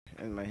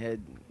in my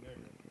head,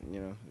 you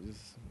know,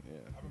 just yeah.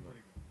 I've been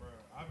pretty, bro.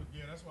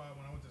 Yeah, that's why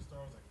when I went to the store,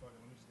 I was like, fuck it,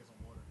 let me just get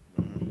some water.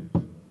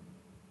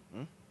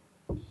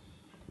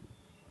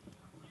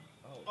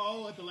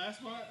 Oh, at the last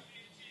spot.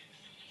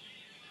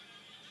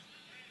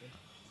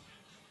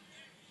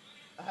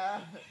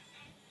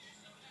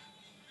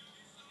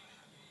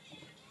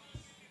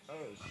 Oh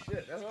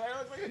shit! That's why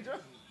I was making a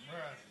joke.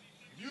 Bruh,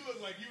 you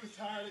look like you was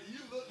tired. You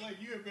look like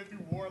you had been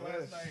through war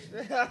last night.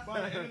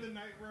 By the end of the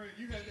night, bro,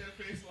 you had that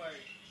face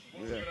like,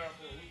 what we been out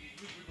for?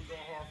 We've been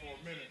going hard for a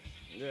minute.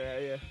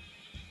 Yeah.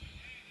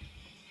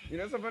 You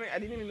know, so funny. I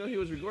didn't even know he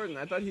was recording.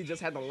 I thought he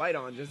just had the light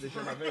on just to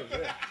show my face.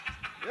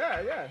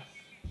 Yeah.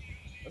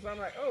 That's why I'm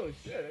like, oh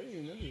shit! I didn't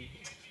even know.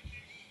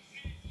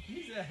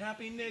 He's a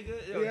happy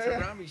nigga. Yo, Yeah.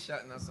 around me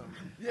shouting out some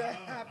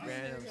Happy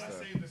random I stuff.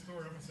 saved the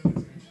story. I'm gonna send it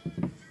to you.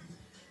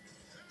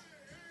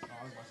 Oh, I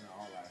was watching it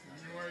all last night.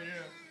 You were,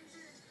 yeah.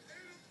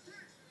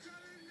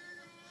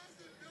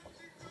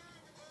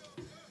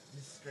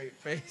 His straight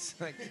face,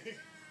 like.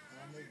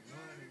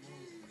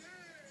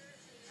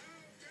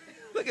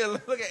 Look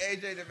at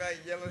AJ in the back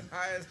yelling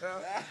high as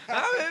hell.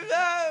 I'm in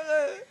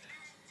love.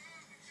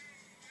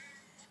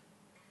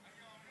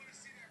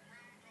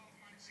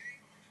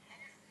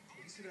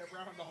 You see that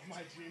round off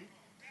my G?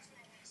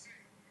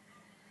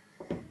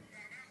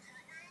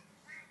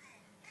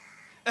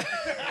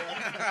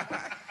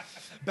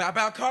 Bow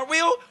bow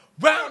cartwheel,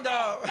 round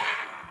off.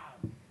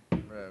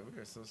 Bro, we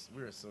were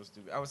so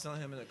stupid. I was telling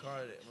him in the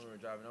car that when we were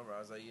driving over, I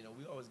was like, you know,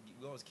 we always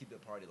keep the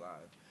party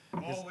live.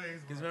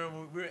 Always. Because remember,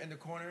 when we were in the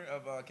corner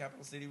of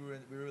Capital City. We were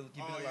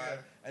keeping it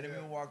alive, and then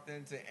we walked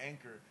into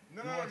Anchor.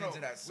 No. Into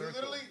that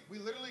circle. We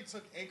literally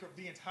took Anchor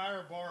the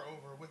entire bar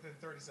over within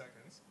 30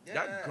 seconds. Yeah.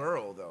 That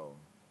girl though,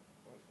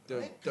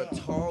 the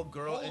tall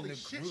girl in the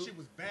shit, group. She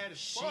was bad as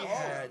She fuck.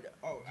 had.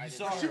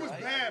 She was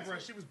bad, bro.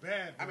 She was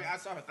bad. Bro. I mean, I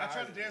saw her. I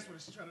tried to dance with her.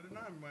 She tried to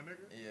deny me, my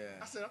nigga.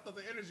 Yeah. I said I thought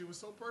the energy was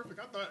so perfect.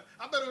 I thought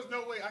there was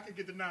no way I could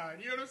get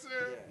denied. You know what I'm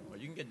saying? Yeah. Well,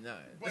 you can get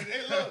denied. But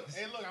hey, look,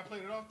 I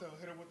played it off though.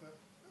 Hit her with the.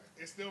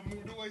 It still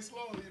moved away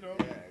slowly, you know.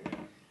 Yeah.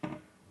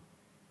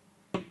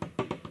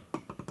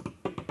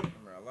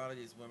 Remember, a lot of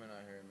these women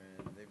out here,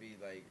 man, they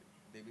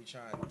be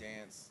trying to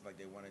dance like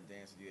they want to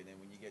dance with you, and then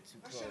when you get too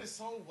That close, shit is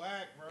so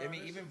whack, bro. I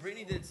mean, even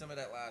Brittany did some of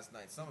that last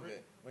night. Some of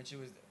it when she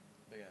was,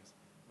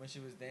 when she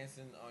was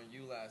dancing on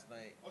you last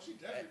night. Oh, she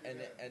definitely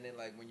did. And then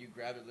like when you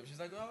grabbed her lip, she's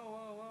like,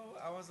 whoa.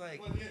 I was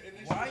like, Well, yeah,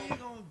 why are you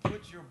gonna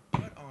put your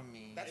butt on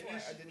me? That's why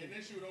I didn't. And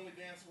then she would only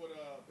dance with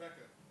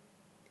Becca.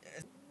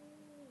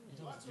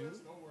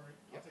 Don't worry,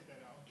 I'll take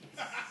that out.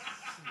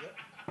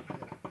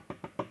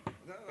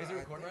 Is it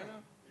recording right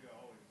now?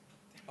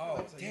 Yeah,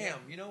 always. Oh,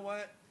 damn. You know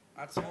what?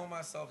 I told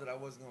myself that I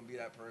wasn't going to be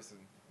that person.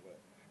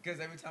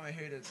 Because every time I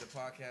hear the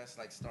podcast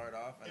like start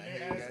off and I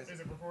hear you guys. Is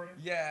it recording?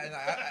 Yeah, and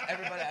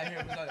everybody I hear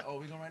was like, oh,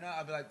 we going right now?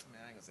 I'll be like,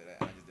 man, I ain't going to say that.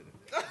 And I just did it.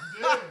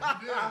 You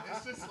did.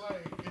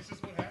 It's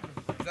just what happens.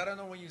 Because I don't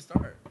know when you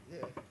start.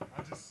 Yeah.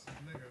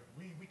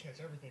 We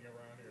catch everything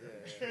around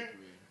here.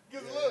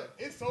 Because look,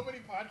 it's so many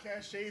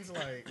podcast shades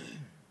like,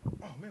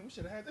 oh man, we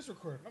should have had this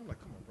recorded. I'm like,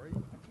 come on, bro.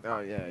 Oh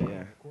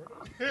yeah.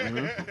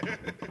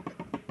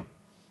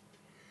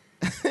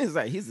 It's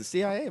like he's the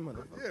CIA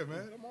motherfucker. Yeah,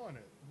 man, I'm on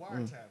it.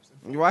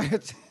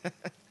 Wiretaps.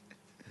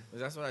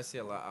 That's what I see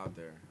a lot out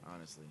there,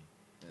 honestly,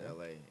 in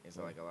LA. It's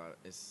like a lot.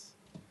 It's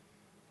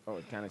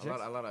it kind of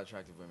a lot of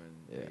attractive women.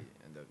 Yeah. They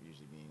end up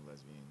usually being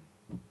lesbian.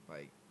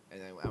 Like,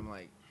 and then I'm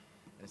like,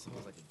 and it's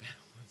almost like the bad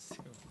ones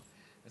too.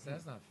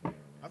 That's not fair,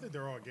 man. I think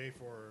they're all gay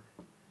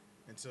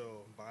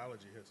until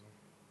biology hits them.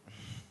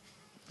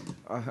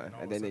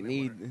 And then they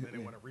need. Then they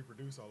want to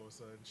reproduce. All of a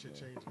sudden, shit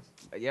changes.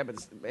 Yeah,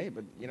 but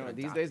you know,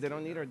 these days they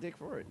don't need our dick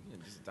for it. You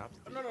can just adopt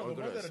it. No.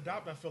 The ones that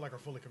adopt, I feel like are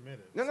fully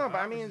committed. No, but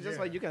I mean, just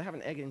like you can have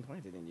an egg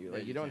implanted in you.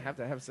 Like you don't have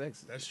to have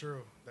sex. That's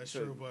true. But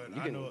you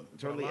I can know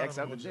totally X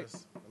out the dick.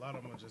 A lot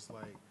of them will just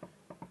like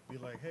be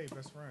like, "Hey,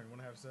 best friend,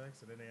 want to have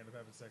sex?" And then they end up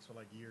having sex for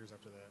like years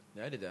after that.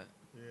 Yeah, I did that.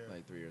 Yeah,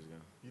 like 3 years ago.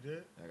 You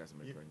did? I got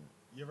somebody pregnant.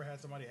 You ever had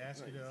somebody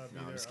ask you to be no,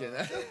 I'm their? just kidding.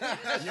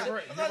 You ever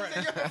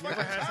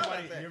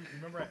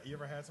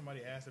had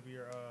somebody ask to be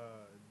your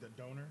the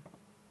donor?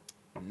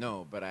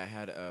 No, but I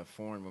had a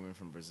foreign woman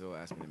from Brazil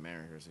ask me to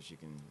marry her so she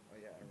can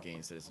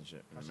gain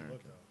citizenship in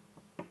America.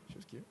 She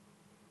was cute.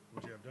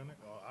 Would you have done it?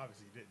 Oh,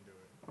 obviously you didn't do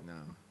it.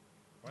 No.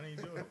 Why didn't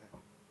you do it?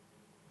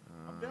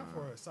 I'm down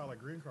for a solid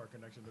green card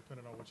connection,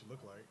 depending on what you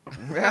look like.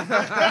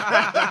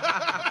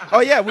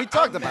 Oh yeah, we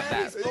talked about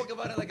that. He spoke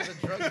about it like it's a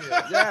drug deal.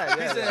 Yeah.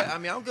 He said, I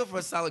mean, I'm good for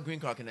a solid green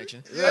card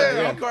connection.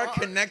 Yeah, green card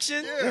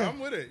connection? Yeah, I'm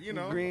with it. You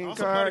know, green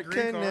card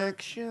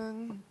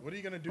connection. Card. What are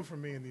you gonna do for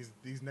me in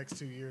these next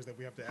 2 years that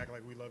we have to act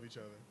like we love each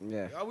other?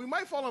 Yeah, we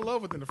might fall in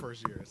love within the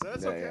first year, so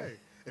that's okay.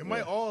 It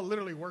might all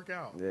literally work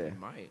out. Yeah, it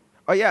might.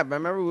 Oh yeah, but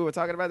remember we were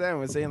talking about that and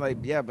we were saying like,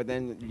 yeah, but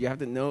then you have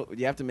to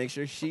make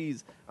sure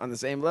she's on the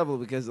same level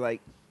because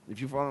like if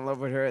you fall in love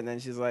with her and then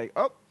she's like,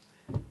 oh,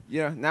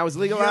 yeah, now it's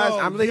legalized.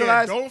 I'm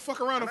legalized. Don't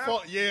fuck around and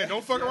fall. Yeah,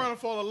 don't fuck around and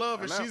fall in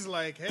love. And she's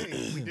like,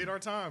 hey, we did our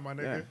time, my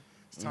nigga.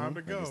 It's time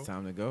to go. It's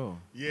time to go.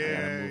 Yeah, I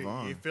gotta move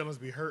on. your feelings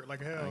be hurt like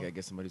hell. I gotta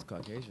get somebody who's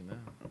Caucasian now.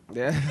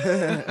 Yeah.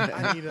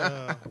 I need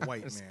a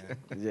white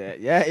man.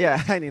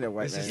 Yeah. I need a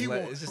white It's man.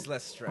 just, it's just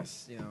less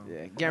stress, you know.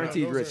 Yeah,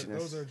 guaranteed those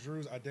richness. Those are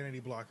Drew's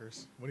identity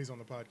blockers when he's on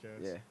the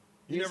podcast. Yeah.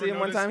 You You never see him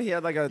one noticed- time? He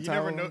had like a You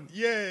towel. never know.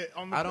 Yeah,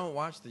 on the I don't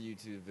watch the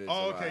YouTube videos.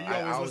 Oh, okay. You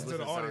I always listen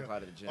to the audio. SoundCloud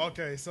at the gym.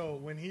 Okay, so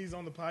when he's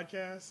on the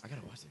podcast, I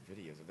gotta watch the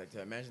videos. Like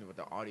to imagine what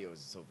the audio is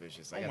so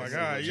vicious. I oh gotta my see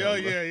god, what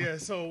yo, Joe- yeah.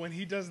 So when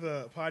he does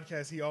the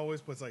podcast, he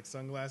always puts like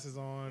sunglasses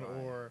on,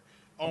 or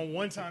on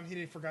one time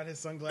he forgot his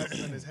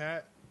sunglasses and his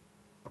hat,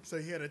 so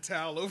he had a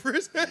towel over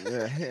his head.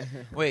 Yeah.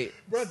 Wait,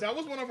 Bro, that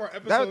was one of our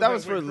episodes. that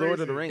was for went Lord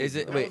of the crazy. Rings. is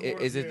it? That Wait, was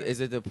one- is it? yeah.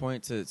 Is it the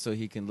point to so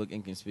he can look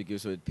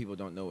inconspicuous so that people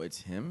don't know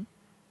it's him?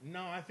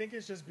 No, I think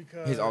it's just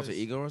because His alter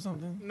ego or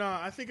something? No,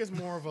 I think it's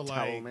more of a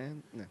Towel, like.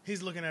 man. No.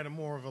 He's looking at it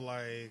more of a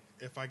like,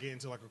 if I get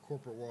into like a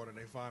corporate world and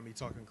they find me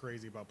talking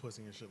crazy about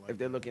pussy and shit like If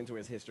they that. look into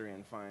his history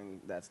and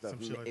find that stuff,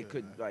 Some shit like it that,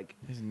 could man. like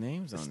His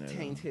name's on there.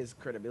 taint his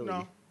credibility.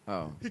 No,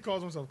 Oh, he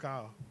calls himself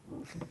Kyle.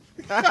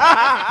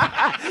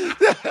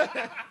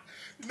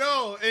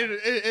 No,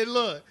 and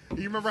look,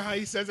 you remember how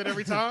he says it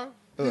every time?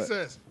 He What?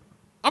 says,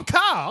 "I'm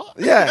Kyle."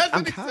 Yeah, That's I'm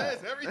what he Kyle. says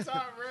every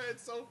time, bro.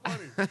 It's so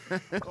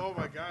funny. Oh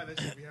my god, that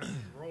should be having me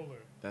rolling.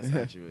 that's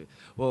actually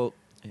well.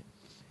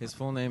 His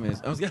full name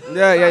is. I was gonna,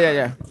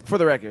 Yeah. For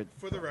the record.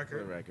 For the For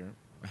record, the record.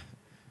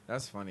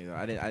 That's funny though.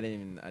 I didn't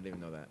even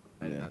know that.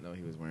 I did not know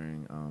he was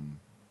wearing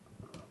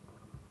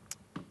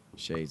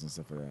shades and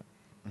stuff like that.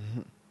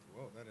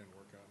 well, that didn't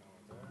work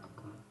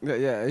out. How I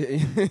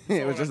Yeah.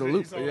 It was just a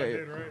loop. That's all I Yeah.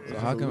 did, right? So Yeah.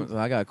 how come? So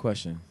I got a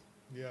question.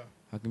 Yeah.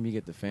 How come you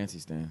get the fancy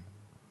stand?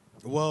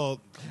 Well,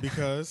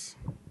 because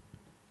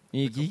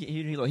He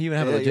even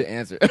have a Yeah, legit yeah.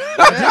 answer.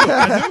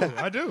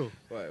 I do.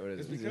 What is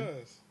It's it?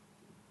 because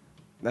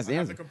That's I the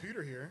have the answer.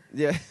 computer here.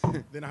 Yeah.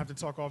 Then I have to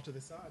talk off to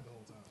the side the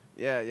whole time.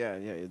 Yeah.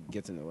 It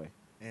gets in the way.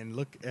 And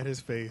look at his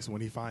face when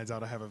he finds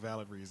out I have a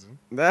valid reason.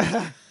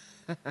 Yeah.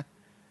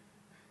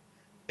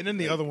 And then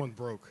the other one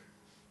broke.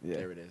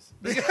 There it is.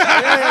 Yeah.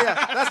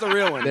 That's the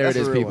real one. There That's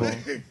it is, the real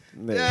people.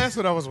 one. Yeah, that's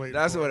what I was waiting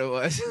That's for. what it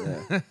was.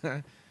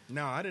 Yeah.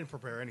 No, I didn't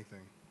prepare anything.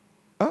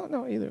 Oh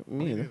no, either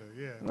me either.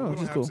 Yeah. No, we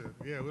it's don't just have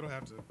cool. to. Yeah, we don't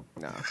have to.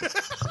 No.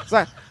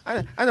 Sorry,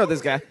 I know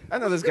this guy. I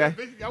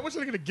want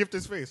you to gift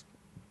his face.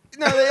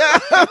 No,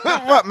 yeah.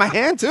 What? My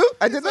hand too?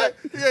 I did that.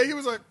 Yeah, he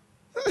was like,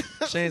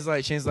 Shane's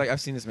like,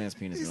 I've seen this man's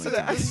penis. he a said,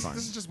 million times. this, It's fine.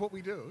 this is just what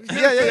we do.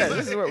 Yeah.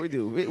 This is what we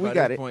do. We By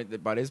got this it.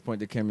 Point, by this point,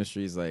 the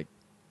chemistry is like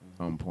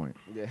on point.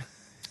 Yeah.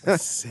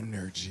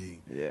 Synergy.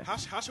 Yeah. How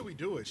should we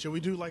do it? Should we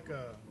do like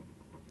a...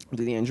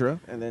 Do the intro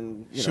and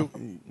then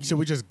Should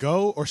we just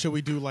go, or should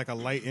we do like a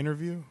light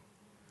interview?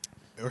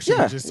 Or should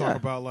Yeah, we just talk yeah.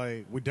 about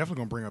like... We're definitely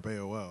going to bring up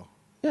AOL.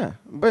 Yeah,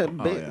 but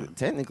yeah.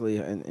 technically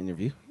an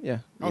interview. Yeah.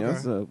 You know, Okay.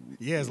 so,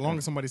 Yeah, as long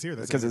as somebody's here.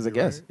 'Cause it's a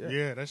guest, Right? yeah.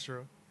 Yeah, that's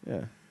true.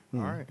 yeah. All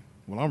right.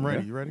 Well, I'm ready.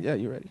 Yeah. You ready? Yeah,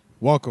 you ready?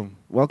 Welcome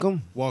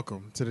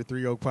Welcome, to the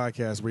Three Oak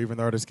Podcast, where even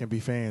the artists can be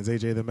fans.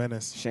 AJ the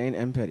Menace. Shane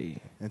M. Petty.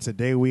 And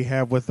today we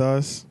have with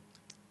us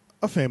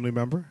a family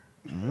member,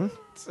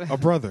 a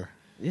brother,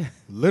 Yeah.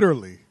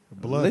 literally,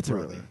 blood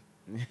Literally.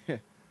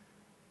 brother,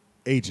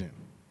 Agent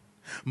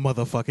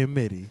Motherfucking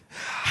Midi.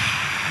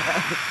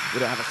 We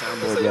don't have a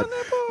soundboard yet.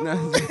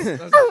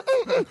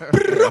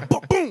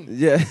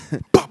 Yeah.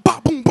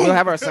 We'll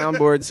have our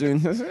soundboard soon.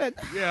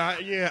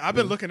 Yeah, I've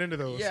been looking into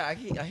those. Yeah, I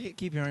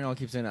keep hearing y'all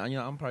keep saying that. You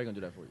know, I'm probably gonna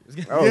do that for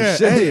you. Oh, yeah,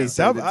 shit. hey, Yeah,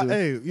 send it to-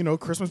 hey, you know,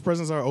 Christmas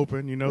presents are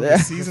open. You know, Yeah.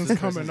 the season's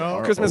coming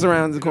up. Christmas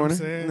around the You know what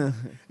corner. I'm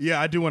saying?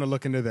 Yeah, I do want to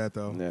look into that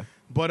though. Yeah.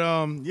 But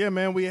yeah,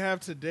 man, we have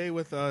today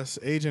with us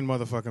Agent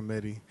Motherfucking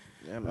Midi.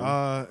 Yeah,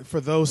 man. For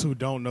those who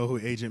don't know who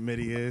Agent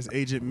Midi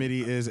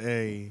is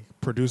a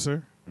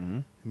producer,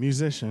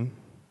 musician,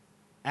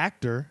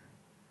 actor,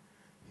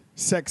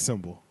 sex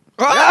symbol.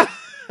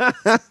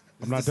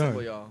 I'm not done.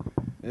 Simple, y'all.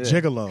 Yeah.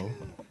 Gigolo.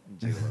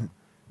 Gigolo.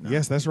 No.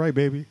 Yes, that's right,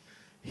 baby.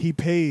 He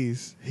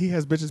has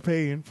bitches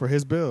paying for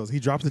his bills. He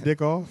drops the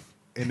dick off,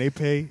 and they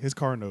pay his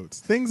car notes.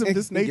 Things of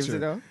this He gives it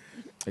nature. out.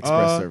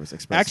 Express service.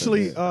 Express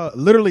Actually, service.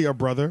 literally a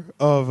brother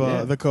of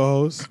Yeah. the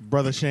co-host,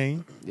 brother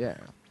Shane. Yeah.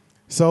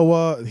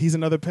 So he's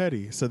another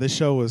petty. So this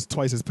show is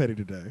twice as petty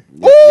today.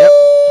 Yep.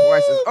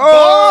 Twice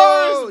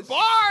as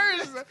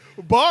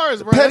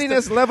Bars, bro.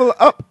 pettiness level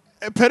up.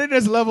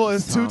 Pettiness level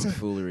is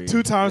Tomfoolery.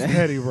 two times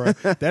petty, bro.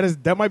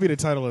 That might be the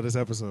title of this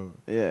episode.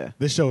 Yeah.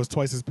 This show is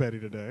twice as petty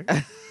today.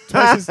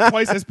 twice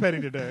as petty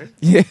today.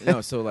 Yeah.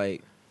 No, so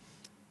like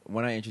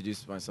when I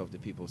introduce myself to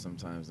people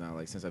sometimes now,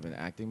 like since I've been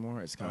acting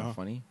more, it's kind of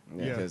funny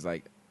Yeah. because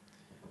like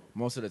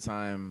most of the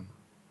time,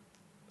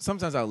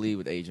 sometimes I'll lead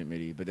with Agent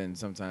Midi, but then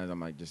sometimes I'm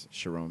like just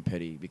Sherome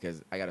Petty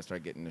because I got to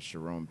start getting the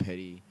Sherome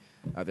Petty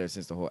out there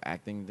since the whole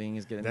acting thing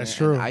is getting. That's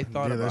there. true. And I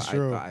thought Yeah, about that's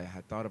true. I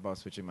had thought about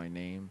switching my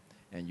name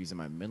and using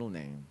my middle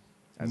name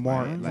as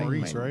Martin my,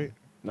 Maurice, my, right?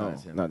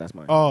 No, that's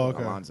mine. Oh,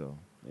 okay. Alonzo.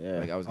 Yeah.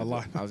 Like I was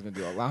Alon- gonna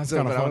do Alonzo,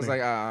 kinda but I was funny.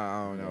 like,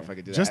 I don't know if I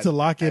could do that. Just to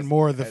lock in as-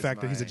 more of the as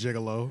fact that he's a my-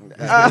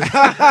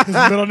 gigolo. His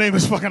middle name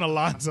is fucking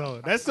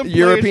Alonzo. That's some player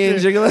European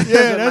shit. gigolo?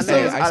 Yeah, that's My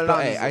name Hey, is some,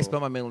 I Alonzo.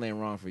 spelled my middle name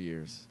wrong for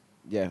years.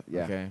 Yeah.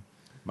 Okay,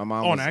 my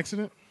mom on was,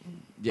 accident.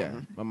 Yeah,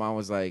 my mom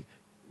was like,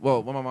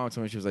 well, when my mom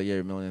told me, she was like, yeah,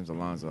 your middle name's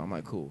Alonzo. I'm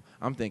like, cool.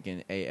 I'm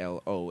thinking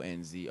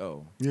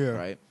Alonzo. Yeah.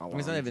 Right? I mean,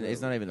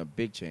 it's not even a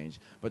big change,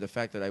 but the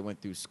fact that I went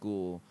through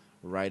school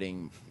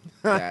writing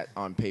that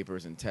on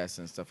papers and tests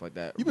and stuff like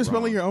that. You've been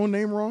spelling your own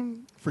name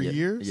wrong for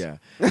years? Yeah.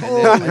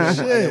 Holy And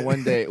shit. then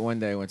one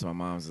day I went to my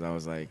mom's and I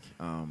was like,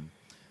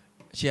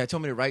 she had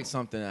told me to write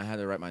something. I had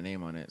to write my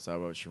name on it. So I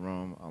wrote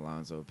Sherome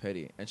Alonzo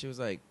Petty. And she was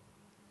like,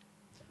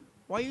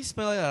 why you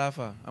spell like that,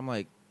 Alpha? I'm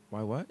like,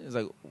 why what? It's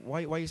like,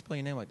 why you spell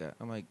your name like that?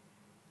 I'm like,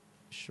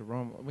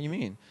 Sherome, what do you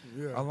mean?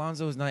 Yeah.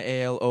 Alonzo is not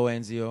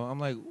Alonzo. I'm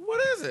like, what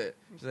is it?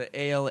 She's like,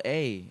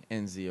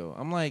 Alanzo.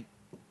 I'm like,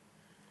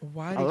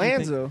 why did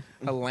Alonzo. you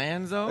think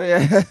Alonzo?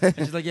 Yeah. And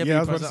she's like, yeah, Yeah, I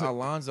was but about to say-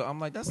 Alonzo. I'm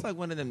like, that's like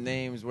one of them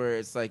names where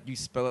it's like you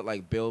spell it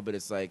like Bill, but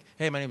it's like,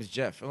 hey, my name is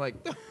Jeff. I'm like,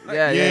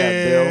 Yeah,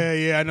 Bill.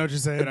 Yeah, I know what you're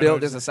saying. The Bill,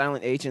 there's a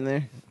silent H in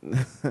there.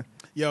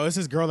 Yo, it's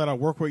this girl that I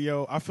work with,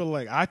 yo. I feel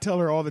like I tell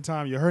her all the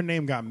time, yo, her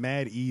name got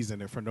mad E's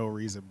in it for no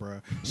reason,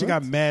 bro. She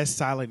got mad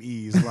silent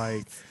E's.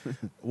 Like,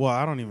 well,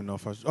 I don't even know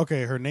if I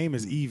okay, her name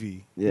is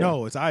Evie. Yeah.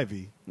 No, it's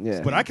Ivy.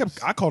 Yeah. But I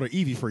called her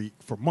Evie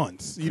for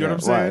months. You know what I'm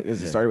saying?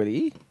 Is it started with an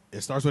E?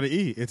 It starts with an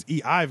E. It's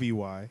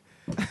EIVY.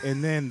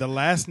 And then the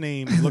last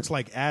name looks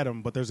like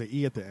Adam, but there's an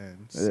E at the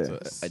end. Yeah. so,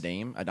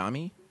 Adame.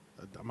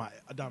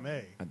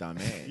 Adame.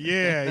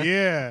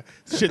 Yeah.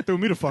 Shit threw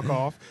me the fuck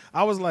off.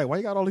 I was like, why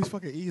you got all these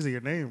fuking E's in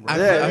your name, bro?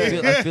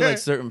 I feel like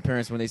certain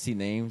parents, when they see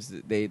names,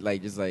 they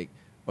like just like,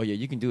 oh yeah,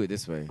 you can do it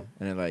this way, and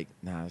they're like,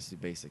 nah, it's too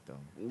basic though.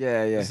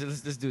 Yeah.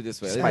 Let's do it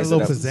this way. Add a Let's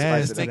little Spice it up.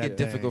 pizzazz Spice to it make that it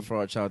difficult thing. for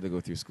our child to go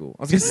through school.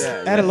 Just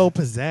Yeah, add a little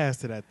pizzazz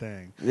to that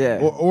thing. Yeah.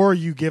 Or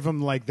you give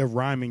them like the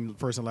rhyming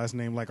first and last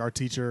name, like our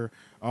teacher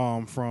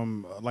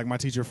from like my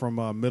teacher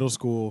from middle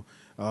school,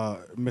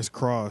 Miss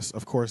Cross,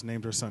 of course,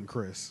 named her son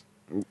Chris.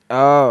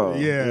 Oh.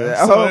 Yeah.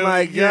 Oh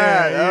my god.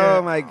 yeah.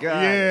 Oh my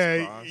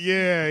god.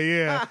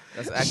 Yeah.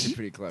 That's actually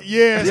pretty clever.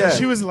 Yeah. Yeah. So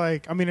she was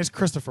like, I mean, it's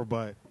Christopher,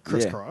 but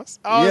Chris Yeah. Cross.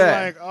 I was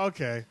Yeah. like,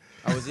 okay.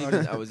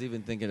 I was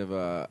even thinking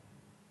of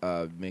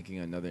making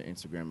another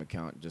Instagram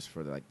account just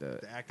for like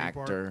the acting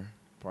actor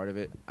part of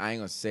it. I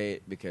ain't gonna say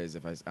it because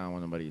if I don't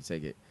want nobody to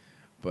take it,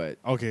 but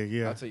Okay,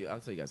 yeah. I'll tell you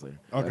guys later.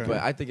 Okay. But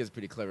I think it's a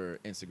pretty clever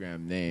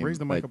Instagram name. Raise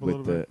the mic like, up a with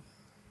little bit.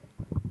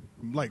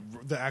 Like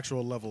the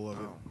actual level of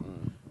it.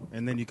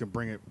 And then you can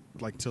bring it,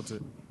 like tilt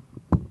it.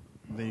 And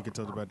then you can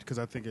tilt it back, because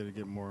I think it'll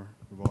get more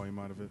volume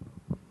out of it.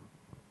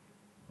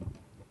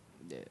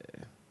 Yeah.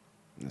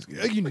 That's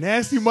Yeah, good. you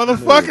nasty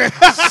motherfucker.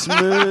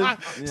 Smooth.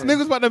 This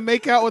nigga's about to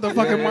make out with a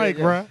fucking mic, bruh.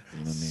 You know what I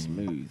mean?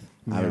 Smooth.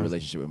 I have a Yeah.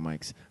 relationship with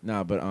Mike's.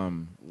 Nah, but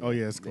Oh,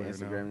 yeah, it's The clear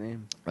Instagram now.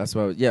 name. that's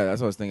what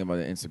I was thinking about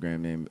the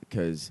Instagram name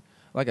because,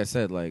 like I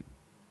said, like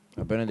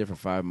I've been in there for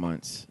 5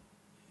 months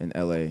in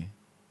LA,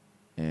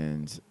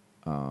 and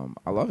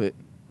I love it.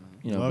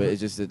 You know, Love but it. it's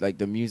just that, like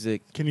the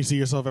music. Can you see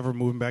yourself ever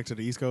moving back to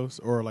the East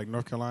Coast or like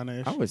North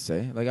Carolina-ish? I would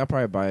say, like, I'll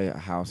probably buy a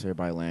house here,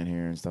 buy land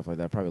here, and stuff like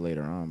that. Probably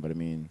later on, but I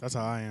mean, That's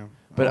how I am.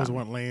 But I always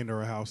want land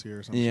or a house here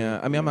or something.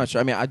 yeah. I mean, I'm not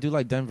sure. I mean, I do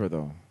like Denver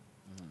though.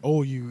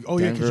 Oh, yeah, because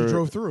you Denver-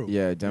 drove through.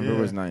 Yeah, Denver Yeah.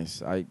 was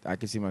nice. I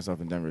could see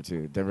myself in Denver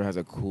too. Denver has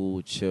a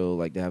cool, chill.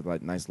 Like they have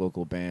like nice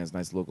local bands,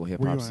 nice local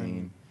hip Where hop you at?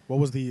 scene. What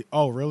was the?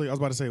 Oh, really? I was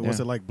about to say, what's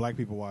Yeah. it like, black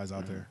people wise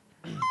out there?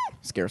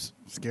 Scarce.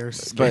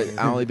 Scarce. But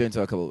I only been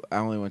to a couple. I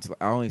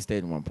only stayed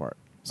in one part.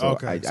 So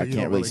okay, I so you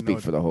can't don't really know speak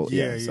for the whole.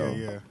 Yeah, so,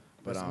 yeah.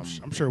 But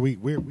I'm sure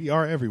we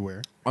are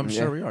everywhere. I'm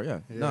Yeah. sure we are. Yeah.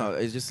 Yeah. No,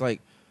 it's just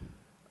like,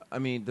 I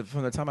mean,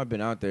 from the time I've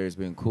been out there, it's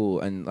been cool.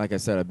 And like I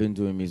said, I've been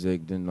doing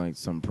music, doing like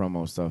some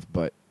promo stuff,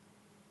 but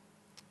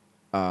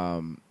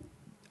I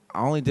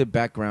only did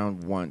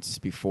background once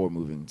before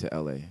moving to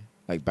LA,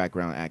 like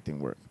background acting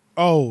work.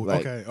 Oh,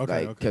 Like,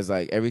 okay. Because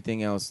like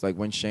everything else, like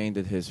when Shane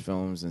did his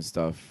films and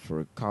stuff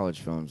for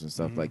college films and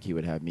stuff, Mhm. like he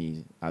would have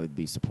me either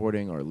be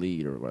supporting or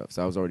lead or whatever.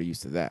 So I was already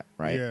used to that,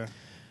 right? Yeah.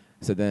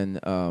 So then,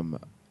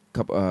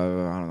 couple,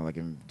 I don't know, like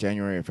in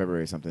January or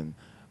February or something,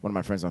 one of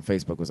my friends on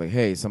Facebook was like,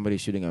 "Hey,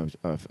 somebody's shooting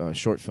a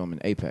short film in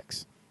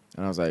Apex,"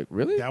 and I was like,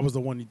 "Really?" That was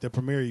the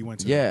premiere you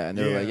went to. Yeah, and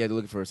they were like, "Yeah, they're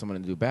looking for someone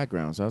to do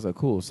background." So I was like,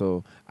 "Cool."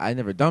 So I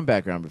never done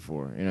background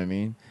before, you know what I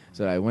mean?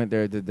 So I went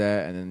there, did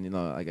that, and then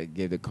like I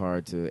gave the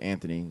card to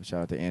Anthony.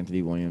 Shout out to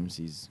Anthony Williams,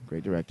 he's a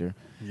great director.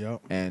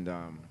 Yep. And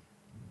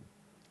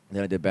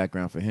then I did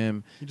background for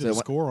him. You did So a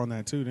score on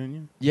that too, didn't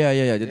you? Yeah.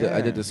 I did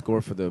Yeah. the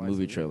score for the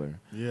movie trailer.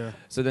 Yeah.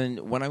 So then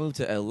when I moved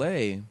to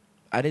LA,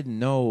 I didn't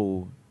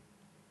know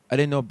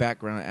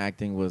background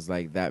acting was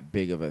like that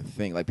big of a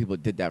thing. Like people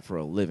did that for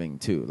a living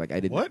too. Like I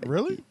didn't. What?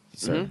 Really?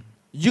 Sir. Mhm.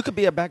 You could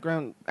be a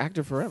background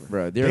actor forever.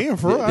 Bro, Damn,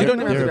 for real? I You don't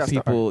even have there to are be a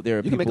star. people. There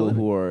are You can make a people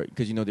living. who are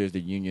because there's the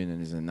union and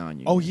there's a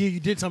non-union. Oh yeah, you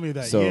did tell me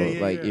that. So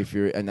yeah, like yeah. if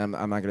you're and I'm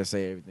not gonna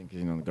say everything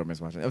because the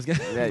government's watching. I was gonna.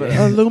 Yeah, but,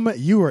 yeah.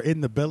 You are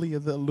in the belly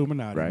of the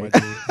Illuminati, Right. my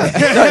dude.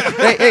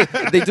 hey,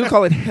 they do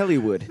call it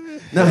Hollywood.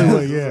 No,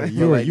 yeah, but,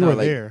 you were like, no, like,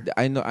 there.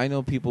 I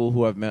know people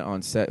who I've met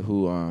on set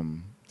who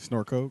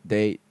Snort coke.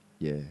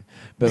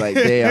 but like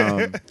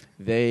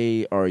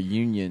they are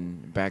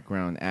union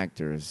background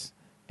actors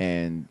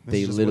and This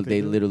is they just what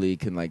they do? literally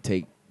can like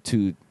take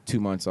 2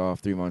 months off,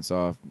 3 months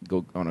off,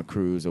 go on a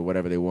cruise or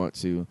whatever they want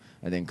to,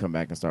 and then come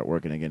back and start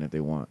working again if they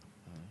want.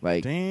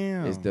 Like,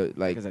 damn, it's the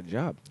like Because a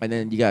job. And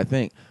then you gotta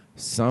think,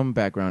 some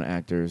background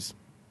actors,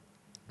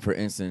 for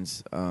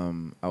instance,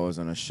 I was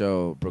on a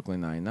show,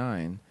 Brooklyn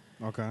Nine-Nine,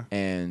 okay,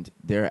 and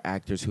there are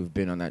actors who've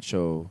been on that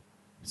show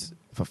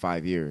for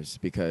 5 years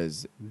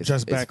because it's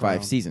Just 5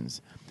 background.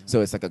 seasons.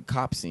 So it's like a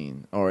cop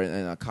scene or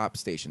in a cop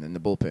station in the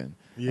bullpen.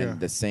 Yeah. And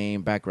the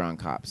same background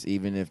cops,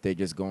 even if they're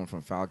just going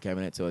from file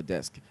cabinet to a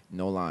desk,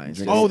 no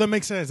lines. oh, that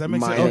makes sense. That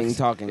makes Minding, sense.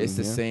 talking. It's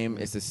the yeah. same.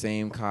 It's the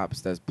same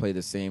cops that play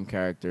the same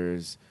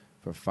characters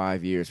for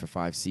 5 years, for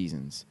 5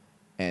 seasons,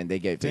 and they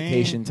get Damn.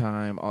 vacation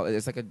time.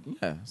 It's like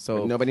So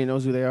But nobody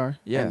knows who they are.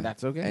 yeah, And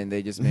that's okay. And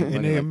they just make money.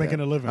 And they're like making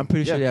that. a living. I'm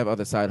pretty sure Yeah. they have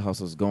other side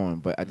hustles going,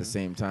 but at the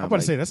same time, I'm about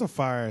to like, say that's a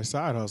fire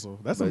side hustle.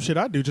 That's some But- shit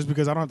I do just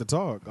because I don't have to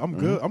talk. I'm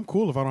good. I'm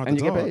cool if I don't have And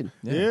to you talk. get paid.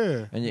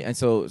 Yeah. and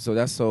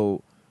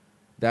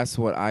that's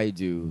what I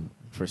do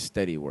for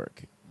steady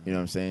work. You know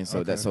what I'm saying? So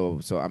Okay.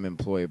 so I'm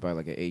employed by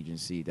like an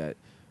agency that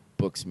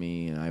books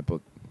me, and I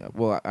book.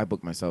 Well, I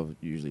book myself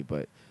usually,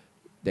 but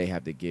they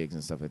have the gigs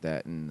and stuff like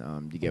that, and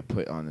you get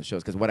put on the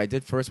shows. Because what I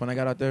did first when I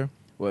got out there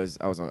was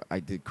I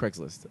did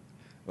Craigslist.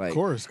 Like, Of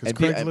course, because and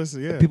Craigslist.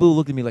 and Yeah. people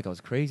look at me like I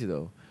was crazy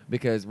though,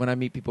 because when I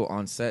meet people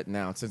on set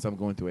now, since I'm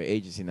going through an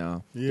agency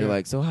now, Yeah. they're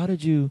like, "So how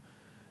did you?"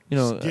 You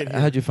know, Just get here.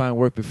 how'd you find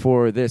work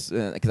before this?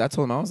 Because I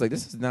told them, I was like,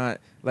 this is not,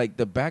 like,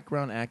 the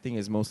background acting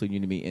is mostly new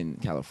to me in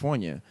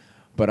California.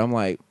 But I'm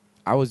like,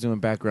 I was doing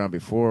background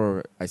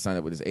before I signed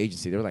up with this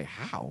agency. They were like,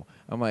 how?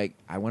 I'm like,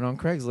 I went on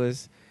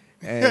Craigslist.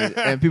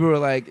 And people were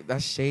like,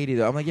 that's shady,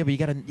 though. I'm like, yeah, but you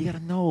gotta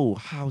know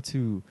how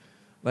to,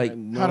 like,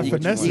 How to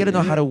finesse you gotta it,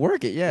 know yeah. how to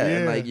work it, yeah.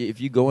 And, Yeah. like,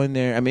 if you go in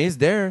there, I mean, it's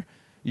there.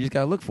 You just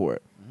gotta look for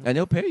it. And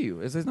they'll pay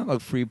you. It's not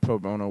like free pro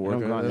bono I work.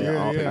 don't go on there Yeah,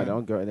 often. yeah. I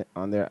don't go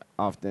on there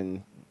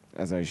often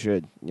as I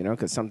should, you know,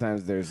 because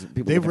sometimes there's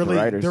people They looking for really,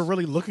 writers. they're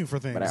really looking for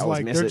things. But I always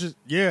Like miss they're it, just,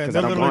 yeah, 'cause they're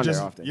I don't go literally on there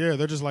just, often. yeah,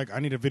 they're just like, I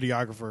need a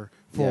videographer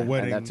for Yeah, a and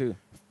wedding. that too.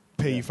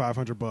 Pay Yeah. you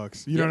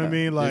 $500. You know what I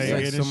mean? Like,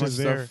 There's, and so it's much just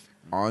there. stuff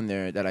on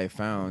there that I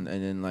found,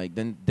 and then like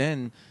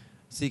then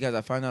see, guys,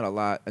 I find out a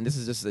lot, and this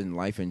is just in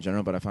life in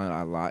general, but I find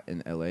out a lot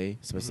in LA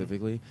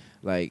specifically.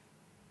 Like,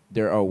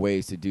 there are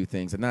ways to do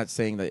things. I'm not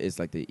saying that it's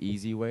like the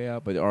easy way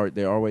out, but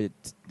there are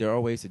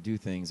ways to do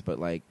things, but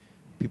like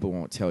people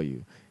won't tell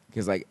you.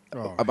 Because like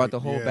Oh, about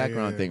the whole yeah,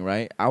 background yeah. thing,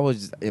 right? I was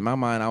just, in my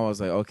mind, I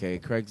was like, okay,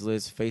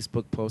 Craigslist,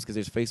 Facebook posts, because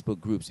there's Facebook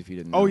groups if you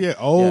didn't know. Oh yeah.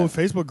 Oh, Yeah.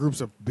 Facebook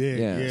groups are big.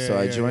 Yeah. Yeah. So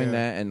I yeah, joined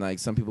yeah. that, and like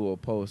some people will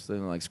post,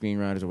 and like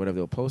screenwriters or whatever,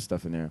 they'll post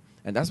stuff in there,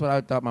 and that's what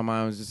I thought my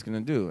mind was just gonna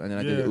do. And then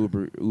I did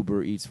Yeah.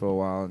 Uber Eats for a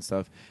while and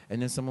stuff,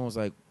 and then someone was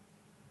like,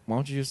 "Why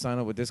don't you just sign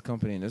up with this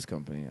company and this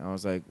company?" I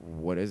was like,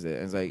 "What is it?"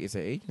 And it's like, it's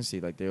an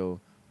agency. Like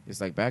it's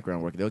like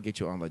background work. They'll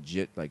get you on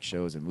legit like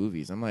shows and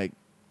movies. I'm like,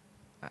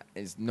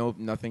 it's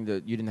nothing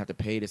that you didn't have to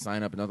pay to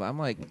sign up. And I'm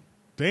like,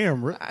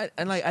 Damn.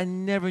 I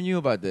never knew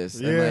about this.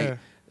 Yeah. And like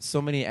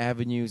so many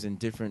avenues and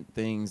different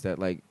things that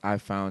like I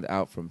found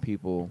out from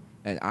people,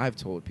 and I've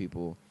told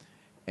people,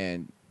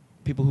 and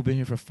people who've been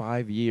here for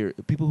 5 years,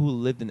 people who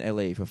lived in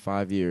LA for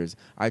 5 years,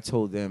 I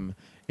told them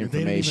They didn't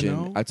even information.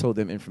 know? I told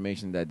them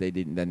information that they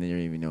didn't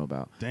even know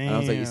about. Damn. And I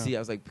was like, you see, I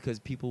was like, because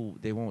people,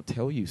 they won't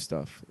tell you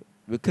stuff.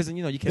 Because,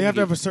 you know, you can't. They have to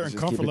get- have a certain just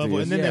keep comfort it to level,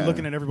 and then yourself. they're Yeah.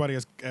 looking at everybody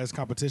as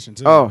competition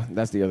too. Oh,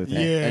 that's the other thing.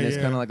 Yeah. and it's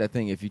kind of like that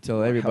thing. If you tell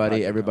about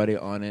everybody you?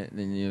 on it,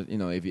 then you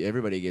know if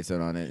everybody gets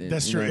in on it,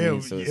 That's you know true. what I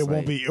mean? So it's It won't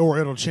like- be, or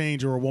it'll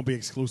change, or it won't be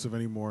exclusive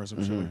anymore, or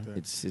some shit like that.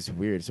 It's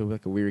weird. It's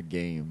like a weird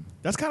game.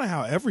 That's kind of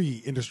how every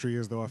industry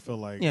is, though. I feel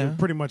like Yeah.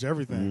 pretty much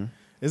everything. Mhm.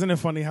 Isn't it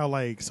funny how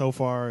like so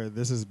far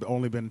this has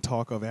only been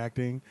talk of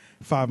acting?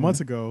 5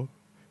 months ago,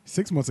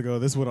 6 months ago,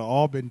 this would have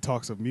all been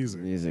talks of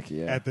music Music,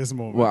 yeah. at this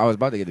moment. Well, I was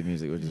about to get the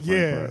music, which is the funny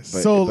Yeah. part, but-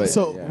 So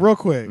but- yeah. real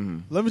quick,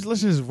 Mhm.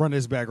 let's just run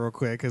this back real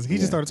quick because he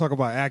just Yeah. started talking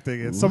about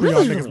acting, and some of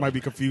y'all niggas might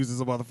be confused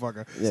as a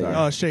motherfucker. Yeah,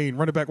 yeah. Shane,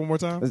 run it back one more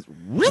time.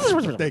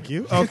 Let's- Thank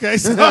you. Okay,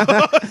 so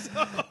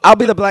I'll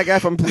be the black guy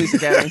from Police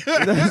Academy.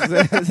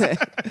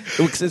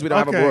 Since we don't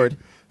have a Okay. board.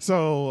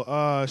 so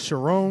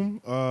Sherome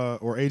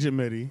or Agent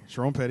Midi,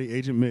 Sherome Petty,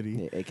 Agent Midi.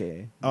 Yeah,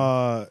 AKA.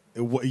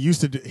 What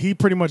used to do, he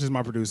pretty much is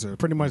my producer.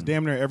 Pretty much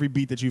damn near every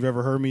beat that you've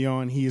ever heard me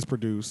on, he has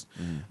produced.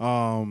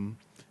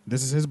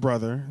 This is his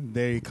brother.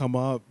 They come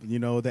up, you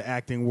know, the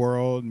acting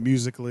world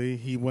musically.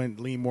 He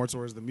leaned more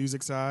towards the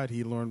music side.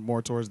 He learned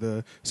more towards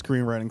the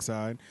screenwriting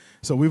side.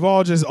 So we've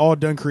all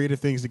done creative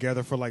things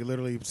together for like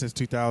literally since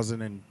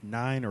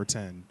 2009 or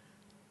 10.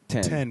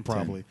 10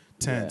 probably.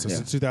 10. Yeah. So Yeah.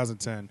 since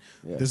 2010.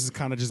 Yeah. This has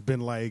kind of just been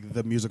like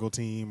the musical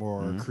team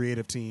or Mhm.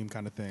 creative team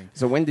kind of thing.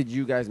 So when did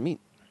you guys meet?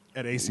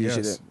 At You ACS.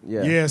 should-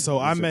 yeah. Yeah, so You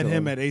I should met tell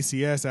him him. at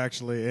ACS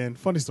actually. And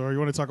funny story, you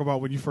want to talk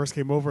about when you first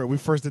came over and we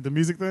first did the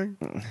music thing?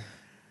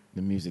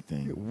 the music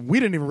thing.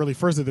 We didn't even really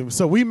first do them.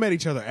 So we met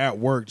each other at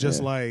work, just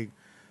Yeah. like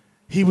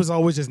he was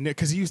always just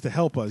because he used to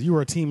help us. You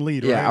were a team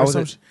lead, right? Yeah, Or I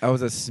some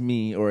was a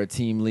SME or a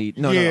team lead.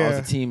 No, I Yeah. was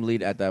a team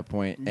lead at that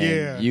point. And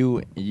Yeah.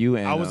 you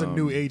and I was a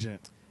new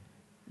agent.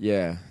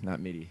 Yeah,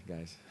 not Midi,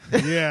 guys.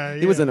 Yeah,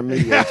 He was in a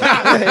Midi agent.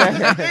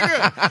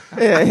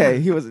 Yeah,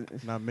 he was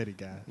not Midi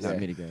guys. Not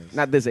Midi, guys.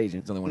 not this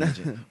agent. There's only one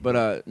agent.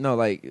 But no,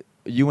 like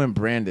you and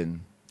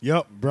Brandon.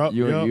 Yup, bro.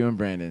 You and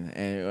Brandon.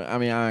 And I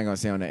mean, I ain't gonna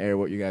say on the air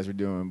what you guys were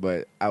doing,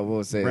 but I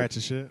will say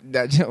ratchet shit.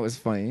 that joke was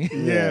funny.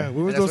 Yeah,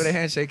 we was that's where the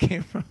handshake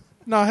came from.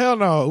 No, hell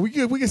no. We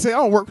can say I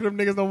don't work for them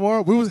niggas no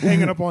more. We was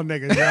hanging up on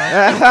niggas,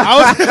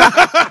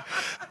 y'all.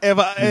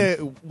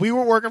 We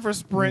were working for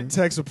Sprint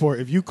tech support.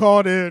 If you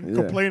called in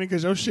complaining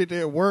because your shit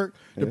didn't work,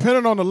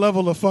 depending on the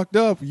level of fucked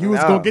up, you was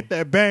gonna get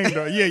that banged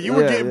on. Yeah, you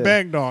were getting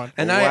banged on.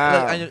 And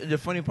the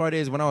funny part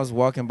is when I was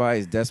walking by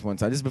his desk one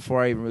time, this is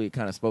before I even really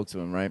kind of spoke to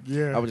him, right?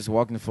 Yeah. I was just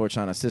walking the floor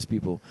trying to assist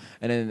people,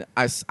 and then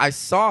I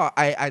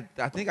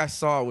think I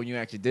saw when you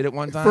actually did it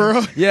one time. For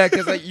real? Yeah,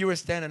 because like you were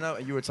standing up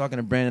and you were talking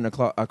to Brandon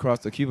across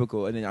the cubicle,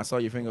 and then I saw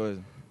your finger was,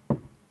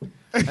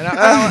 and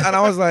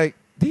I was like,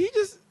 did he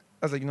just?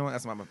 I was like, you know what?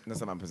 That's not my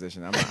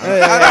position. I'm like,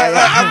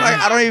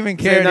 I don't even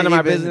care. None of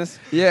my business.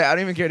 Yeah, I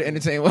don't even care to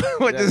entertain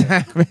what just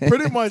happened.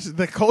 Pretty much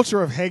the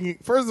culture of hanging.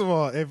 First of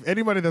all, if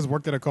anybody that's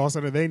worked at a call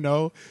center, they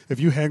know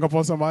if you hang up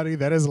on somebody,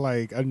 that is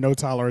like a no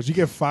tolerance. You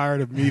get fired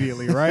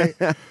immediately, right?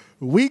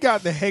 We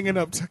got the hanging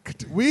up.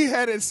 We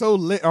had it so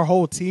lit. Our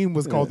whole team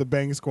was called the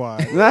Bang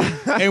Squad.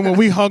 And when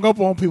we hung up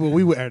on people,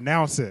 we would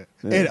announce it.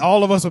 And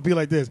all of us would be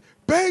like this,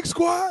 Bang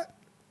Squad.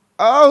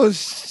 Oh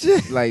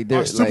shit! Like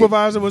our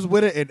supervisor was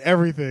with it and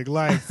everything.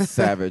 Like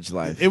savage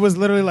life. It was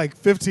literally like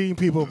 15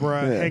 people, bro,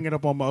 hanging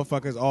up on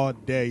motherfuckers all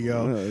day,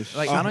 yo.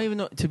 Like I don't even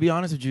know. To be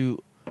honest with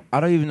you,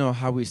 I don't even know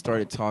how we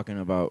started talking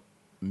about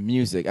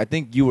music. I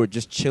think you were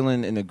just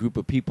chilling in a group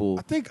of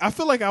people. I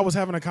feel like I was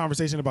having a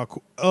conversation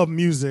about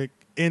music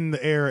in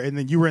the air, and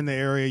then you were in the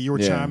area, you were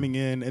chiming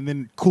in, and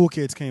then Cool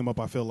Kids came up.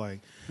 I feel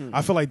like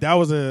that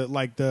was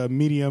the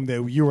medium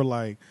that you were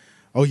like,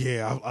 oh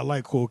yeah, I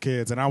like Cool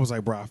Kids, and I was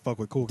like, bro, I fuck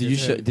with Cool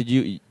Kids.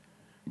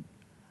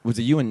 Was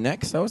it you and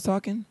Next I was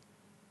talking?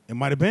 It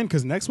might have been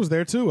because Next was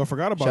there too. I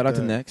forgot about that. Shout out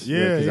to Next.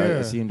 Yeah.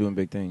 I see him doing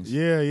big things.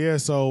 Yeah.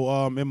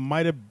 So it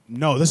might have.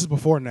 No, this is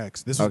before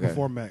Next. This was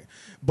before Mac.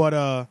 But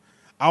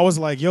I was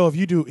like, yo, if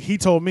you do, he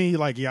told me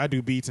like, yeah, I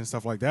do beats and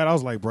stuff like that. I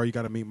was like, bro, you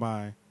got to meet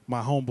my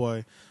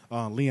homeboy.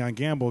 Leon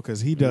Gamble,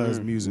 because he does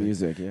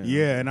music.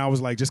 Yeah, and I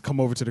was like, just come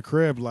over to the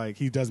crib. Like,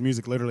 he does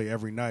music literally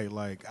every night.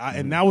 Like,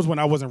 and that was when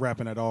I wasn't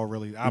rapping at all,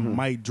 really. I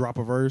might drop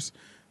a verse,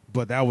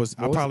 but I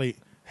probably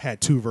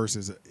had 2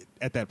 verses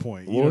at that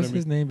point. What was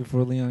his name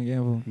before Leon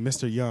Gamble?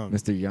 Mr. Young.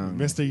 Mr.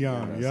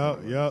 Young.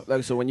 Yup.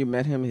 Like, so when you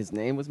met him, his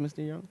name was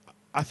Mr. Young?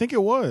 I think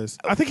it was.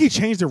 I think he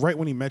changed it right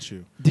when he met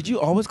you. Did you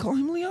always call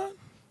him Leon?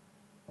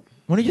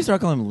 When did you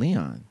start calling him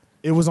Leon?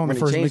 It was on the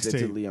first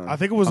mixtape. I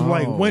think it was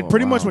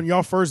pretty much when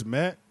y'all first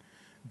met.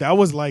 That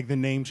was like the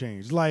name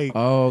change. Like,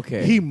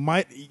 okay. He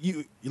might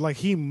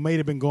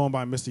have been going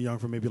by Mr. Young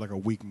for maybe like a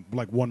week,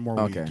 like one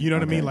more week. You know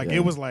what I mean? Like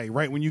it was like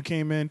right when you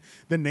came in,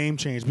 the name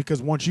changed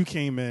because once you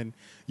came in,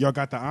 y'all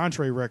got the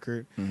Entree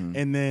record,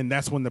 and then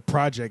that's when the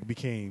project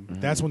became.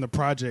 That's when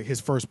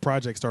his first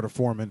project started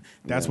forming.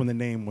 That's when the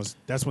name was.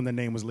 That's when the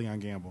name was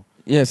Leon Gamble.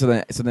 Yeah. So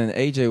then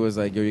AJ was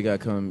like, "Yo, you gotta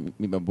come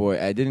meet my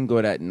boy." I didn't go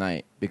that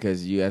night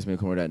because you asked me to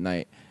come over that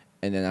night,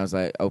 and then I was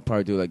like, "I'll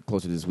probably do like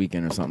closer this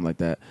weekend or something like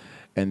that."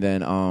 And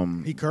then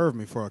he curved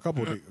me for a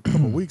couple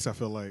weeks. I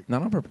feel like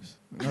not on purpose.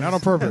 Not on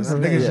purpose. The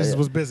nigga just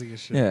was busy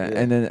as shit. Yeah,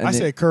 and then I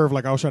said curve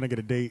like I was trying to get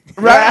a date.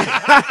 Right.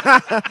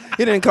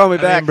 He didn't call me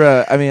back,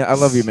 bro. I mean, I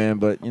love you, man,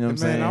 but you know what I'm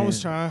saying. Man, I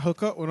was trying to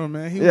hook up with him,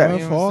 man. He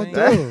wouldn't fall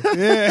through.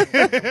 Yeah.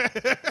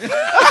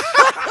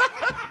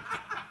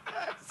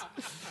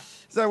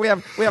 So we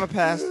have a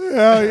pass.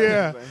 Hell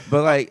yeah.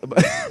 But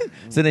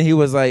so then he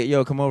was like,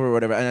 "Yo, come over or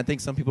whatever." And I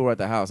think some people were at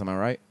the house. Am I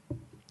right?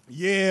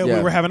 Yeah, we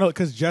were having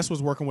because Jess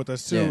was working with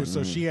us too,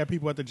 so she had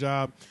people at the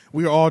job.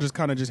 We were all just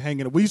kind of just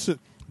hanging.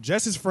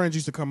 Jess's friends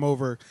used to come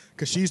over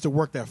because she used to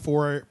work that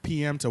 4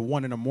 p.m. to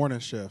 1 in the morning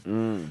shift.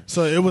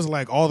 So it was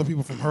like all the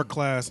people from her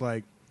class,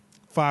 like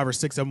 5 or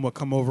 6 of them would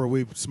come over.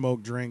 We'd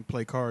smoke, drink,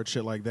 play cards,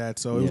 shit like that.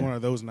 So it was one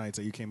of those nights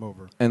that you came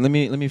over. And let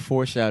me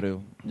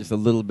foreshadow just a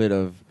little bit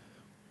of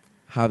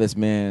how this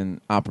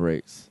man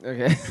operates.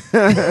 Okay.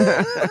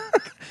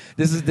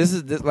 This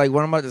is like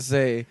what I'm about to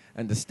say,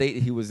 and the state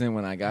he was in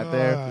when I got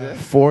there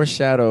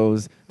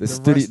foreshadows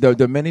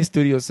the many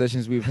studio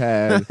sessions we've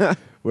had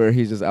where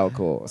he's just out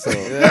cold. So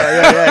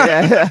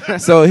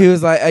So he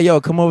was like, "Hey,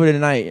 yo, come over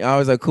tonight." I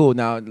was like, "Cool."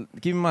 Now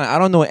keep in mind, I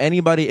don't know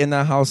anybody in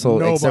that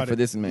household except for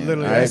this man.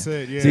 Literally, right? that's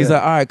it. Yeah. So he's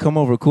like, "All right, come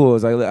over, cool."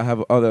 It's like, I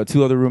have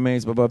 2 other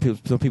roommates, but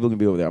some people can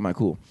be over there. I'm like,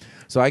 "Cool."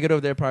 So I get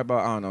over there probably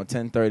about, I don't know,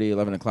 10:30,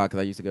 11 o'clock,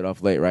 because I used to get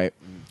off late, right?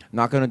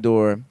 Knock on the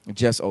door.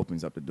 Jess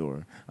opens up the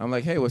door. I'm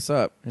like, "Hey, what's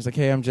up?" He's like,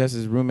 "Hey, I'm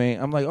Jess's roommate."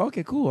 I'm like,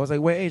 "Okay, cool." I was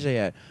like, "Where AJ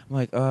at?" I'm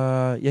like,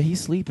 yeah,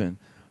 he's sleeping."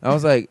 I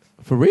was like,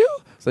 "For real?"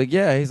 It's like,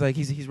 "Yeah." He's like,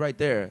 he's right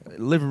there.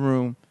 Living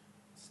room,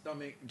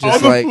 stomach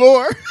just on the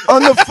floor.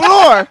 On the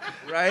floor.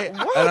 Right?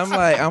 What? And I'm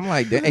like,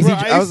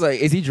 I was like,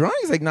 "Is he drunk?"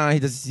 He's like, "Nah,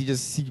 he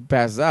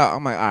passes out."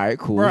 I'm like, "All right,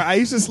 cool." Bro, I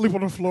used to sleep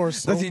on the floor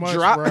so Does he much,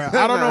 drop? bro.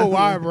 I don't know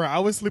why, bro. I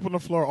would sleep on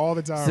the floor all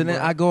the time. So then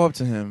I go up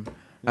to him,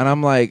 and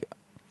I'm like,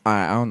 "All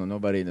right, I don't know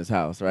nobody in this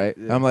house, right?"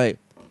 Yeah. I'm like,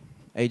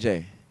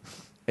 AJ.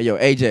 Hey, yo,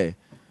 AJ.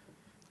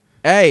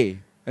 Hey.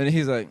 And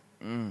he's like,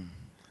 And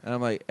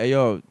I'm like, hey,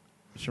 yo,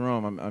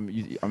 Sherome,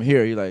 I'm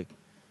here. He's like,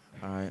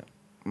 all right,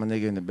 my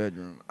nigga in the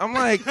bedroom. I'm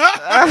like,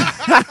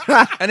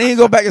 and then he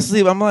go back to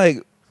sleep. I'm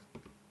like,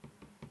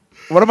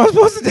 what am I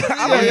supposed to do?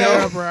 I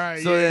don't know.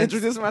 Right. So then,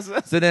 Introduce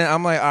myself. so then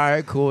I'm like, all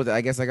right, cool.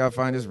 I guess I gotta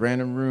find this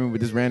random room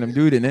with this random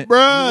dude in it.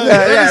 Bruh,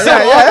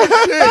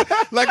 Yeah.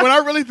 like when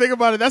I really think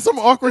about it, that's some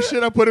awkward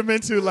shit I put him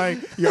into. Like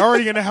you're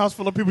already in a house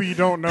full of people you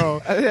don't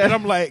know, and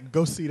I'm like,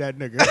 go see that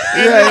nigga.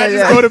 And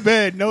just go to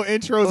bed, no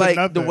intros or Like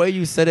nothing. the way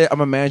you said it, I'm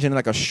imagining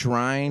like a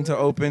shrine to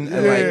open,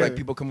 and like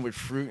people come with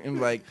fruit,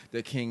 and like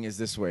the king is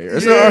this way.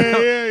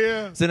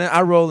 Yeah. So then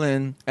I roll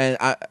in, and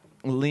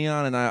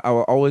Leon and I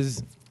will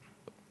always.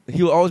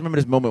 He will always remember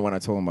this moment when I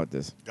told him about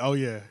this. Oh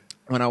yeah.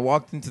 When I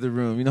walked into the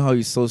room, you know how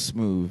he's so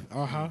smooth.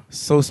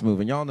 So smooth,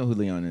 and y'all know who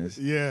Leon is.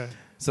 Yeah.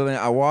 So then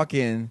I walk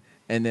in,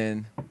 and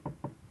then,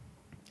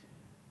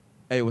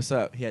 hey, what's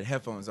up? He had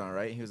headphones on,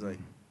 right? He was like,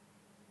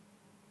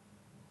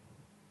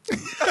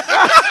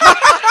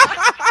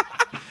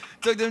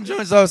 took them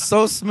joints off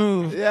so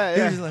smooth. Yeah.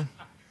 He was like,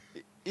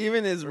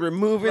 Even his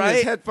removing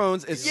his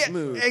headphones is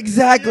smooth.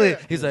 Exactly.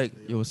 Yeah. He's like,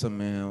 yo, what's up,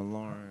 man?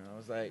 Lauren.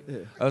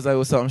 I was like,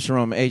 what's up? I'm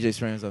Sherome, AJ's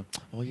friend. He's like,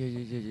 oh,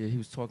 yeah. He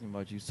was talking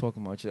about you.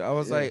 I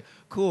was like,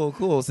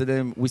 cool. So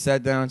then we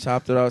sat down,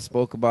 chopped it up,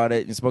 spoke about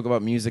it, and spoke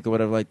about music or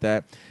whatever like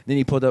that. Then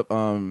he pulled up,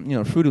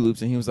 Fruity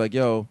Loops, and he was like,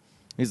 yo,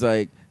 he's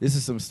like, this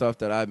is some stuff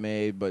that I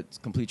made, but it's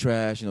complete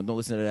trash. Don't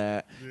listen to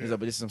that. Yeah. He's like,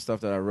 but this is some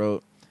stuff that I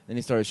wrote. Then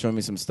he started showing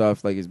me some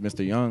stuff, like his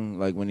Mr. Young,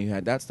 like when he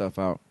had that stuff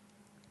out.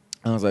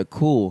 And I was like,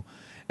 cool.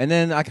 And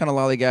then I kind of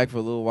lollygagged for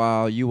a little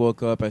while. You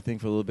woke up, I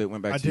think, for a little bit,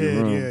 went back to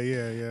your room.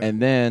 Yeah.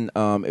 And then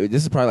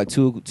this is probably like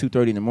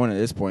 2:30 in the morning at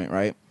this point,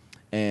 right?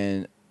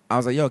 And I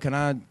was like, yo, can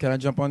I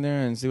jump on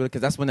there and see what?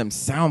 Because that's when them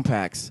sound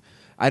packs.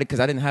 Because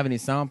I didn't have any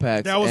sound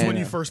packs. That was when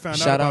you first found out.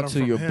 Shout about out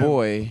him to your him.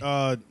 boy,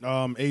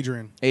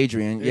 Adrian.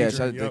 Yeah,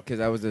 yep. because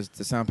that was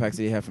the sound packs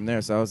that he had from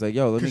there. So I was like,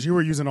 yo, because you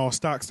were using all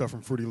stock stuff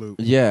from Fruity Loop.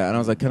 Yeah, and I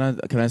was like,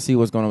 can I see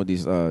what's going on with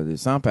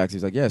these sound packs?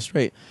 He's like, yeah,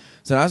 straight.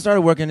 So I started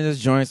working in this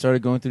joint,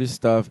 started going through this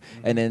stuff,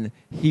 and then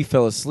he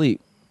fell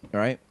asleep,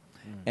 right?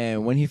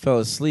 And when he fell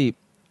asleep,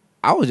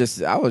 I was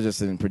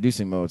just in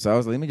producing mode. So I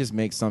was like, let me just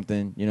make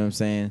something, you know what I'm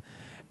saying?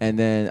 And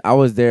then I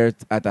was there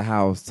at the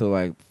house till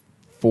like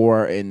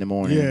 4 in the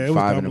morning, yeah, it 5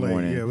 was in the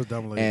morning. Yeah, it was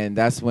dumb late. And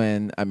that's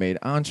when I made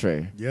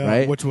Entree. Yeah,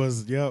 right? which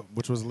was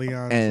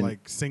Leon's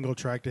like single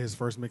track to his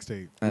first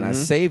mixtape. And I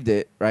saved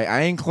it, right?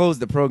 I ain't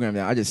closed the program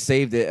down. I just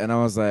saved it, and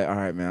I was like, all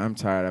right, man, I'm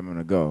tired. I'm going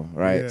to go,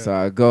 right? Yeah. So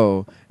I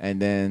go,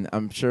 and then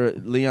I'm sure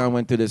Leon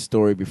went through this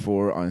story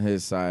before on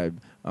his side,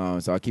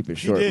 so I'll keep it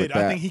short. He did. With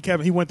that. I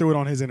think he went through it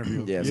on his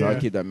interview. Yeah, so I'll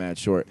keep that mad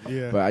short.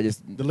 Yeah. But I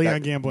just... The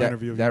Leon Gamble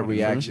interview. That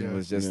reaction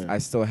was just... I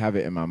still have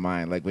it in my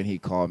mind. Like, when he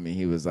called me,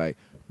 he was like,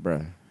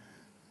 bruh,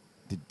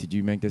 did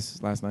you make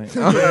this last night?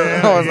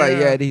 I was like,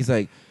 yeah. And he's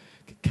like,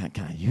 can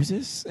I use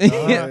this?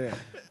 Yeah.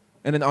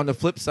 And then on the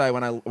flip side,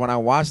 when I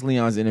watched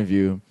Leon's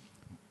interview,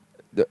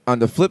 on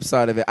the flip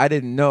side of it, I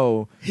didn't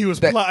know he was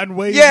plotting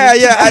ways. Yeah.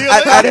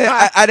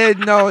 I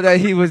didn't know that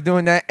he was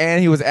doing that,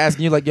 and he was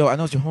asking you like, "Yo, I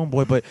know it's your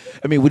homeboy, but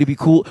I mean, would it be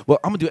cool? Well,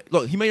 I'm gonna do it.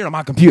 Look, he made it on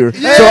my computer.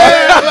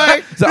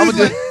 Yeah, so I'm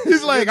gonna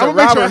he's like, I'm gonna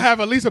make sure I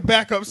have at least a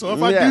backup. So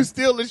if I do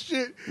steal this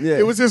shit,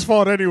 it was his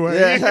fault anyway.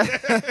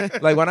 Yeah.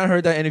 Like when I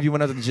heard that interview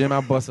when I was at the gym,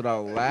 I busted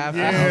out laughing.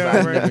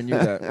 I never knew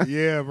that.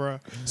 Yeah, bro.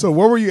 So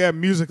where were you at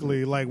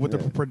musically, like with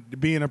the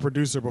being a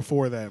producer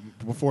before that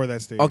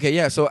stage? Okay,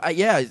 yeah. So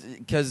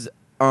because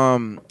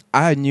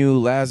I knew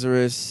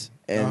Lazarus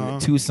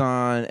and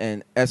Tucson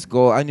and S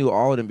Gold. I knew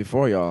all of them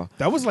before y'all.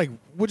 That was like,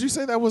 would you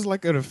say that was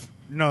like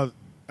no?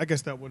 I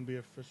guess that wouldn't be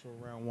official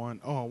round one.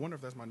 Oh, I wonder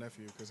if that's my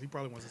nephew because he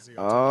probably wants to see.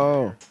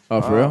 Oh,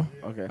 for real?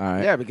 Okay. All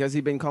right. Yeah, because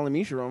he's been calling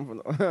me Sherome for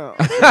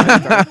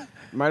the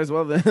might as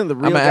well the real. I'm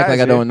gonna act like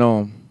I don't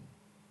know him.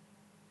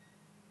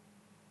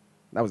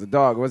 That was a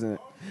dog, wasn't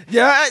it?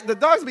 Yeah, the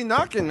dogs be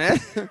knocking, man.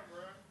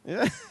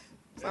 Yeah.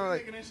 Sound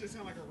like that shit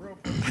sound like a real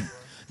person.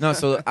 No,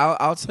 so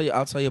I'll tell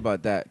you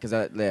about that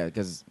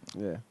because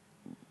you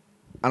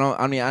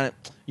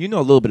know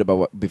a little bit about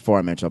what before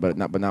I met y'all, but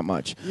not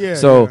much. Yeah.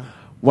 So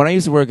when I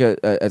used to work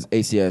at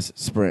ACS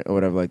Sprint or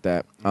whatever like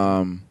that,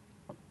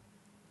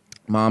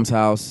 mom's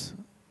house,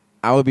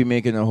 I would be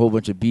making a whole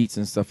bunch of beats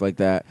and stuff like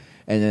that,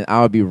 and then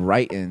I would be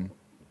writing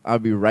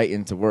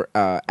to work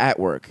at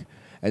work,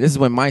 and this is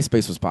when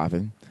MySpace was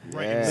popping.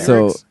 Yeah.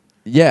 So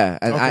yeah,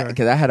 and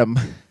because I had a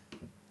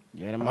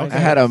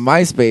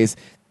MySpace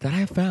that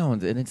I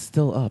found, and it's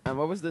still up. And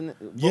what was the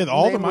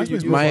all the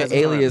MySpace. My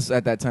alias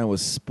at that time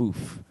was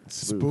Spoof.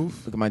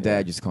 Spoof. Look, my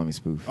dad used to call me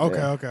Spoof.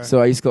 Okay.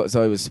 So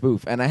it was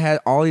Spoof, and I had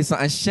all these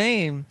songs. And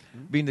Shane,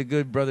 being the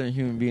good brother and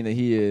human being that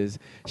he is,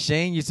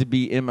 Shane used to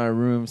be in my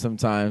room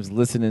sometimes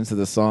listening to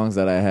the songs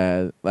that I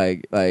had.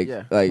 Like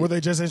were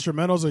they just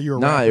instrumentals or you were?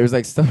 Nah, rapping? it was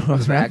like stuff I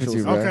was rapping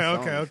to, bro.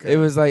 Okay. It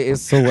was like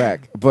it's so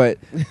whack, but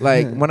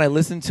like when I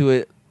listen to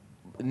it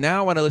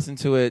now,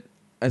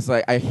 it's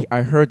like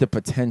I heard the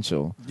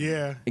potential.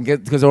 Yeah.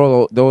 Because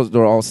those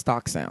are all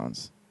stock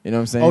sounds. You know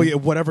what I'm saying? Oh yeah,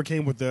 whatever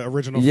came with the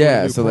original.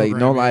 Yeah, Fruit so Loop like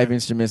program, no live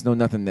instruments, no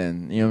nothing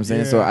then. You know what I'm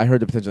saying? So Yeah. I heard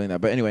the potential in that.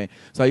 But anyway,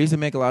 so I used to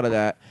make a lot of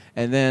that.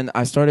 And then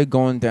I started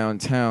going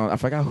downtown. I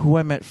forgot who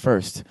I met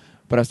first,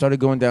 but I started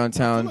going I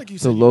downtown feel like you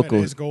to said you met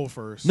locals. S Gold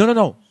first.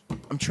 No.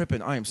 I'm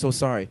tripping. I am so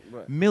sorry.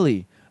 What?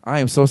 Millie. I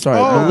am so sorry.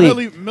 Oh,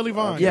 Malik. Millie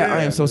Vaughn. Yeah,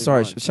 I am so Millie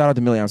sorry. Vaughn. Shout out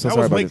to Millie. I'm so That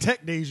sorry was about Wake this.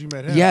 Tech days you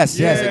met him. Yes,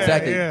 Yeah,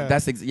 exactly. Yeah.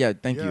 That's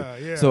thank you.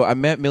 Yeah. So I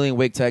met Millie in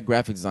Wake Tech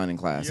graphic designing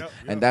class, Yep.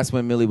 and that's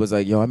when Millie was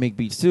like, "Yo, I make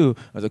beats too."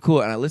 I was like,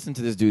 "Cool," and I listened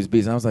to this dude's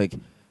beats, and I was like,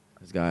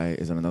 "This guy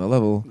is on another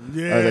level." I was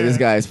like, "This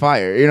guy is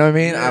fire." You know what I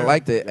mean? Yeah. I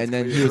liked it, and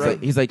then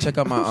he's like, "Check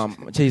out my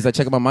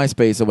check out my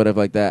MySpace or whatever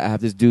like that." I have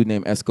this dude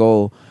named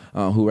Escol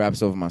who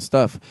raps over my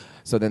stuff.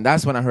 So then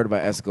that's when I heard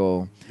about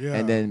Escol, Yeah.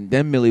 and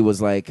then Millie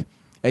was like,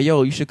 "Hey,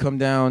 yo, you should come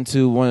down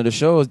to one of the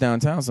shows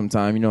downtown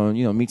sometime. You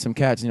know, meet some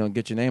cats. You know,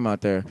 get your name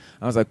out there."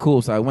 I was like,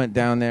 "Cool." So I went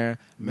down there,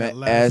 met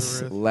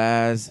S, Lazarus.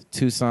 Laz,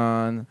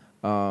 Tucson,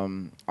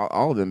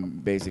 all of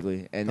them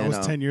basically. And That then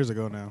was 10 years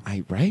ago now.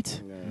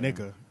 right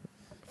Nigga.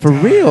 for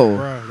real.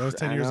 Bruh, that was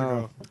 10 years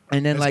ago.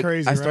 And then That's like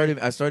crazy,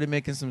 I started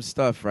making some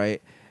stuff,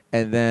 right?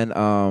 And then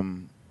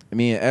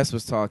me and S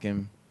was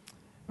talking,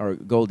 or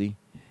Goldie,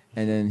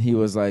 and then he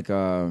was like,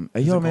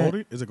 "Hey, yo, man."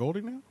 Goldie? Is it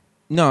Goldie now?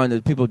 No, and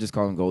the people just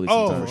call him Goldie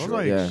Oh, I sometimes. was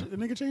like, yeah. the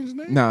nigga changed his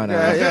name? No.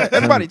 Yeah.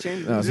 Everybody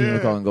changes. No, some people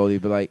Yeah. call him Goldie,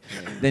 but like,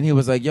 then he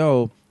was like,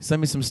 "Yo, send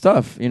me some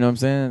stuff." You know what I'm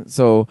saying?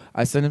 So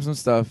I sent him some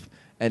stuff,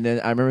 and then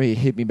I remember he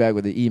hit me back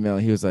with an email.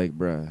 He was like,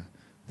 "Bruh,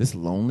 this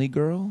lonely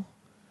girl."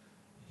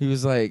 He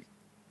was like,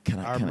 "Can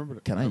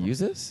I use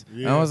this?"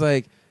 And I Yeah. was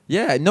like,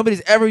 "Yeah,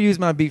 nobody's ever used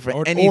my beat for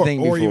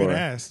anything or before." even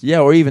asked. Yeah,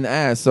 or even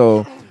asked.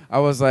 So I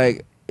was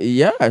like,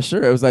 "Yeah,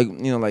 sure." It was like,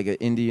 you know, like an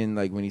Indian,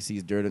 like when he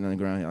sees dirt on the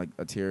ground, like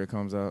a tear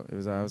comes out.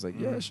 I was like,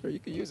 "Yeah, sure, you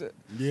could use it."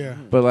 Yeah.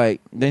 But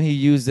like, then he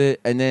used it,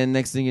 and then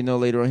next thing you know,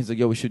 later on, he's like,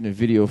 "Yo, we're shooting a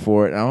video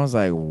for it." And I was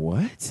like,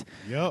 "What?"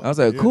 Yep. I was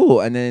like, Yeah.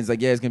 "Cool." And then it's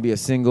like, "Yeah, it's gonna be a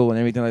single and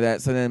everything like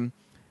that." So then,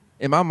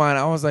 in my mind,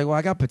 I was like, "Well,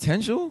 I got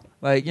potential."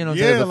 Like, you know,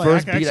 Yeah, the like,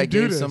 first I can beat I actually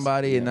do gave this.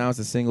 somebody, and now it's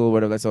a single, or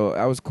whatever. So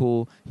I was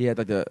cool. He had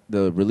like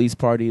the release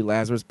party.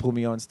 Lazarus pulled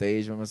me on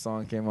stage when my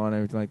song came on, and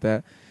everything like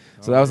that.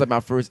 So that was like my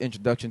first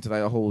introduction to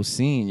like a whole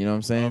scene. You know what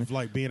I'm saying? Of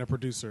like being a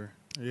producer.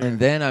 Yeah. And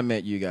then I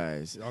met you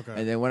guys. Okay.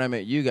 And then when I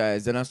met you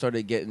guys, then I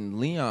started getting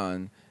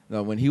Leon.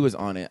 When he was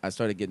on it, I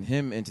started getting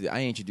him into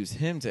I introduced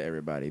him to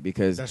everybody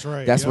because That's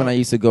right, That's when yep. I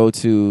used to go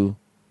to.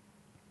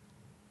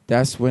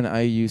 That's when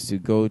I used to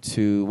go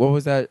to. What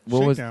was that?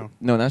 What Shakedown. was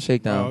no, not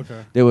Shakedown. Oh,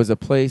 okay. There was a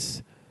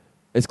place.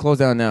 It's closed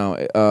down now.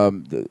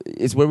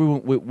 It's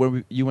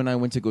where you and I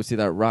went to go see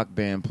that rock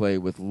band play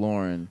with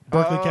Lauren.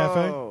 Berkeley Cafe?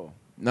 Oh.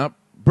 Not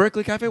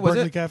Berkeley Cafe, was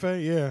Berkeley it?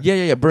 Cafe, yeah.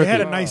 Yeah. Berkeley. They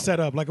had a nice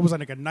setup. Like it was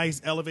like a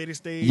nice elevated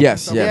stage.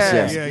 Yes, and yes,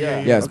 stuff. yes.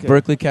 Yeah. Yes, Okay.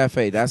 Berkeley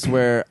Cafe. That's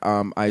where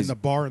I In the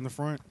bar in the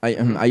front.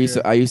 I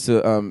used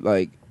to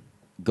like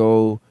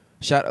go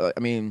shout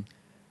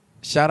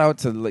out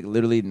to like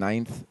literally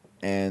Ninth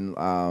and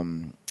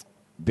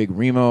Big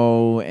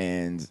Remo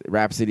and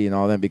Rhapsody and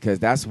all them because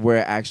that's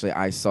where actually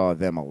I saw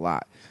them a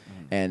lot.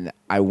 And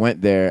I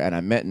went there and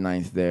I met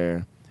Ninth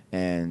there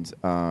and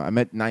I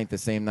met Ninth the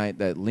same night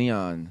that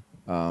Leon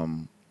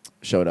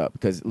showed up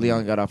because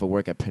Leon got off of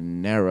work at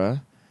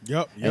Panera.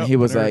 Yep. And he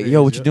was like,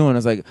 "Yo, what you doing?" I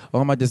was like, "Oh,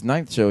 I'm at this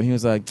Ninth show." And he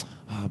was like,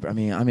 "Oh, I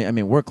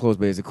mean, work clothes,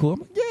 but is it cool?" I'm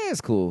like, "Yeah, it's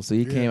cool." So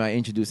he came. I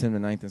introduced him to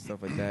Ninth and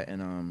stuff like that,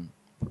 and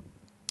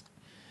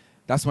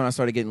that's when I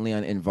started getting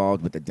Leon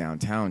involved with the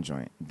downtown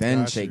joint. Then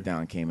Got you.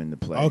 Shakedown came into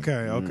play.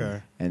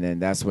 Okay. And then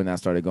that's when I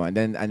started going.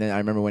 And then I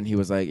remember when he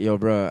was like, "Yo,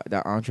 bro,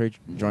 that entree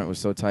joint was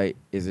so tight.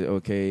 Is it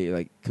okay?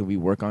 Like, could we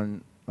work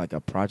on like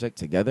a project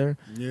together?"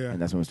 Yeah.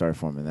 And that's when we started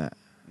forming that.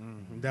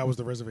 That was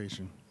the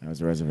reservation. That was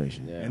the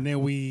reservation. Yeah. And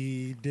then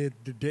we did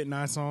the Didn't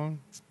I song.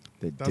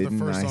 That That was the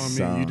first song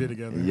me and you did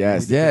together.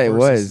 Yes, We did yeah, the it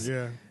verses. was.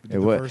 Yeah. we did It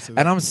the was. verses.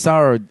 And I'm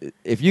sorry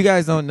if you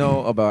guys don't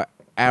know about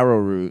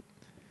Arrowroot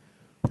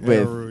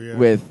Arrowroot, yeah.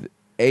 with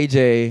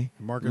AJ,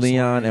 Marcus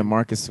Leon, Swain. and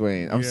Marcus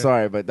Swain. I'm Yeah.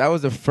 sorry, but that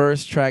was the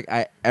first track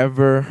I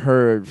ever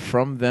heard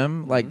from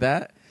them like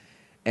that,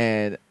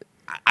 and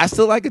I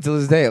still like it to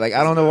this day. Like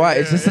I don't know why.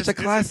 It's just such a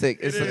classic.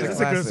 It's such a It's a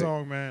classic. good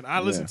song, man. I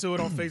listened to it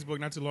on Facebook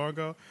not too long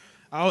ago.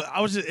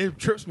 I was just, it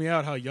trips me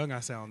out how young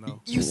I sound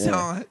though. You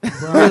sound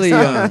Bro, really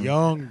I sound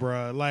young. young,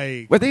 bro.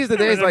 Like, But these are the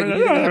days like you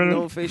didn't have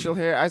no facial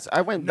hair.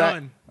 I went back.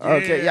 None.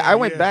 Okay, Yeah, I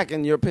went yeah. back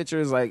in your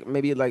pictures like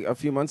maybe like a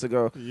few months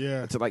ago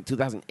yeah, to like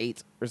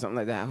 2008 or something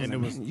like that. I was And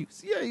like, it was-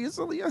 man, you're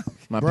so young.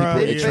 My Bruh,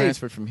 people, it yeah.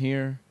 transferred from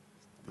here.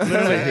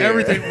 literally Yeah.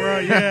 everything, bro.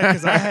 Yeah,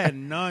 because I had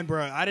none,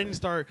 bro. I didn't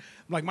start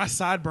like my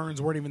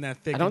sideburns weren't even that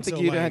thick. I don't think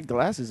until, you even like, had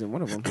glasses in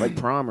one of them, like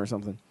prom or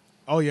something.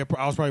 Oh yeah,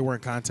 I was probably wearing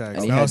contacts.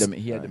 And he That had was- them.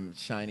 He had them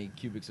shiny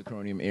cubic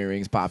zirconium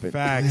earrings popping.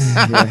 Facts.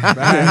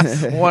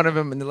 Facts. One of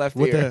them in the left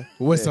With ear.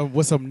 with some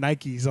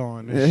Nikes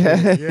on. And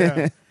shit.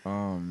 Yeah.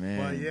 Oh man.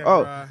 But yeah,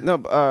 Oh bruh.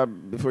 no!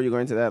 Before you go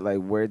into that, like,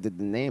 where did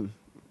the name,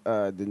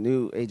 the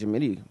new Agent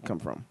Midi, come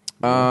from?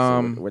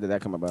 Where did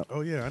that come about?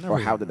 Oh yeah, I never. Or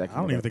how did that come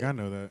I don't even about? think I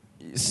know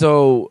that.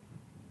 So,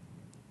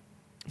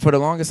 for the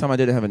longest time, I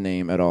didn't have a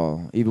name at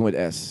all, even with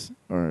S.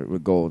 or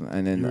with gold.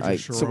 And then You were I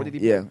just So what did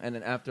he yeah, and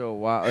then after a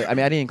while, I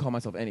mean, I didn't call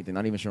myself anything.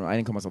 Not even sure. I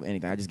didn't call myself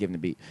anything. I just gave him the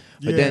beat.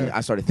 But then Yeah.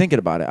 I started thinking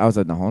about it. I was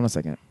like, no, hold on a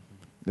second.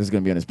 This is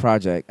gonna be on this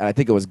project. And I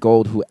think it was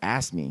Gold who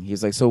asked me. He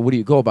was like, so what do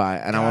you go by?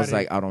 And I Got was it.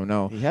 like, I don't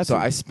know. He had So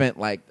to. I spent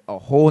like a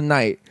whole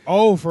night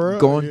Oh, for real?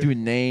 going Yeah. through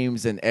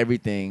names and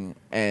everything,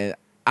 and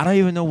I don't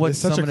even know what It's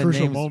some such a of the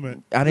crucial names.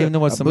 moment. I don't even know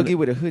what a some of boogie the,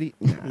 with a hoodie.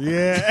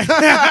 Yeah.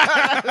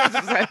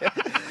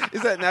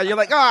 Is that now you're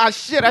like, oh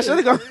shit, I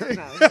should have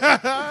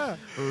gone.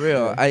 for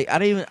real.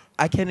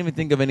 I can't even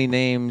think of any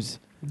names.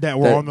 that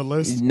were on the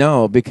list.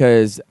 No,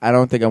 because I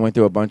don't think I went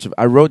through a bunch of.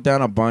 I wrote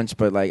down a bunch,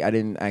 but like I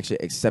didn't actually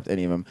accept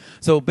any of them.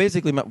 So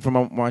basically,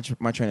 from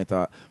my train of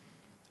thought,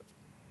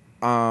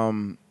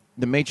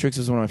 The Matrix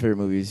was one of my favorite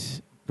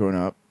movies growing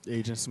up.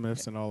 Agent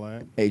Smiths and all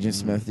that. Agent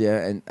Smith,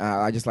 yeah, and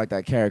I just like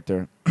that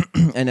character.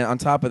 And then on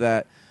top of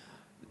that,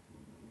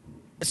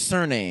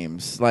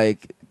 surnames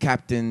like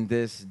Captain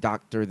this,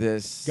 Doctor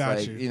this, Got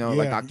like you.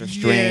 like Yeah. Doctor Yeah,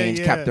 Strange,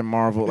 yeah. Captain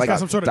Marvel, It's like got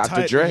some sort of Dr.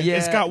 type. Dre. Yeah,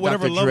 It's got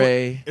whatever Dr. level.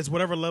 Dre. It's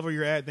whatever level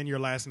you're at, then your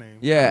last name.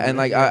 Yeah, and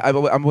like I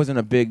wasn't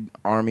a big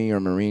Army or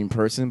Marine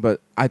person,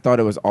 but I thought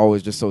it was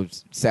always just so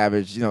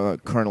savage.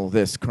 Like Colonel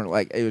this, Colonel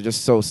like it was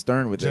just so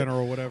stern with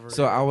General, whatever. it.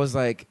 So I was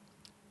like,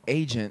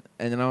 Agent,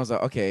 and then I was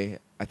like, okay,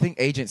 I think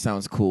Agent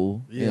sounds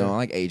cool. Yeah. I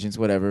like agents,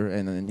 whatever.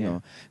 And then Yeah.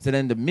 so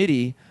then the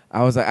MIDI,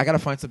 I was like, I gotta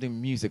find something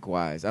music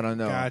wise. I don't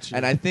know. Gotcha.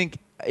 And I think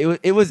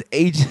it was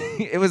Agent.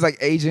 It was like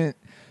Agent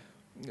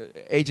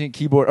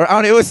keyboard. Or I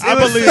don't know. It was believe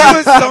it was it.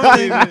 I something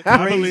believe it. I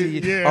crazy.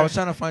 believe- yeah. I was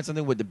trying to find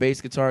something with the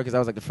bass guitar because that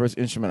was like the first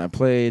instrument I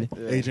played.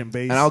 Agent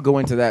Bass. And I'll go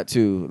into that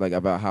too, like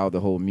about how the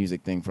whole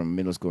music thing from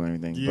middle school and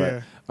everything.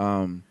 Yeah.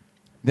 But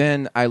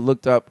then I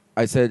looked up.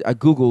 I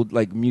Googled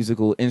like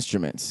musical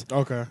instruments,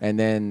 Okay. and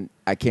then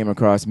I came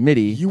across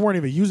MIDI. You weren't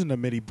even using the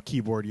MIDI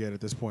keyboard yet at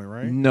this point,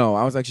 right? No,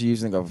 I was actually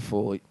using a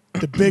full.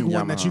 The big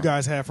one that Yamaha. you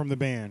guys have from the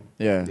band.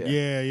 Yeah.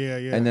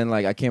 Yeah. And then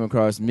like I came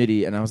across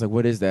MIDI, and I was like,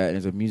 "What is that?" And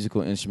it's a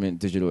musical instrument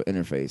digital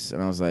interface,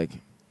 and I was like,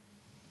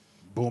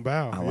 Boom,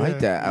 bow. I like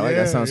that. I like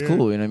that. Sounds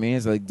cool. You know what I mean?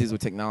 It's like this with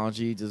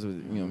technology, this with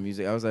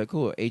music. I was like,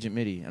 cool, Agent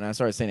Midi, and I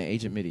started saying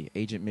Agent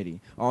Midi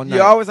all night.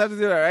 You always have to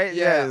do that, right?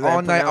 Yeah, like,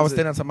 all night I pronounce was it.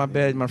 standing outside my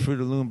bed, in my Fruit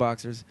of the Loom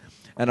boxers,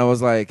 and I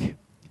was like,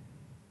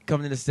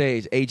 coming to the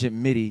stage, Agent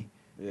Midi,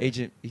 Yeah.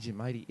 Agent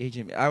Midi,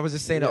 Agent. Midi. I was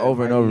just saying it Yeah,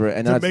 over and Midi. over,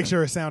 and To then make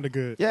sure it sounded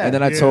good. Yeah. and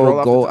then I Yeah. Roll told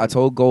off the Gold, tongue. I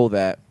told Gold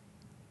that,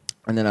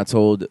 and then I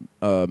told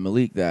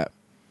Malik that,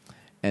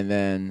 and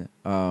then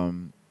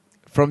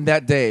from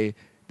that day.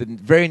 The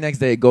very next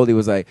day, Goldie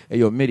was like, "Hey,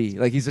 yo, Midi."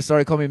 Like he just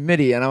started calling me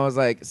Midi, and I was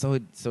like, "So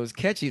it's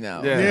catchy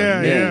now."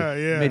 Yeah.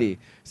 Yeah. Midi.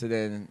 So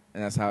then,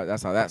 and that's how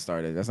that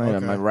started. That's not even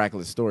Okay. my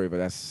miraculous story, but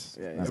that's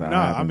Yeah, that's yeah. how No, it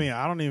I happened. mean,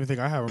 I don't even think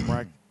I have a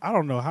rack. I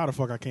don't know how the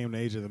fuck I came to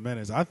Age of the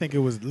Menace. I think it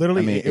was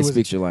literally. I mean, it was.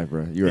 speaks your life,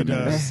 bro. You're a It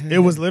menace. does. It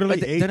was literally.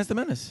 Like, Dennis the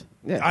Menace.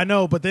 Yeah. I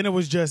know, but then it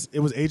was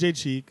AJ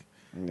Cheek.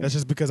 Yeah. That's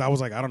just because I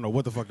was like, I don't know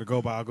what the fuck to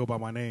go by. I'll go by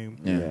my name.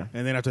 Yeah.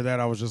 And then after that,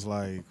 I was just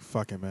like,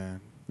 fuck it,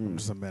 man. Mm. I'm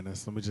just a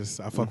menace.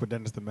 I fuck with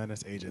Dennis the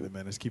Menace, AJ the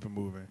Menace. Keep it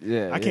moving.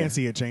 Yeah, I yeah. can't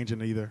see it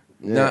changing either.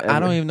 No, I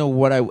don't even know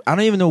what I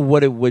don't even know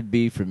what it would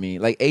be for me.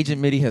 Like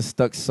Agent Midi has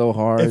stuck so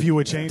hard If you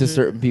would change to it,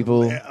 certain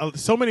people.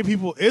 So many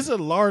people. It's a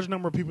large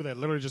number of people that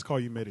literally just call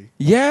you Midi.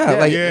 Yeah, Yeah,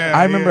 like yeah,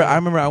 I remember. yeah. I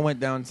remember. I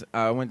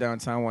went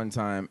downtown one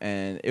time,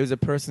 and it was a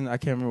person. I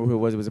can't remember who it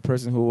was. It was a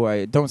person who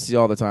I don't see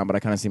all the time, but I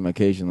kind of see them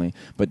occasionally.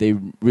 But they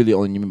really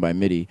only knew me by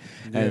Midi.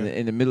 And Yeah.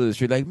 in the middle of the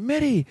street, like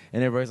Midi,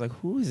 and everybody's like,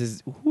 "Who is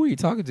this? Who are you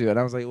talking to?" And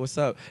I was like, "What's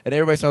up?" And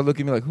everybody started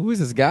looking at me like, "Who is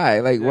this guy?"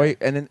 Like, Yeah. wait.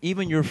 And then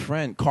even your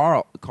friend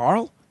Carl.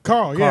 Carl,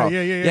 Carl. yeah.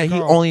 Yeah, he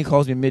Carl. only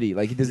calls me Midi.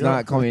 Like he does Yeah.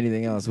 not call me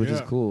anything else, which is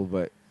Yeah. cool.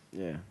 But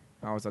Yeah.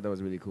 I always thought that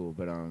was really cool.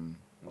 But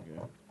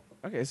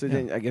Okay, so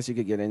then I guess you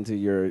could get into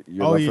your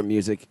Oh, love yeah. for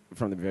music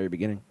from the very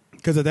beginning.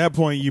 Because at that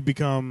point,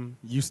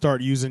 you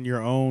start using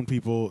your own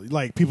people.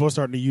 Like, people are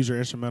starting to use your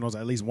instrumentals.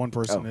 At least one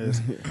person Oh.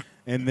 is.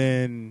 And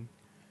then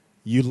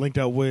you linked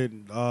up with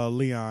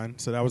Leon.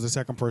 So that was the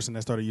second person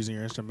that started using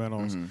your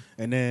instrumentals. Mhm.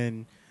 And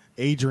then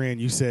Adrian,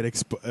 you said,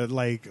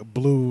 like,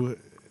 blew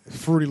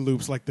Fruity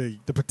Loops, like the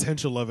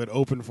potential of it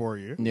open for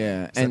you.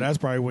 yeah, So and that's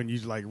probably when you,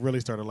 like, really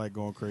started, like,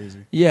 going crazy.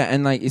 yeah,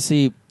 and like you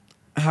see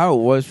how it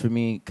was for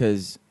me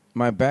because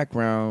my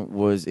background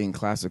was in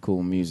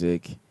classical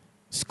music,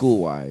 school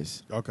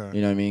wise. Okay.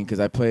 You know what I mean? Because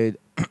I played,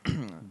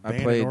 Band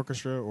and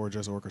orchestra or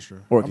just orchestra?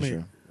 Orchestra.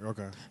 I mean,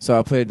 okay. So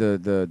I played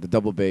the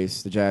double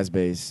bass, the jazz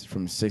bass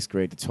from 6th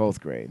grade to 12th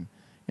grade.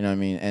 You know what I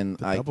mean? And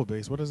The like double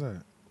bass, what is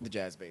that? the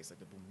jazz bass, like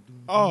the boom, boom,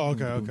 Oh, boom,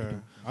 okay, boom, boom,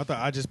 okay. boom.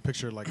 I just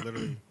pictured, like,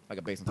 literally. Like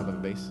a bass on top of a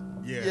bass.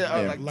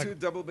 Yeah. like two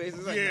double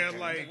basses. Yeah,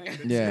 like.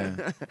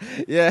 Yeah.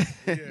 yeah.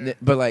 Yeah.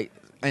 But like,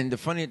 and the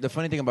funny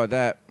thing about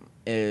that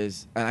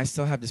is, and I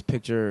still have this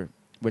picture,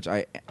 which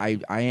I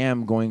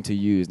am going to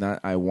use.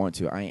 Not I want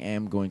to. I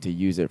am going to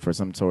use it for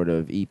some sort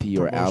of EP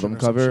or Promotion album or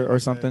some cover shit or like that.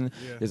 something.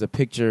 Yeah. There's a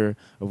picture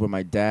of where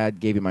my dad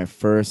gave me my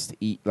first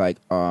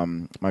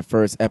my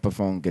first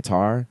Epiphone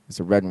guitar. It's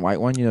a red and white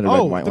one. You know the red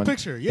Oh, and white the one.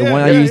 picture. The Yeah,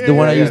 one I yeah, used. yeah, The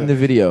one I yeah, used yeah. in the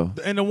video.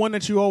 And the one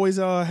that you always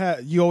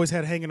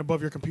had hanging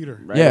above your computer.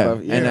 Right yeah,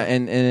 above-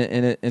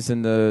 and it's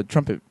in the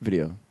trumpet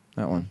video.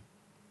 That one.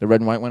 The red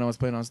and white one I was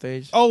playing on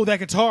stage. Oh, that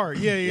guitar.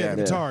 Yeah, Yeah.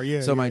 the guitar.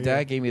 Yeah. So yeah, my yeah.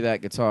 dad gave me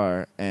that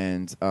guitar,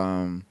 and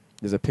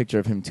there's a picture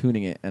of him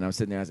tuning it, and I'm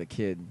sitting there as a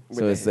kid.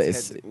 So With it's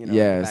his head, you know,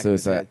 yeah. back So of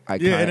it's his head. a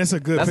Yeah, and it's a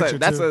good picture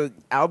That's too. an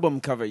album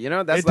cover, you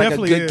know? That's It like a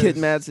definitely good is. Kid,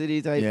 Mad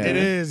City type Yeah. thing.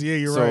 It is. Yeah,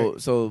 you're so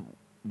right. so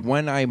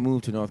when I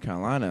moved to North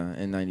Carolina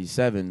in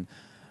 '97,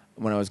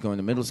 when I was going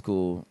to middle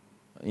school,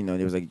 you know,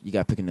 there was like you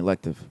got to pick an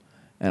elective,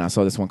 and I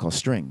saw this one called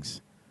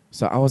strings.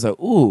 So I was like,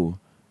 ooh,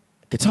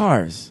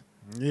 guitars.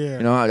 Yeah.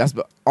 You know, that's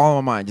all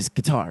in my mind, just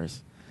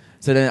guitars.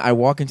 So then I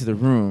walk into the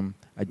room,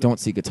 I don't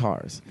see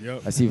guitars.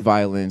 Yep. I see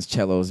violins,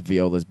 cellos,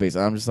 violas, bass.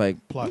 And I'm just like,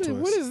 Plot what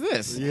twist. is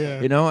this?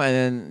 Yeah. You know, and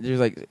then there's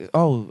like,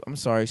 oh, I'm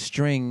sorry,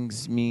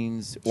 strings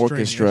means String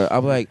orchestra. I'm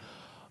instrument. like,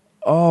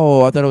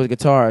 oh, I thought it was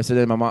guitar. So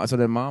then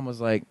mom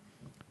was like,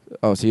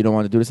 oh, so you don't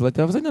want to do this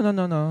elective? I was like,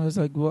 no. I was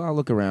like, well, I'll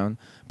look around.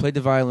 Played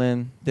the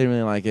violin, didn't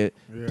really like it.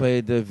 Yeah.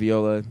 Played the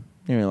viola, didn't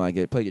really like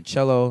it. Played the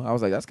cello. I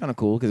was like, that's kind of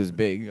cool because it's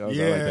big. I was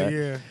like that.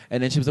 Yeah.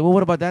 And then she was like, well,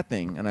 what about that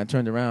thing? And I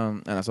turned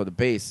around and I saw the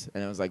bass,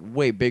 and it was like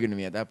way bigger than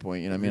me at that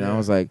point. You know what I mean? Yeah. I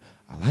was like,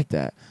 I like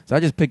that. So I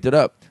just picked it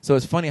up. So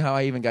it's funny how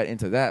I even got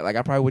into that. Like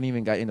I probably wouldn't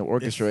even got into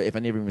orchestra if I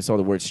never even saw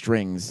the word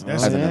strings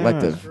That's as an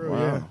elective. True, Wow.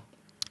 yeah.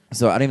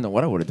 So I didn't even know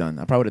what I would have done.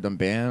 I probably would have done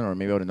band, or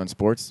maybe I would have done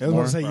sports. I was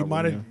more. going to say, you Probably,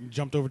 might have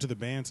jumped over to the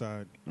band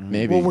side.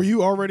 Maybe. Well, were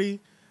you already...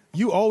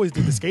 You always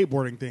did the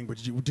skateboarding thing, but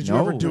did you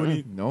ever do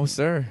any... No,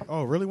 sir.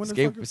 Oh, really? When the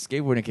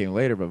Skateboarding came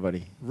later, but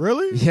buddy.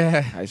 Really?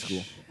 Yeah. High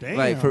school. Damn.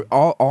 Like for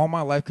all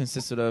my life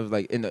consisted of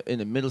like in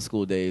the middle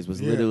school days was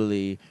Yeah.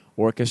 literally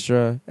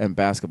orchestra and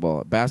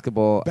basketball.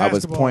 Basketball, I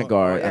was point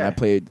guard Oh, yeah. and I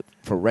played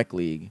for rec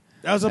league.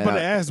 I was about and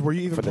to ask, were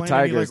you even for the playing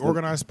any Tigers, like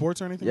organized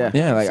sports or anything? Yeah. like that?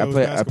 Yeah, like So it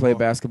was I played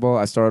basketball.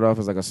 I started off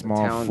as like a small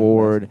town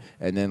forward,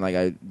 and then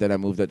I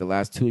moved at the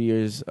last 2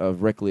 years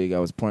of rec league. I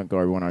was point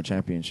guard. We won our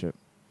championship.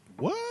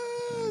 What?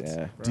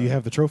 Yeah. Do you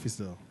have the trophy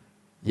still?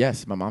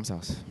 Yes, my mom's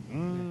house.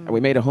 And we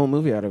made a whole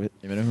movie out of it.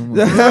 Yes,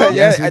 yeah,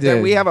 we and then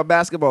did. we have a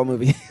basketball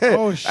movie.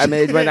 Oh, I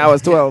made when I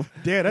was 12.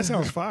 Yeah, that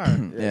sounds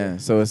fire. Yeah.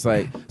 So it's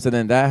like, so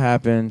then that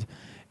happened,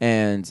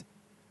 and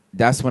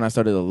that's when I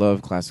started to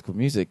love classical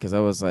music because I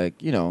was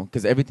like, you know,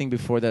 because everything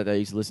before that I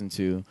used to listen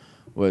to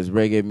was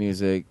reggae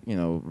music, you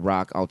know,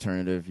 rock,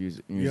 alternative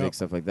music, Yep.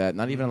 stuff like that.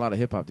 Not even a lot of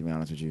hip hop, to be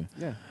honest with you.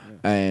 Yeah.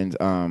 And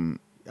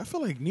I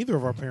feel like neither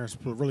of our parents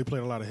really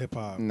played a lot of hip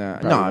hop. no,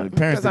 Probably. the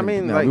parents. 'Cause, I Didn't,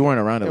 mean, no, like, we weren't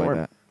around it they like weren't-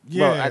 that.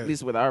 Yeah. Well, at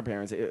least with our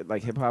parents,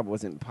 like hip hop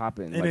wasn't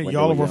popping. And like, then when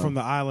y'all they were were from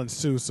young. the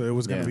islands too, so it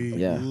was gonna Yeah. be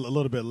Yeah. a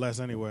little bit less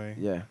anyway.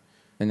 Yeah.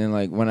 And then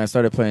like when I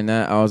started playing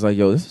that, I was like,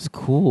 yo, this is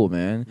cool,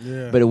 man.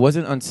 Yeah. But it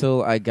wasn't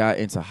until I got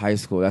into high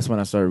school that's when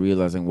I started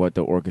realizing what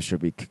the orchestra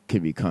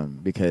could become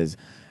because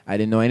I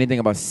didn't know anything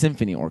about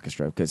symphony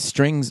orchestra because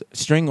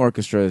string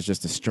orchestra is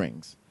just the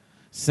strings.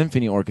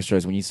 Symphony orchestra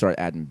is when you start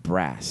adding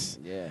brass.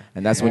 Yeah.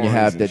 And that's when you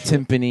have the Horns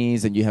and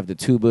timpanis and you have the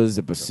tubas,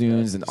 the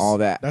bassoons, and all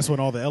that. That's when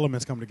all the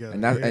elements come together.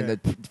 And that, yeah. and the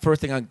first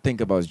thing I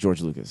think about is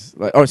George Lucas,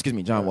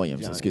 John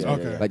Williams. John, Excuse yeah,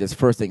 me. Okay. Like this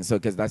first thing. So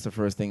because that's the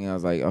first thing I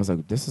was like,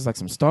 this is like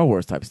some Star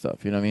Wars type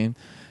stuff. You know what I mean?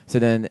 So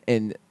then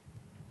in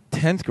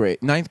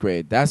 9th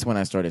grade, that's when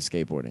I started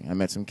skateboarding. I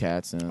met some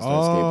cats and I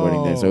started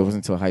skateboarding then. So it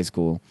wasn't until high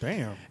school.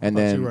 Damn. And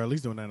I thought then- you were at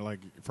least doing that like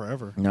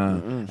forever. Nah.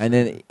 Mm-mm. And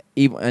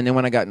then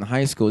when I got in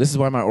high school, this is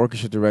why my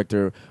orchestra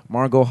director,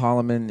 Margot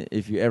Holloman,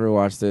 if you ever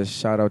watch this,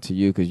 shout out to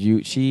you because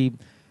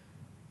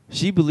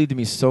she believed in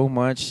me so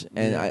much,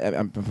 and Yeah.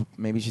 I'm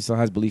maybe she still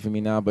has belief in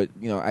me now, but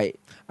you know I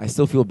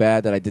still feel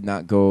bad that I did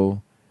not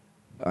go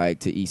like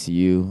to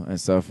ECU and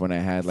stuff when I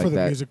had like For the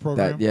that music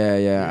program? yeah. I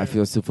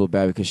Yeah. still feel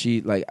bad because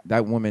she like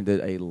that woman did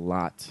a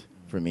lot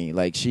for me.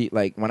 Like she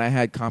like when I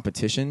had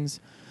competitions,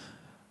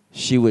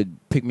 she would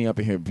pick me up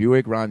in her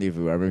Buick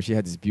Rendezvous. I remember she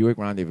had this Buick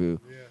Rendezvous,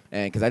 Yeah.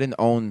 and because I didn't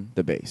own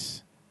the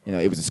bass, you know,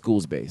 it was a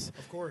school's bass.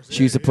 Of course.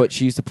 She used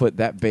to put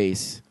that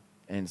bass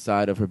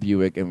inside of her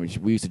Buick, and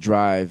we used to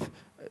drive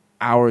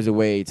hours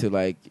away to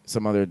like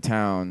some other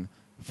town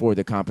for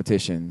the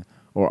competition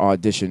or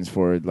auditions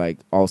for like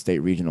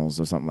all-state regionals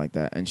or something like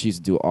that. And she used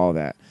to do all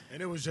that.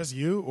 And it was just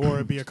you, or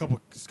it'd be a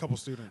couple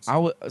students.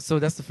 So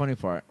that's the funny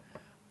part.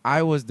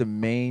 I was the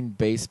main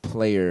bass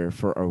player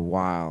for a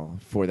while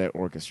for that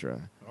orchestra.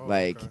 Oh,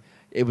 like okay.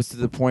 it was to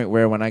the point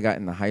where when I got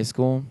into high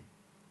school,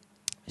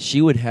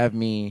 she would have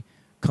me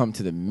come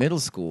to the middle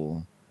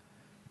school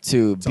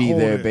to be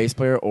hold their it. bass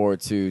player or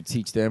to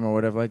teach them or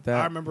whatever like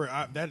that. I remember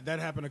that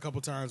happened a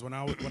couple times when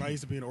I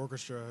used to be in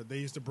orchestra. They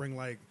used to bring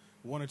like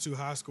 1 or 2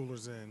 high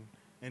schoolers in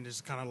and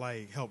just kind of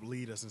like help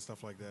lead us and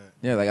stuff like that.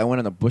 Yeah, like I went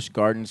on a Busch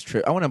Gardens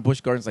trip. I went on Busch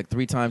Gardens like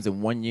 3 times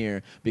in 1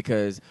 year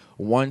because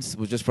once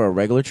was just for a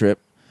regular trip.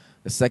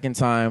 The second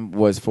time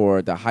was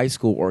for the high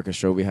school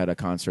orchestra. We had a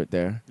concert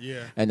there.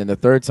 Yeah. And then the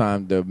third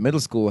time, the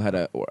middle school had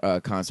a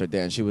concert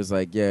there. And she was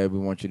like, yeah, we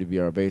want you to be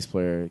our bass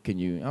player. Can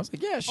you? I was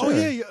like, yeah, sure. Oh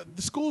yeah,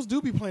 the schools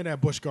do be playing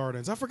at Busch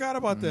Gardens. I forgot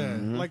about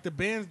that. Like the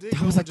bands did. That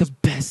go was like and the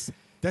best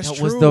That's That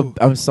true. was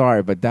I'm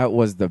sorry, but that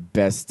was the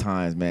best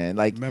times, man.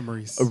 Like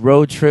Memories. a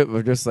road trip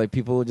of just like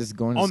people just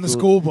going to On the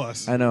school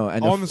bus. I know.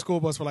 And on the school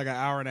bus for like an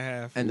hour and a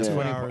half. and the 2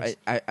 funny hours.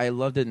 part, I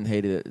loved it and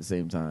hated it at the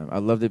same time. I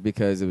loved it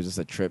because it was just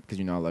a trip, because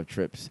you know I love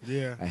trips.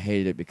 Yeah. I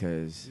hated it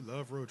because You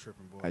love road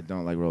tripping, boy. I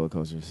don't like roller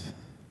coasters.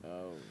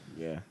 Oh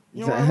yeah.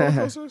 You don't like roller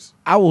coasters?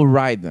 I will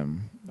ride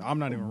them, I'm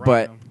not even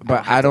but riding them.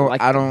 but I don't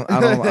like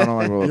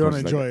roller You don't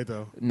coasters. enjoy like it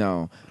though.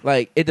 No,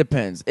 like it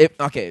depends.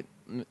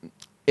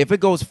 If it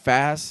goes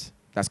fast,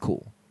 that's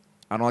cool.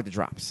 I don't like the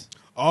drops.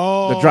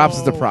 Oh, The drops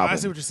is the problem. I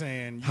see what you're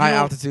saying. You High don't-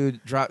 altitude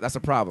drop, that's a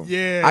problem.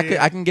 Yeah,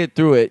 I can get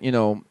through it, you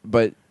know,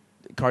 but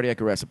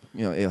cardiac arrest,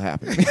 you know, it'll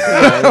happen.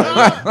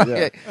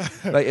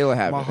 Like it'll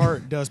happen. My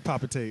heart does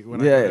palpitate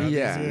when I Yeah, go down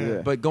Yeah. these,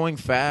 Yeah. But going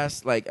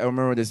fast, like I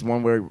remember this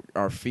one where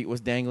our feet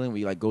was dangling.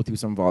 We like go through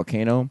some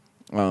volcano.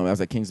 That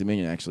was at Kings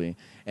Dominion actually,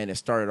 and it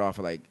started off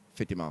at like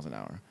 50 miles an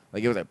hour.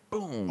 Like it was like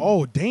boom.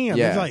 Oh damn!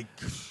 Yeah. It's like,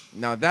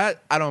 Now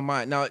that I don't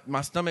mind. Now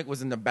my stomach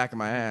was in the back of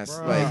my ass.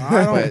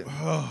 bruh,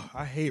 Like,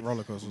 I hate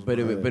roller coasters. but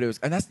bruh. it was,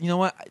 and that's, you know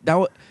what,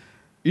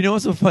 you know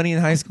what's so funny in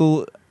high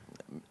school.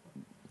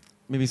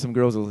 Maybe some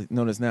girls will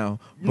know this now.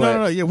 But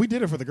no, yeah, we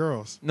did it for the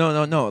girls.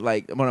 No.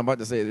 Like what I'm about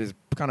to say is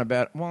kind of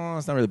bad. Well,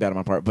 it's not really bad on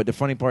my part. But the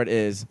funny part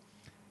is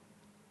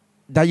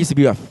that used to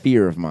be a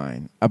fear of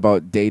mine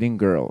about dating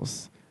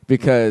girls,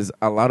 because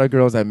a lot of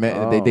girls I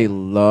met, they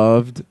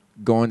loved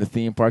going to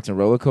theme parks and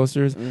roller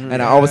coasters,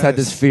 and I always had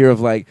this Yes. fear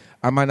of like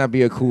I might not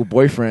be a cool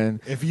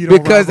boyfriend If you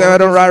don't because ride roller I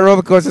don't ride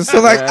roller coasters.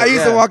 So like Yeah, I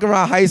used to yeah. walk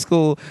around high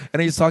school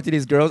and I used to talk to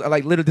these girls. I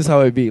like literally this is how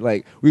it'd be.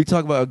 Like we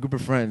talk about a group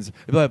of friends.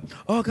 It'd be like,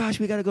 oh gosh,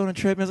 we gotta go on a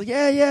trip. And I was like,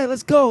 yeah,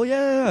 let's go,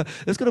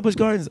 let's go to Busch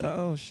Gardens.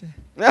 Oh shit.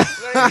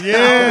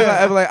 Yeah.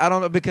 I'd be like, I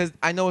don't know, because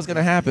I know what's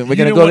gonna happen. We're You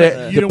gonna don't go wanna-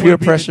 there. you The don't peer wanna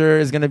be the- pressure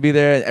is gonna be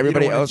there, and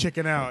everybody you don't wanna else.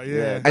 chicken out. Yeah.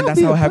 Yeah. And that's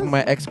how it happened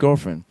with my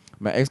ex-girlfriend.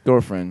 My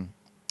ex-girlfriend,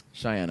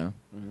 Cheyenne.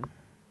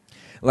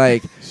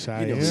 Like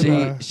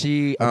Cheyenne,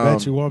 she. I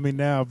bet you want me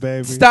now,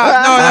 baby.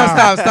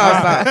 Stop!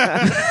 Stop!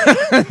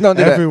 Don't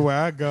do that.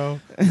 Everywhere I go,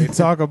 they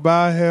talk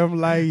about him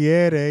like,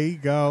 yeah, there you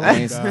go.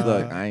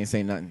 Look, I ain't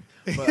saying nothing.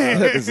 But,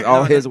 This is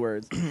all his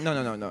words.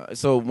 no.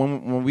 So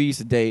when we used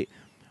to date,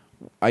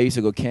 I used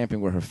to go camping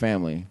with her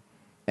family,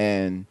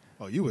 and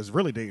Oh, you was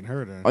really dating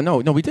her then. no,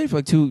 we dated for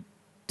like two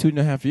and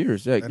a half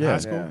years. Yeah, In high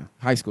school?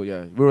 High school,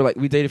 yeah.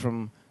 We dated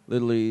from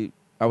literally,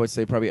 I would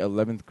say probably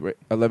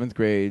 11th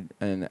grade,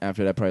 and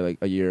after that probably like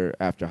a year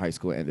after high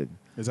school ended.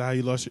 Is that how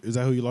you lost? Is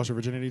that who you lost your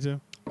virginity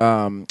to?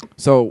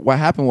 So what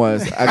happened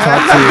was I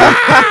talked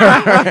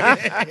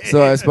to.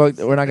 So I spoke.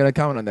 We're not gonna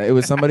comment on that. It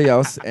was somebody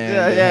else, and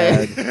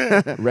they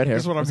had red hair.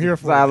 That's what I'm here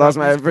for. So I lost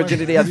my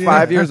virginity at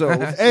 5 years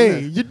old. Hey,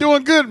 you're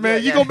doing good,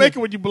 man. You gonna make it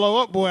when you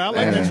blow up, boy. I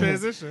like that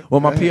transition.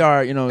 Well, my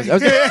PR, you know,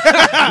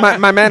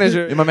 my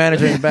manager. my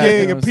manager in the back.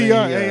 Yeah, you know your what I'm PR.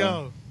 saying? Hey,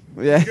 yo,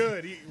 Yeah.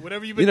 good.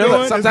 Whatever you've been You know,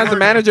 doing. sometimes is the working.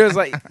 manager is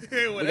like,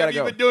 Whatever gotta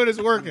you've go. been doing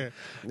is working.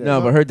 No,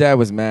 but her dad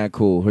was mad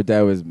cool.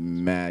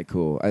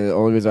 The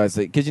only reason I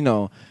say, because you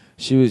know,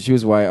 she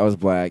was white, I was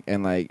black,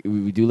 and like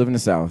we do live in the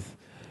South,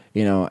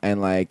 you know,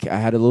 and like I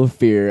had a little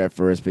fear at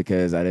first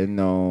because I didn't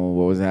know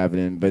what was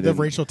happening. But The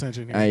then, racial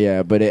tension here.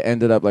 yeah, but it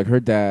ended up like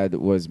her dad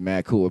was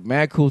mad cool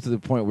to the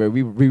point where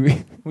we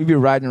be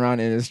riding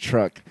around in his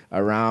truck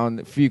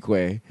around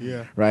Fuquay,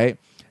 Yeah. right?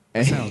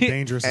 And Sounds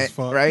dangerous as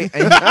fuck. right?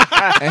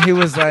 And he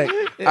was like,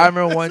 I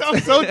remember once.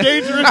 Sounds so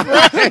dangerous, bro.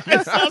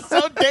 It sounds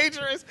so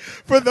dangerous.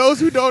 For those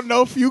who don't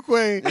know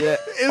Fuquay, yeah.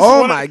 it's Oh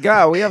one my of-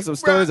 God, we have some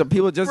stories of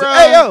people just Bruh.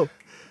 like, hey yo,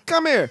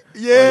 come here.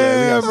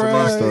 Yeah, we got so many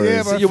bro. stories.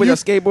 Yeah, So See bro. you with your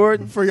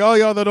skateboard. For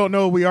y'all that don't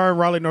know, we are in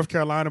Raleigh, North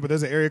Carolina, but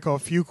there's an area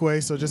called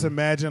Fuquay. So just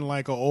imagine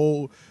like an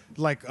old,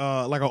 like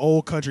an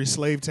old country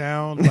slave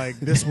town. Like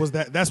this was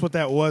that. That's what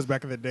that was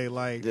back in the day.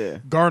 Like Yeah.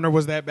 Garner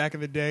was that back in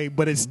the day,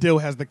 but it still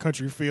has the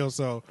country feel.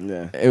 So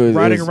Yeah. It was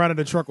riding it was, around in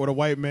the truck with a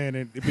white man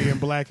and it being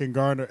black in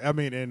Garner, I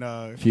mean in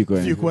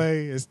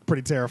Fuquay. is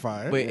pretty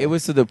terrifying. Wait, it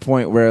was to the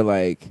point where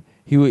like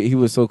he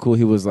was so cool.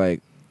 He was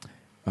like,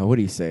 what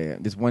did he say?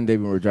 This one day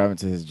when we were driving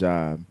to his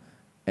job,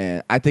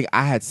 and I think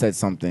I had said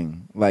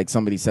something, like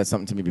somebody said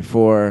something to me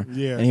before,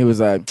 Yeah. and he was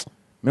like,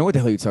 man, what the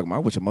hell are you talking about? I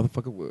wish a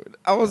motherfucker would.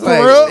 I was For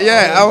like, real?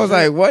 yeah, I was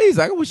like, what? He's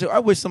like, I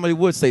wish somebody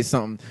would say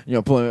something, you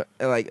know, pulling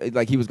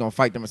like he was gonna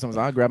fight them or something.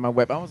 So I grabbed my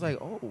weapon. I was like,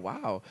 oh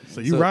wow. So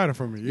you riding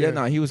for me? Yeah,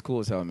 no, he was cool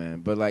as hell, man.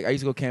 But like, I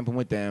used to go camping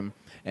with them,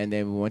 and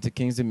then we went to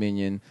Kings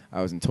Dominion.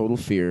 I was in total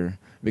fear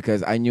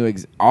because I knew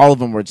all of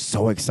them were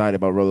so excited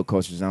about roller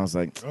coasters, and I was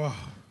like, Ugh.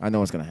 I know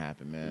what's gonna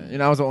happen, man. You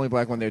know, I was the only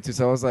black one there too,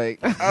 so I was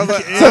like, So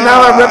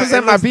now I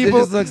represent my it people.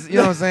 just looks, you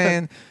know what I'm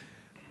saying?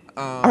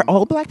 Are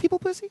all black people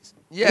pussies?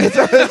 Yeah.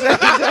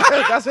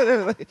 That's what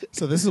they're like.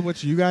 So this is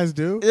what you guys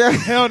do? Yeah.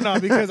 Hell no,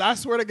 because I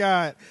swear to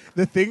God,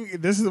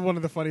 this is one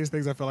of the funniest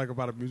things I feel like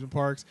about amusement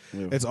parks.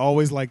 Yeah. It's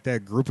always like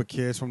that group of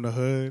kids from the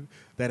hood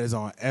that is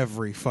on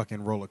every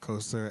fucking roller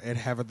coaster and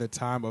having the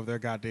time of their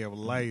goddamn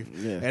life.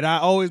 Yeah. And I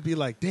always be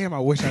like, damn, I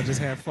wish I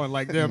just had fun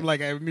like them, like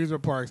at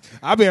amusement parks.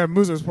 I'll be at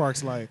amusement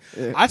parks like,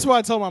 that's why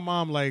I told my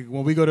mom, like,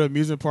 when we go to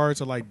amusement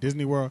parks or like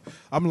Disney World,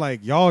 I'm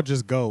like, y'all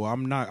just go.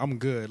 I'm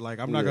good. Like,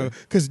 I'm not going to,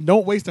 because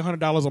don't waste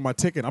 $100 on my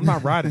ticket. I'm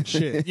not riding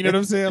shit. You know what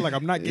I'm saying? Like,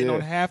 I'm not getting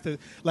on half the,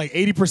 like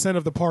 80%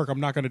 of the park I'm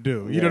not going to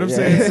do. You know what I'm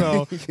saying?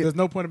 So there's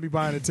no point in me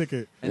buying a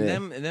ticket. And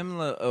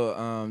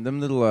them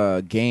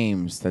little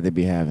games that they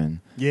be having.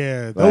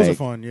 Yeah, those are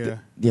fun.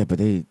 Yeah, but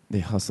they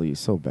hustle you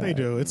so bad. They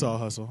do. It's all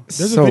hustle.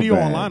 There's so a video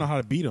bad. online on how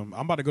to beat them.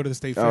 I'm about to go to the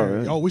state fair.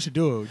 Really? Oh, we should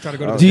do it. Try to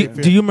go to the Do state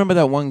fair. you remember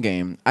that one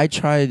game? I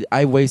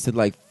wasted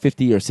like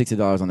 $50 or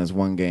 $60 on this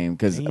one game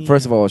because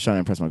first of all, I was trying to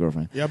impress my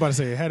girlfriend. Yeah, I'm about to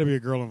say it had to be a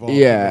girl involved.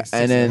 Yeah,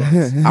 and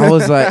then I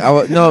was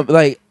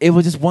like, it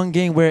was just one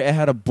game where it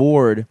had a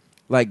board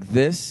like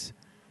this.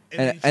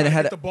 And it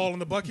had the ball in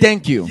the bucket.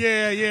 Thank you.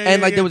 Yeah.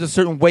 And like there was a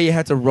certain way you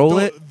had to roll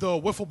it. The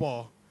wiffle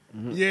ball.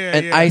 Mm-hmm. Yeah.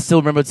 And I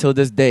still remember till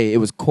this day. It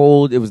was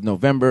cold. It was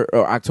November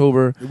or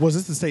October. Was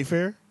this the state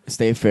fair?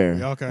 State fair.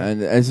 Yeah, okay. And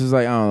this was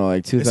like, I don't know,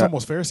 like 2000. It's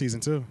almost fair season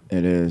too.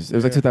 It is. It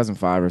was like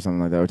 2005 or something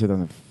like that, or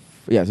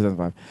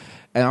 2005.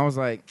 And I was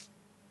like,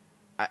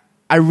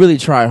 I really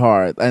tried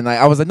hard, and like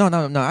I was like, no,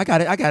 I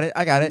got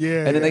it.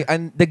 Yeah.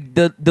 And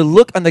then the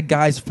look on the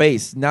guy's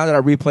face. Now that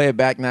I replay it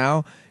back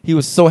now, he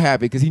was so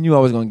happy because he knew I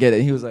was gonna get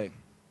it. He was like.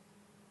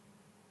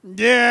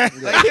 Yeah.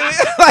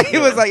 He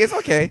was like, it's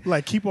okay.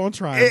 Like, keep on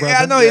trying, brother.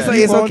 Yeah, I know. It's like,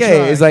 it's okay.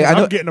 Trying. It's like, I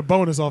know. I'm getting a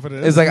bonus off of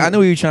this. It's like, I know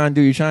what you're trying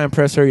to do. You're trying to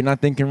impress her. You're not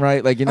thinking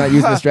right. Like, you're not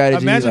using the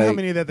strategy. Imagine like, how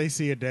many that they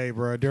see a day,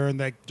 bro, during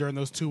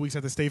those 2 weeks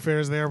at the state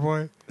fairs there,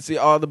 boy. See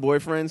all the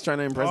boyfriends trying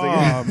to impress the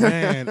Oh, girl.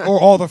 man. Or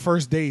all the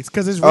first dates.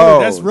 Because it's really,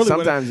 that's really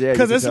sometimes, yeah.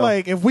 Because you it's can tell.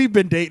 like, if we've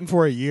been dating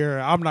for a year,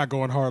 I'm not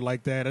going hard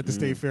like that at the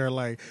state fair.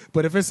 Like,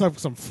 but if it's like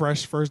some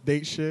fresh first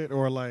date shit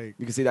or like.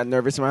 You can see that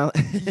nervous smile.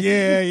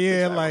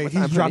 Yeah. Like, "What's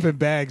he's happening?" dropping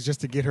bags just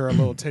to get her a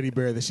little teddy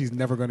bear that she's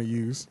never going to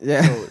use.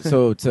 Yeah.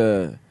 so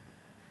to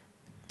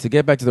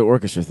get back to the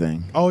orchestra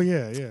thing. Oh,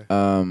 yeah.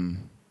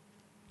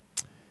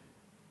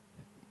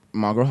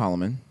 Margaret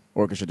Holloman,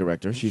 orchestra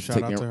director. She used to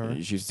Shout take out to her.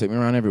 She used to take me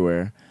around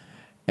everywhere,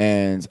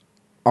 and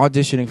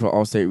auditioning for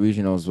All-State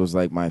Regionals was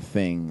like my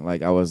thing.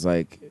 Like I was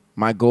like,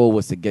 my goal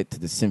was to get to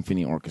the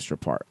symphony orchestra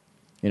part,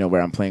 where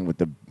I'm playing with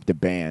the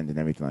band and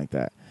everything like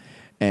that.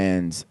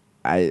 And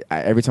I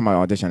every time I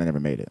auditioned, I never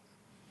made it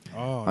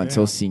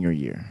until senior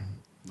year.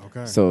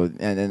 Okay. So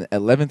and in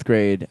 11th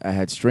grade, I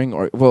had string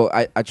I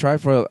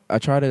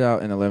tried it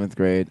out in 11th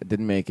grade. I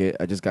didn't make it.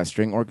 I just got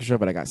string orchestra,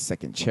 but I got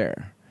second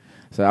chair.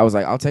 So I was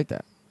like, I'll take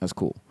that. That's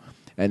cool.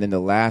 And then the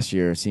last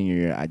year, senior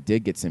year, I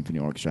did get symphony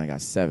orchestra. And I got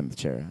 7th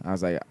chair. I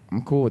was like,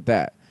 I'm cool with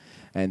that.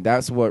 And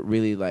that's what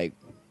really like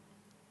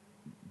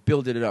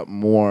built it up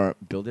more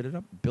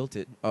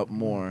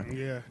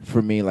Yeah.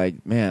 for me.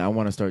 Like, man, I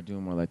want to start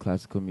doing more like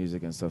classical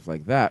music and stuff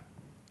like that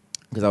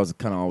because I was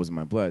kind of always in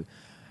my blood.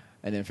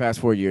 And then fast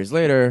forward years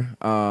later,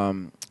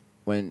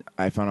 when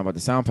I found out about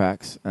the sound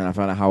packs and I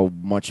found out how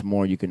much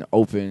more you can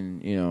open,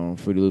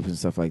 Fruity Loops and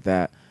stuff like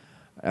that,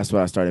 that's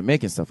when I started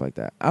making stuff like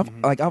that. I've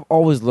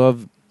always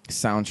loved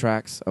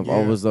soundtracks. I've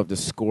always loved the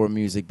score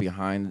music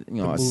behind,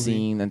 a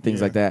scene and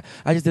things like that.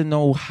 I just didn't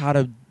know how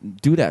to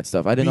do that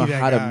stuff. I didn't know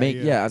how to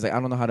make. I was like, I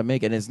don't know how to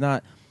make it.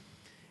 And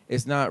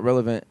it's not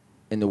relevant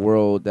in the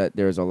world that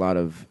there's a lot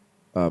of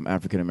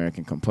African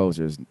American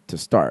composers to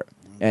start.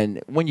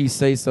 And when you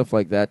say stuff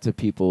like that to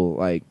people,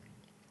 like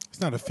it's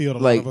not a field a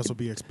like, lot of us will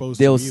be exposed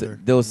to either.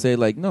 They'll say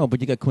like, no,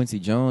 but you got Quincy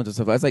Jones and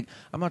stuff. It's like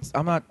I'm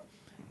not.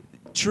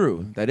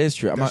 True, that is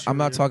true. I'm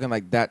not talking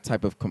like that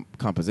type of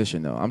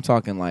composition though. I'm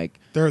talking like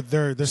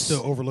they're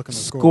still overlooking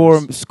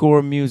the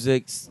score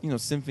music,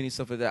 symphony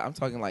stuff like that. I'm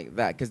talking like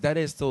that because that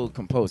is still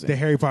composing. The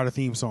Harry Potter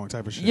theme song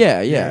type of shit.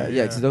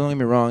 Yeah. So don't get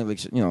me wrong.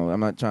 Like I'm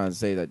not trying to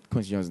say that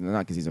Quincy Jones is not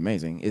because he's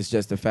amazing. It's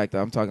just the fact that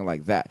I'm talking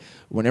like that.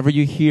 Whenever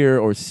you hear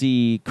or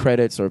see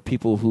credits or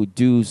people who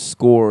do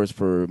scores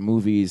for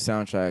movies,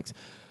 soundtracks.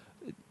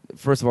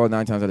 First of all,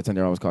 9 times out of 10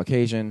 they're always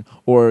Caucasian,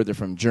 or they're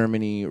from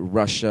Germany,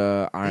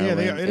 Russia, Ireland.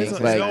 Yeah, it's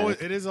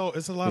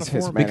a lot of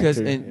foreign because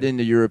in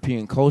the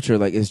European culture,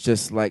 like it's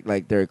just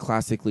like they're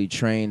classically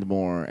trained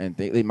more, and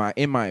in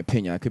my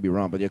opinion, I could be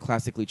wrong, but they're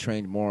classically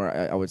trained more.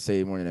 I would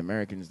say more than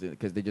Americans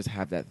because they just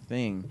have that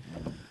thing.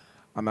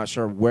 I'm not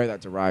sure where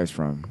that derives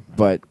from,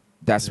 but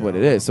that's what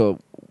it is. So,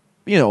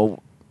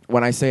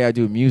 when I say I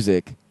do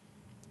music,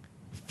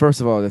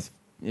 first of all, this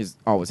is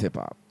always hip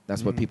hop.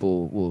 That's what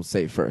people will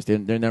say first. They're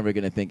never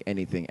going to think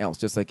anything else.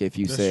 Just like if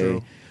you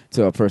say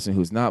to a person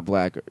who's not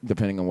black,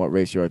 depending on what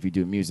race you are, if you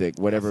do music,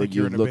 whatever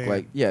you look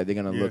like, they're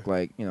going to look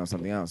like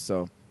something else.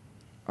 So,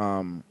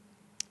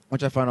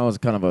 which I found out was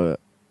kind of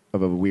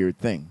a weird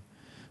thing.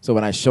 So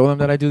when I show them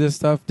that I do this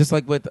stuff, just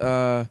like with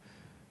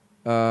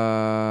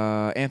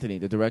Anthony,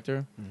 the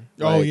director.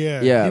 Like, he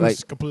like,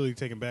 was completely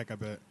taken back. I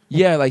bet.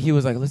 Yeah, like he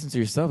was like, listen to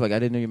your stuff. Like I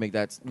didn't know you make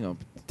that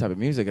type of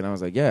music, and I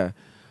was like, yeah,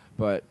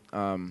 but.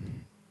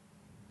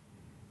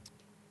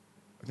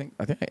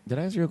 Did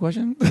I answer your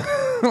question?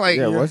 like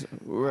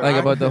like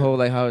about the whole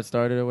like how it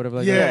started or whatever.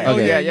 Like Yeah. that? Oh,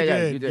 Okay. yeah.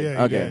 You did.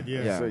 Yeah, Okay.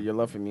 Yeah. So your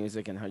love for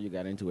music and how you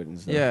got into it and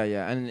stuff.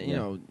 Yeah, and you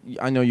know,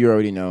 I know you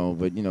already know,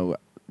 but you know,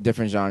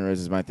 different genres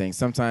is my thing.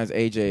 Sometimes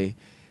AJ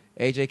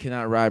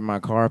cannot ride my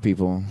car,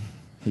 people.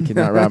 He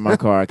cannot ride my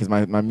car because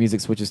my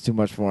music switches too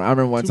much for him. I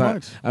remember one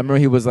time. I remember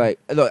he was like,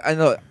 "Look, I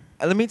know.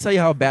 Let me tell you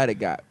how bad it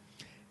got.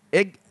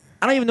 I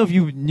don't even know if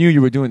you knew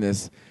you were doing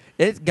this.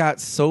 It got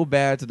so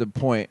bad to the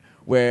point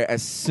where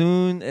as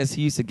soon as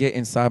he used to get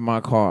inside my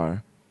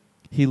car,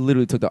 he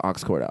literally took the aux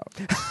cord out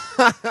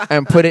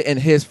and put it in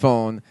his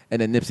phone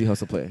and then Nipsey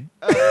Hussle play.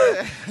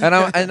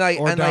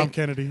 Dom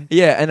Kennedy.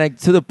 Yeah, and like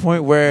to the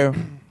point where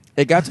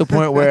it got to a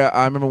point where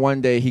I remember one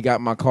day he got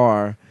in my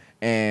car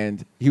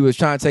and he was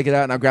trying to take it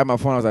out, and I grabbed my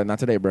phone. I was like, "Not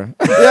today, bro."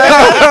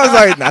 I was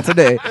like, "Not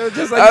today." It was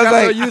just like I was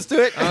like, used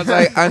to it. I was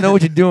like, "I know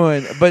what you're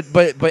doing," but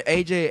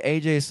AJ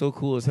is so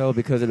cool as hell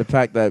because of the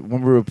fact that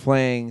when we were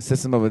playing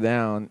System of a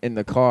Down in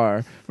the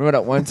car, remember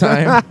that one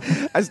time?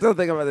 I still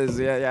think about this.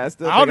 Yeah. I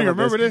don't even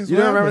remember this. You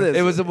don't remember this?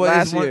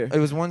 It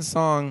was one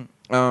song.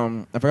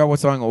 I forgot what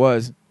song it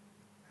was.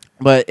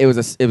 But it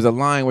was a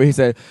line where he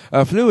said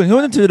 "flew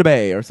into the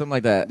bay" or something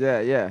like that.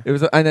 Yeah. It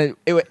was, and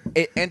then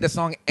the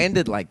song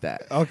ended like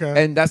that.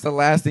 Okay. And that's the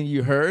last thing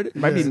you heard. It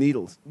might be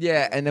Needles.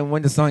 Yeah, and then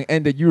when the song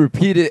ended, you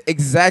repeated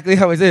exactly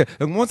how it said.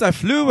 And once I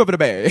flew over the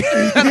bay.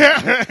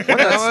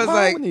 I was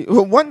like,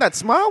 one that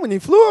smiled when he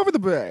flew over the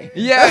bay.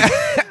 yeah,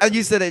 and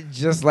you said it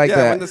just like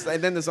that.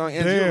 And then the song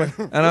ends.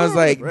 And I was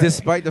like,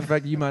 despite the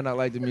fact that you might not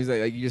like the music,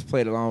 like you just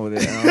played along with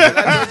it. And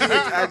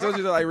I told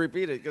you to like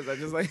repeat it because I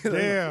just like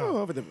Damn. flew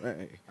over the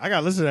bay. I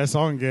gotta listen to that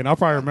song again. I'll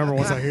probably remember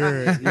once I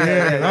hear it.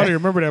 Yeah, I don't even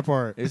remember that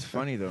part. it's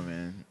funny though,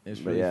 man.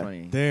 It's really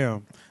funny.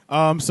 Damn.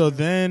 So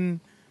then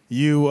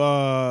you,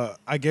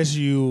 I guess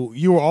you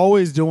were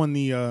always doing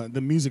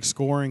the music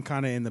scoring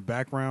kind of in the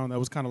background. That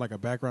was kind of like a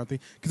background thing.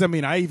 Because I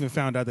mean, I even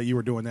found out that you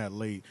were doing that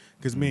late.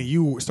 Because man,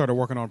 you started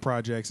working on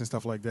projects and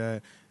stuff like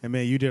that. And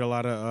man, you did a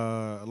lot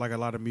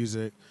of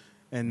music.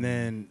 And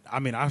then, I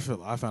mean, I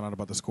found out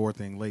about the score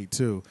thing late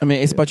too. I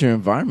mean, it's about your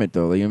environment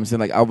though. Like, you know what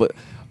I'm saying?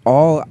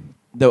 Like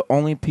the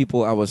only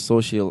people I was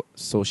socializing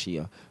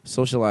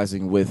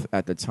with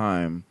at the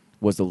time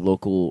was the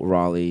local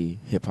Raleigh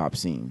hip hop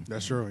scene.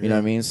 That's true. You know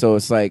what I mean? So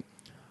it's like,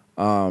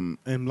 and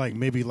like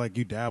maybe like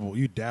you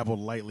dabbled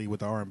lightly with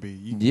the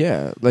R&B.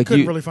 Like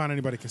couldn't really find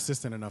anybody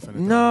consistent enough in it.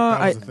 No,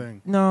 that was the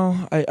thing.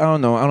 No, I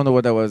don't know. I don't know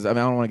what that was. I mean,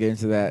 I don't want to get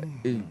into that,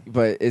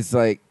 but it's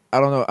like. I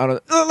don't know.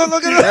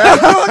 Look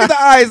at the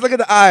eyes. Look at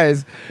the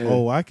eyes.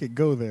 Oh, I could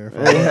go there.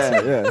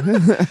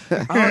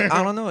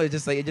 I don't know. It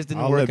just didn't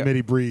I'll work. let Midi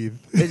breathe.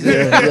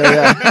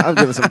 I'll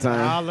give it some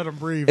time. I'll let him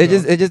breathe. It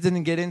just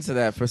didn't get into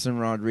that for some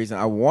wrong reason.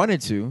 I wanted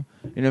to, you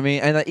know what I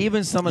mean? And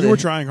even some of you were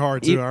trying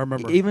hard too. I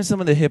remember. Even some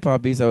of the hip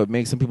hop beats I would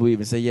make. Some people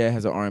even say, "Yeah, it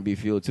has an R&B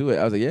feel to it."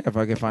 I was like, "Yeah, if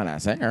I can find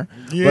that singer."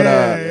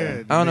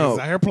 Yeah, I don't know.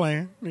 I hear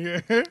playing.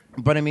 Yeah.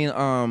 But I mean,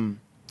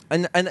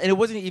 And it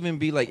wasn't even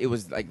be like it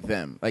was like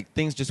them. Like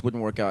things just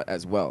wouldn't work out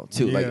as well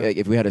too. Yeah. Like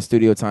if we had a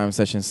studio time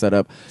session set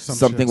up,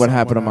 something would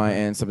happen on my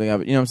end. Something, you know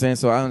what I'm saying?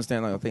 So I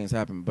understand like things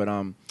happen, but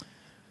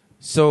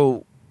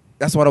so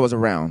that's what I was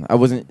around. I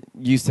wasn't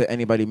used to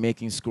anybody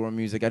making score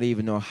music. I didn't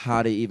even know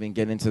how to even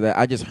get into that.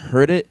 I just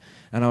heard it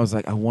and I was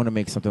like, I want to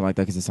make something like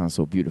that because it sounds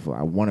so beautiful.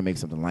 I want to make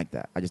something like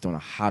that. I just don't know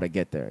how to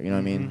get there. You know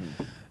what I mean?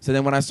 So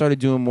then when I started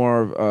doing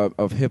more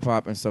of hip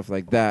hop and stuff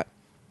like that.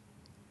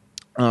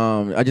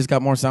 I just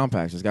got more sound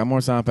packs.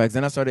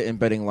 Then I started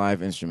embedding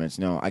live instruments.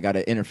 You know, I got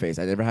an interface.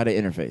 I never had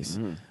an interface.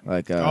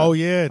 Like to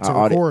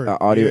record.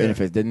 Audio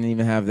interface. Didn't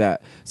even have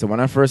that. So when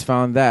I first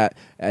found that,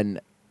 and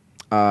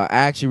I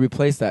actually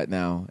replaced that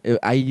now.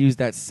 I used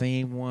that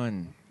same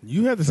one.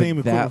 You had the same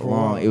equipment that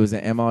long. It was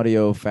an M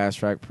Audio Fast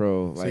Track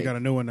Pro. So you got a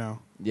new one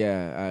now.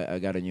 Yeah, I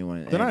got a new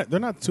one. They're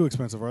not too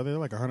expensive, are they? They're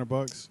like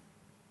 $100.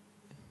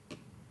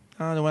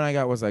 The one I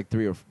got was like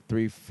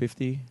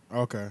 $350.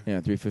 Okay.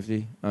 Yeah,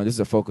 $350. This is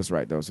a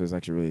Focusrite though, so it's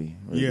actually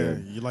really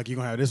good. You're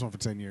gonna have this one for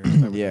 10 years.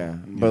 Yeah,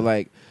 but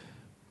like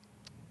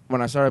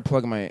when I started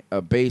plugging my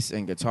bass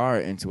and guitar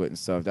into it and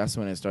stuff, that's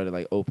when it started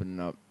like opening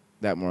up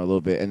that more a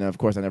little bit. And then of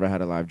course I never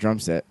had a live drum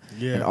set.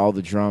 Yeah. And all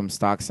the drum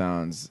stock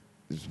sounds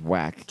is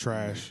whack.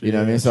 Trash. You know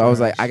what I mean? So I was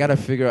like, I gotta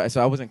figure out.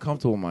 So I wasn't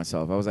comfortable with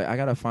myself. I was like, I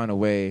gotta find a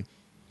way.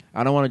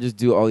 I don't want to just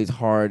do all these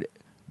hard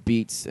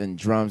beats and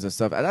drums and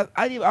stuff.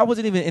 I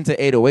wasn't even into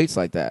 808s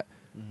like that,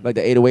 like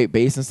the 808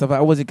 bass and stuff.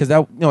 I wasn't because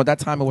that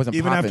time it wasn't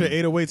even popping. after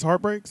 808s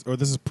Heartbreaks, or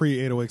this is pre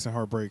 808s and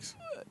Heartbreaks.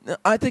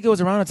 I think it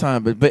was around the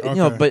time, but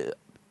okay. but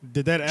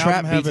did that trap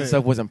album have beats and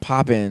stuff wasn't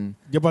popping.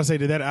 You're about to say,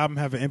 did that album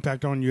have an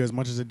impact on you as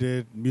much as it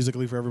did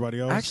musically for everybody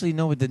else? Actually,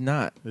 no, it did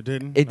not. It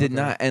didn't. It did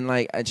not. And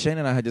like Shane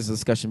and I had this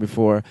discussion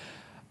before.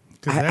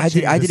 I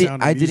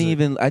didn't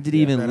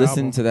even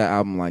listen to that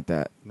album like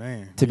that.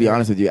 Man, to be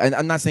honest with you, and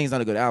I'm not saying it's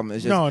not a good album.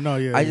 It's just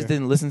I just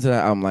didn't listen to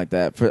that album like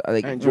that. For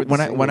like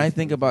when I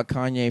think about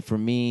Kanye, for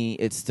me,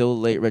 it's still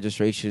late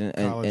registration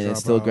and it's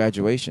still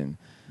graduation.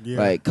 Yeah.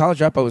 Like College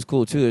Dropout was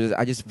cool too.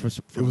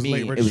 For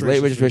me, it was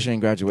late registration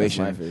and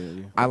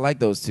graduation. I like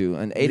those two.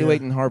 And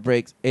 808 and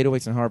Heartbreaks.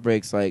 808s and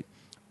Heartbreaks. Like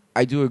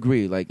I do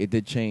agree. Like it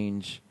did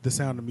change the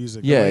sound of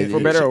music. Yeah, For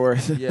better or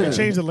worse. Yeah. It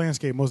changed the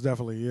landscape most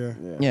definitely. Yeah.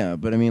 Yeah,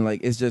 but I mean,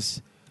 like it's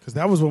just Because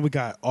that was when we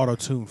got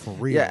auto-tune for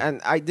real. Yeah,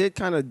 and I did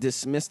kind of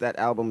dismiss that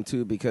album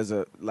too because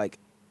of like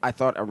I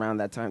thought around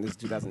that time, this is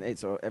 2008,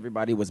 so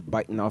everybody was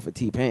biting off of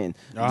T-Pain,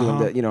 doing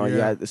the, you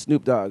had the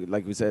Snoop Dogg,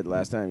 like we said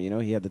last time,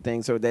 he had the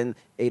thing. So then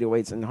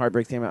 808s and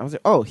Heartbreaks came out. I was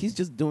like, oh, he's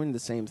just doing the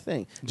same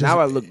thing. Now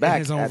I look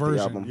back at the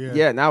album.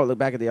 Yeah, now I look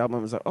back at the album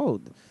and was like, oh,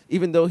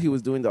 even though he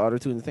was doing the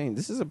auto-tune thing,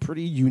 this is a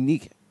pretty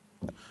unique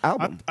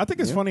album. I think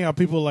it's funny how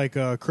people like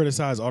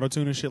criticize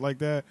auto-tune and shit like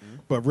that,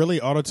 but really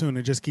auto-tune,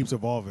 it just keeps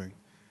evolving.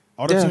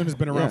 Autotune has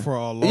been around for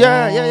a long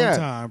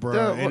time,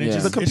 bro. And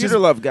the Computer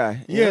Love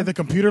guy. Yeah, the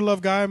Computer Love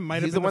guy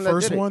might have been the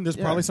first one. There's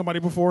Yeah. probably somebody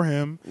before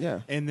him. Yeah.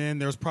 And then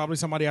there's probably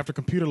somebody after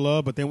Computer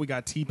Love, but then we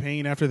got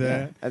T-Pain after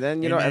that. And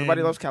then,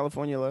 everybody loves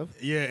California Love.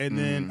 Yeah, and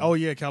then,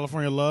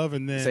 California Love,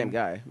 and then... Same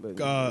guy. But,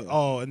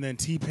 and then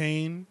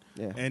T-Pain.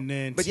 Yeah. And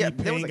then But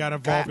T-Pain got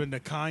involved into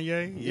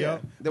Kanye. Yeah.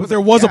 But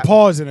there was a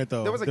pause in it,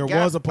 though. There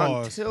was a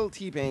pause. Until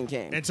T-Pain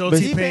came. Until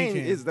T-Pain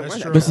came. Is the That's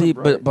one true. But see,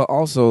 but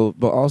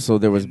also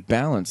there was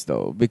balance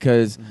though,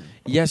 because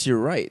yes, you're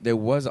right. There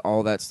was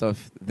all that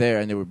stuff there,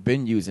 and they were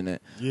been using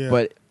it. Yeah.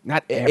 But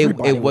Not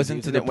everybody it was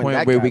wasn't to using the it when point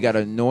that where guy we got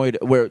was. annoyed.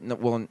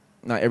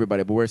 Not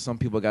everybody, but where some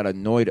people got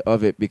annoyed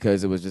of it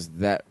because it was just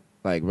that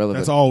like relevant.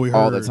 That's all we heard.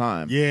 all the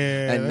time.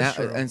 Yeah, and that's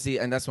true.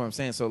 and that's what I'm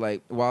saying. So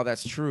like, while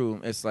that's true,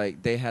 it's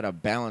like they had a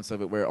balance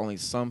of it where only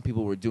some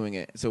people were doing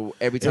it. So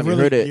every time you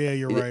heard it,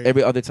 you're right.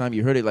 every other time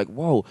you heard it, like,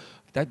 whoa,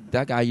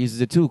 that guy uses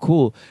it too,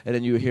 cool. And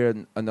then you hear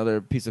another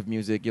piece of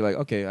music, you're like,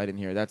 okay, I didn't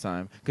hear it that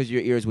time because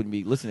your ears wouldn't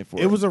be listening for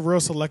it. It was a real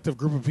selective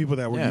group of people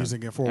that were Yeah.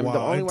 using it for a And the while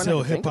only one I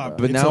until can think hip hop. about.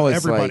 But until now it's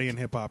everybody like- in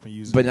hip hop and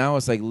using But it. now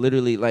it's like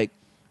literally like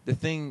the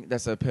thing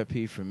that's a pet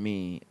peeve for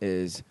me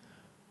is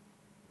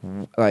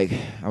like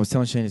I was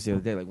telling Shane this the other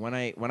day. Like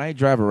when I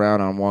drive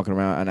around, I'm walking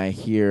around and I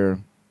hear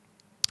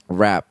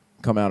rap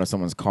come out of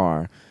someone's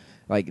car.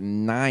 Like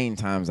 9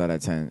 times out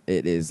of 10,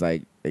 it is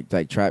like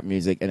trap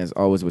music, and it's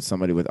always with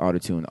somebody with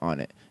autotune on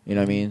it. You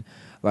know what I mean?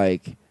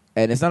 Like,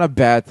 and it's not a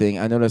bad thing.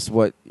 I know that's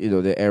what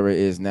the era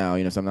is now.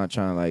 So I'm not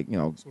trying to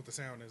That's what the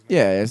sound is now.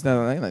 Yeah, it's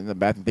not like the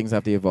bad things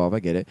have to evolve. I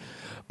get it,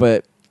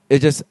 but it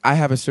just I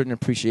have a certain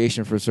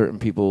appreciation for certain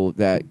people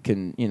that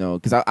can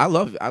because I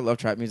love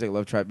trap music, I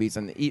love trap beats,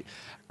 and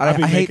I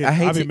hate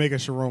be making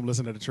Sherome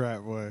listen to the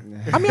trap, boy.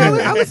 I mean,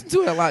 I listen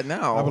to it a lot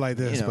now. I'll be like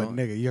this, but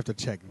nigga, you have to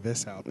check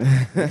this out.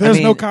 There's I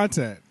mean, no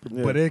content,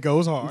 but it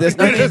goes hard.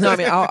 I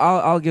mean,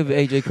 I'll give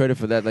AJ credit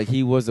for that. Like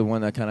he was the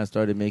one that kind of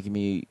started making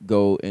me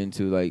go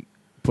into like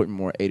putting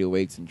more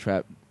 808s and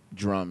trap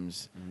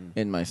drums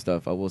in my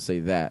stuff. I will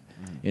say that,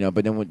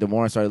 But then the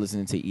more I started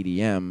listening to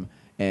EDM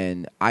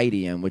and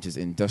IDM, which is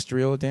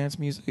industrial dance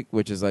music,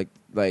 which is like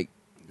I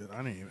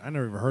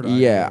never even heard of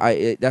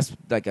yeah, that's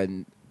like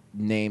a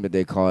name that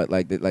they call it.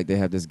 Like they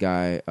have this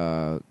guy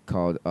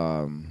called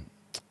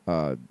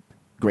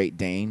Great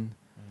Dane.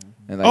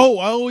 And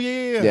like,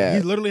 yeah.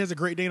 He literally has a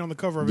Great Dane on the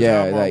cover of his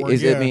yeah, album like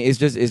artwork. I mean, it's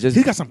just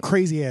He got some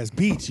crazy ass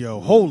beats,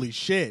 yo. Holy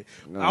shit!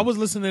 No. I was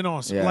listening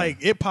on Yeah. like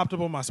it popped up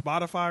on my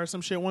Spotify or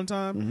some shit one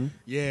time.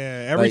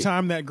 Yeah, every Like-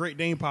 time that Great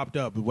Dane popped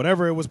up,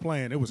 whatever it was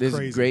playing, it was there's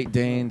crazy. Great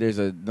Dane. There's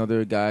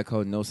another guy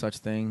called No Such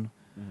Thing.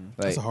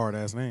 That's Like a hard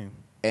ass name.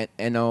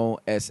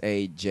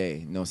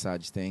 NOSAJ, No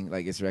Such Thing.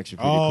 Like it's actually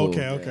pretty cool.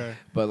 Okay.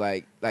 But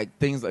like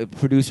things like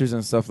producers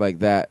and stuff like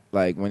that,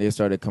 like when they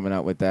started coming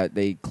out with that,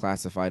 they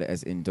classified it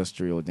as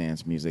industrial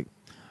dance music.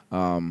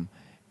 And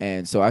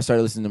so I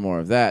started listening to more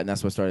of that, and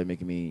that's what started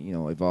making me,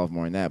 evolve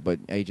more in that.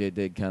 But AJ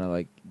did kind of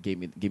like give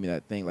me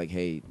that thing, like,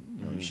 hey,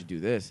 you should do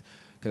this,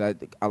 because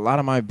a lot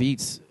of my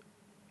beats,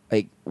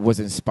 like, was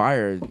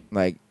inspired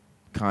like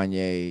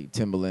Kanye,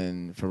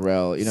 Timbaland,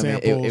 Pharrell. You know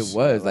what I mean? It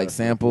was like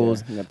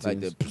samples, like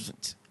the,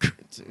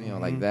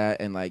 like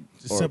that, and like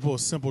simple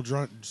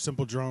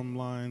drum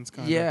lines.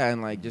 Kinda. Yeah,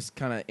 and like just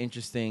kind of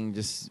interesting,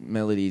 just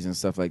melodies and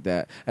stuff like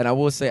that. And I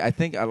will say, I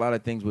think a lot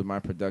of things with my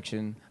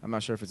production, I'm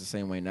not sure if it's the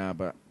same way now,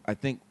 but I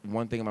think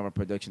one thing about my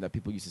production that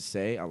people used to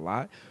say a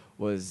lot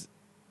was,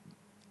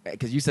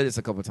 because you said this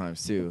a couple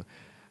times too,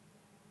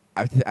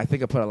 I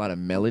think I put a lot of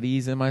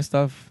melodies in my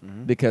stuff,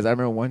 because I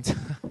remember one time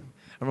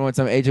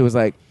AJ was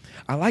like,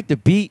 I like the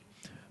beat,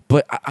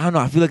 but I don't know,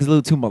 I feel like it's a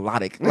little too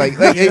melodic. Like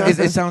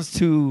it sounds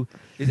too.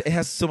 It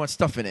has so much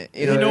stuff in it.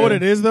 You know what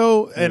it is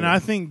though, and I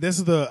think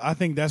that's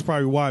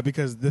probably why.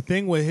 Because the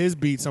thing with his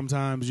beats,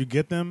 sometimes you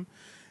get them,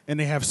 and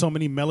they have so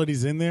many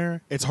melodies in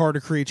there. It's hard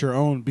to create your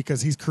own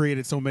because he's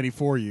created so many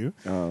for you.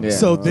 Yeah,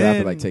 so I then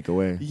have to like take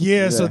away.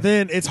 Yeah, so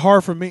then it's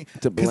hard for me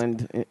to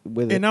blend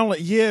with it. And I'm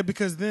like,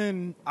 because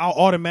then I'll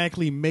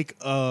automatically make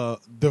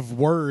the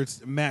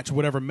words match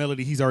whatever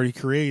melody he's already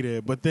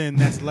created, but then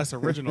that's less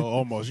original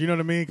almost. You know what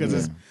I mean? Because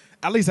it's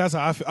at least that's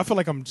how I feel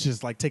like I'm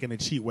just like taking the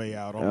cheat way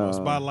out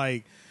almost by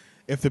like.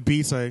 If the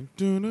beat's like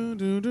do do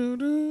do do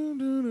do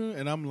do,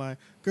 and I'm like,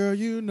 girl,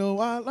 you know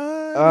I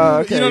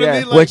like, okay, you know what I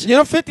mean? Like,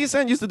 which 50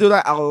 Cent used to do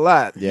that a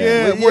lot.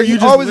 Yeah, where you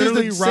just always used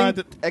literally to ride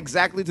sing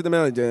exactly to the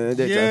melody.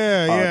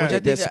 Yeah. Which I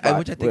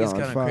think is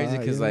kind of crazy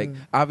because like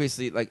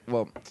obviously like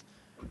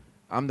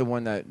I'm the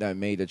one that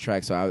made the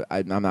track, so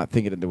I'm not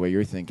thinking it the way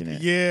you're thinking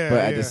it. Yeah. But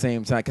at the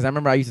same time, because I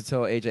remember I used to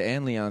tell AJ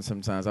and Leon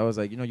sometimes, I was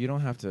like, you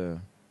don't have to.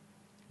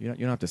 You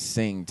don't have to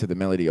sing to the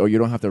melody, or you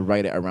don't have to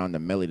write it around the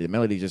melody. The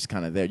melody's just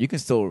kind of there. You can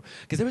still,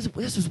 because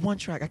this was one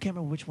track. I can't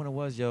remember which one it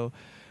was, yo.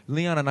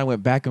 Leon and I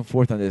went back and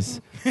forth on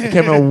this. I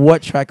can't remember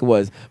what track it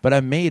was, but I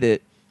made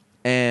it,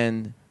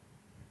 and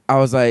I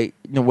was like,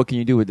 what can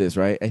you do with this,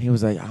 right? And he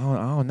was like, I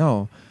don't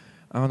know.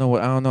 I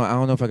don't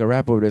know if I can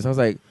rap over this. I was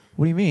like,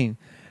 what do you mean,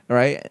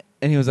 right?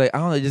 And he was like, I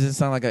don't know. It doesn't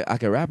sound like I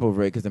can rap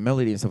over it because the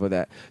melody and stuff like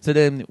that. So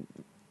then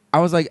I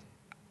was like,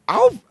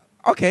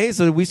 okay,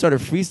 so we started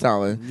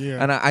freestyling,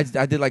 and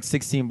I did like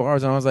 16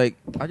 bars, and I was like,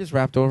 I just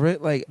rapped over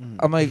it. Like,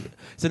 I'm like,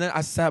 so then I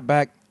sat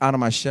back out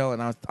of my shell,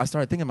 and I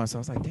started thinking to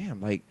myself, I was like,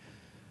 damn, like,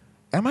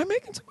 am I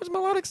making too much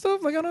melodic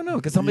stuff? Like, I don't know,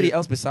 because somebody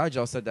else besides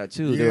y'all said that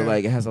too. They were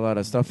like, it has a lot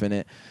of stuff in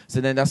it.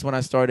 So then that's when I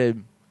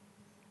started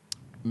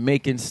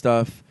making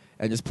stuff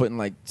and just putting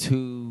like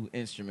 2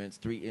 instruments,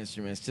 3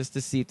 instruments, just to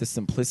see if the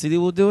simplicity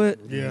will do it.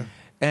 Yeah.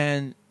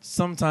 And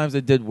sometimes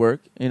it did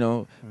work,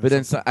 But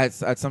then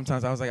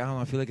sometimes I was like, I don't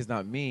know, I feel like it's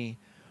not me.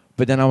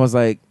 But then I was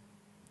like,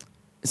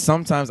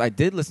 sometimes I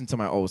did listen to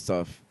my old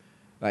stuff.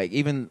 Like,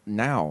 even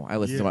now, I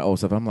listen to my old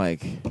stuff. I'm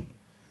like,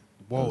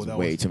 whoa, that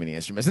was way too many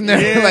instruments in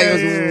there. Like,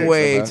 it was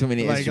way too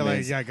many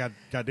instruments.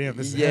 Goddamn,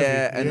 this is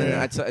heavy.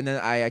 And then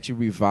I actually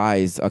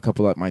revised a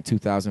couple of my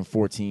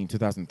 2014,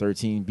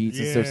 2013 beats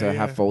and stuff that I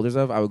have folders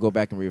of. I would go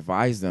back and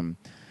revise them.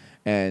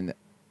 And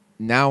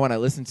now when I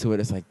listen to it,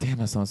 it's like, damn,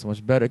 that sounds so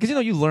much better. Because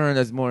you learn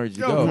as more as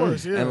you go. Of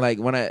course, yeah. And like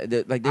when I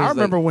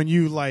remember when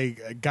you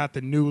got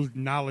the new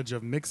knowledge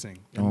of mixing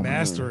and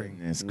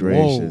mastering. It's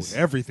gracious. Whoa,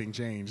 everything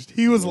changed.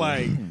 He was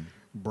like,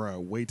 "Bruh,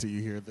 wait till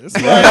you hear this."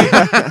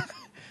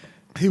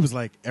 He was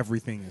like,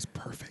 "Everything is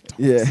perfect."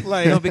 Yeah,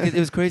 like because it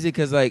was crazy.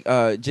 Because like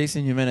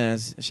Jason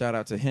Jimenez, shout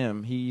out to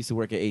him. He used to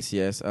work at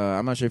ACS.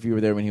 I'm not sure if you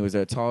were there when he was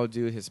there. Tall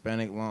dude,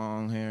 Hispanic,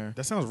 long hair.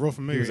 That sounds real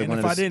familiar. And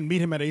if I didn't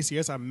meet him at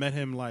ACS, I met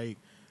him like.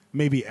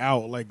 Maybe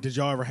out. Like, did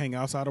y'all ever hang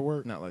outside of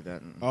work? Not like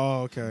that.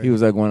 Oh, okay. He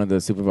was like one of the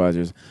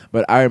supervisors.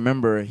 But I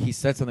remember he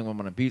said something on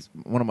my beats.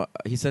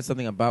 He said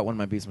something about one of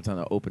my beats one time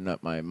that opened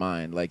up my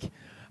mind. Like,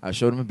 I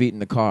showed him a beat in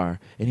the car,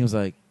 and he was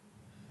like,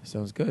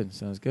 "Sounds good.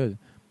 Sounds good.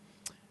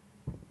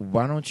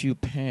 Why don't you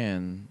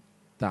pan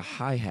the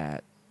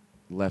hi-hat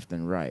left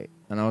and right?"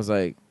 And I was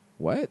like,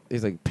 "What?"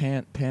 He's like,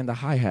 "Pan the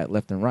hi-hat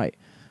left and right."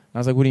 I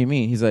was like, "What do you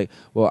mean?" He's like,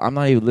 "Well, I'm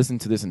not even listening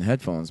to this in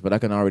headphones, but I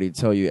can already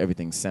tell you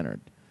everything's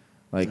centered."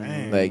 Like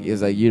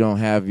it's like you don't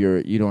have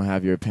your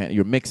pan.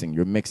 You're mixing.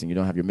 You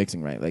don't have your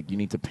mixing right. Like you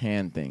need to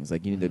pan things.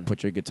 Like you need to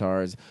put your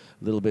guitars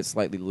a little bit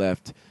slightly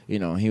left.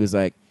 He was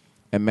like,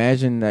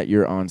 imagine that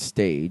you're on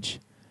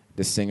stage,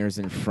 the singer's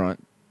in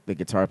front, the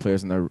guitar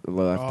player's on the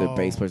left, the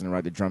bass player's on the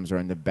right, the drums are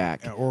in the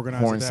back,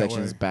 horn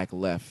section's back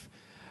left.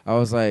 I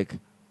was like,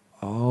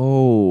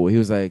 oh, he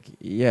was like,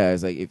 yeah.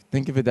 It's like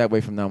think of it that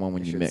way from now on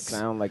when you mix.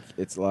 Sound like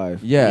it's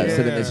live. Yeah.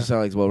 So then it should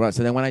sound like it's well run.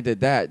 So then when I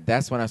did that,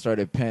 that's when I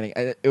started panning.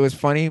 It was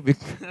funny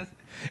because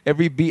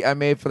every beat I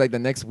made for like the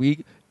next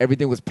week,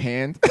 everything was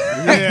panned. So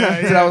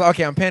I was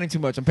I'm panning too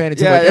much.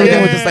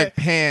 Everything was just like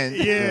panned.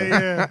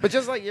 Yeah. But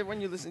just like when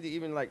you listen to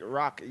even like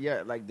rock,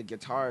 like the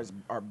guitars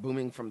are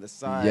booming from the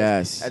side.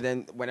 Yes. And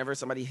then whenever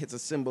somebody hits a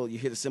cymbal, you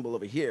hear the cymbal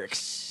over here.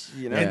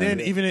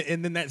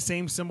 And then that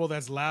same cymbal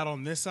that's loud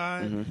on this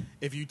side,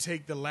 if you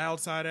take the loud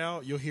side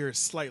out, you'll hear it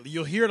slightly.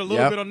 You'll hear it a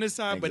little bit on this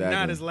side, but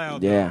not as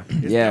loud. Yeah.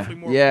 It's definitely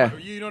more.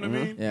 You know what I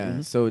mean?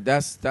 Yeah. So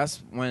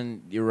that's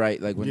when you're right.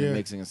 Like when the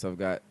mixing and stuff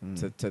got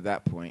to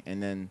that point,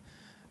 and then.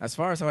 As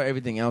far as how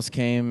everything else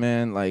came,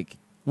 man, like...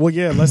 Well,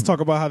 yeah, let's talk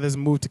about how this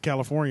move to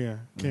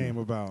California came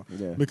about.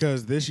 Yeah.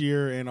 Because this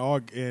year in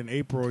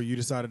April, you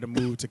decided to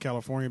move to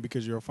California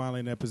because you're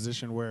finally in that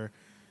position where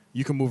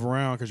you can move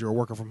around because you're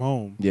working from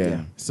home.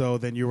 Yeah. So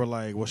then you were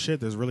like, well, shit,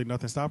 there's really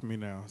nothing stopping me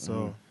now.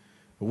 So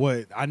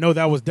I know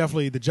that was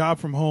definitely... The job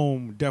from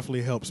home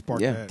definitely helped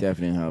spark that. Yeah,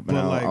 definitely helped.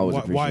 But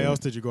like, why else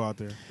did you go out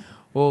there?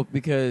 Well,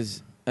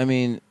 because, I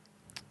mean,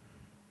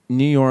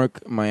 New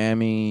York,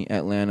 Miami,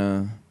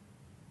 Atlanta...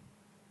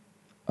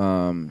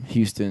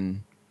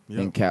 Houston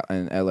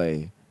and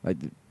LA, like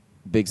the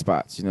big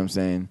spots, you know what I'm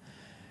saying?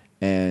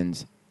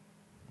 And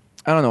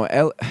I don't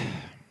know,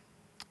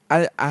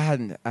 I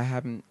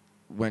haven't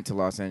went to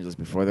Los Angeles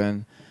before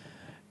then,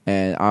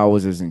 and I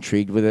always was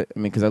intrigued with it. I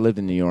mean, because I lived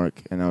in New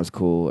York and that was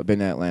cool. I've been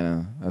to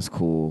Atlanta, that's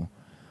cool.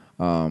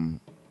 And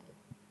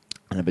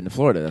I've been to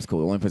Florida, that's cool.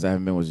 The only place I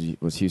haven't been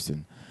was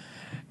Houston.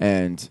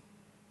 And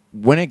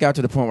when it got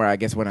to the point where I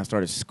guess when I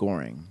started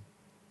scoring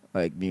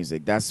like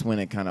music, that's when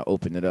it kind of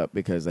opened it up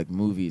because like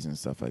movies and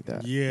stuff like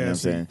that. Yeah, you know what I'm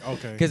saying?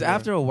 Okay. Because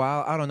after a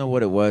while, I don't know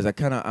what it was. I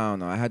don't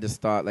know. I had this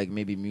thought like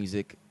maybe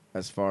music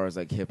as far as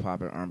like hip hop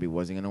and R&B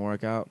wasn't gonna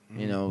work out.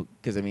 You know,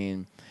 because I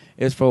mean,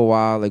 it was for a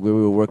while. Like we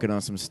were working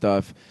on some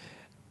stuff,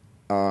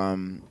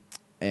 and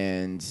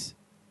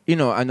you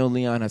know, I know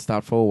Leon had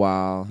stopped for a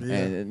while,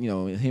 and you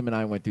know, him and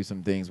I went through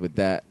some things with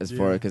that as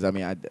far because I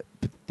mean,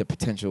 the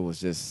potential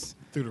was just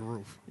through the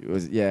roof. It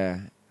was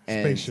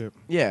And Spaceship.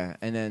 Yeah,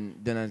 and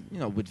then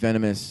I, with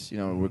Venomous,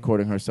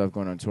 recording her stuff,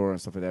 going on tour and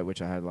stuff like that,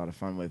 which I had a lot of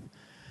fun with.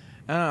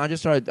 And I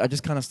just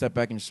kind of stepped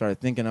back and started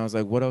thinking. I was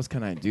like, what else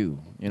can I do?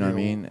 You know what I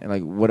mean? And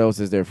like, what else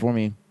is there for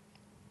me?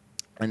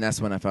 And that's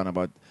when I found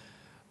out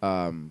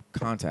about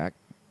Contact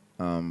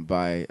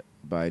by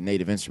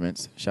Native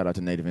Instruments. Shout out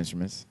to Native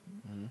Instruments.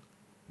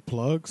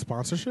 Plug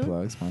sponsorship.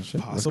 Possibly.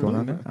 What's going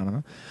on there? I don't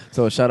know.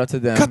 So shout out to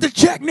them. Cut the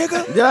check,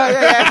 nigga.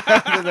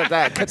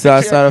 Yeah. So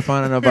I started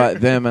finding about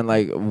them and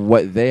like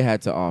what they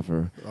had to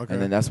offer, Okay.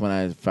 and then that's when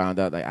I found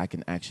out like I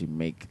can actually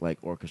make like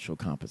orchestral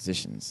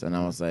compositions, and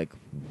I was like,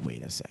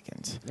 wait a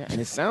second. Yeah, and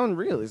it sound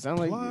real. It sound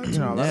like What?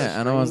 Yeah,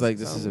 and I was like,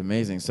 this is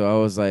amazing. So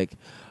I was like,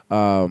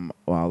 well,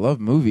 I love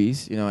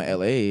movies.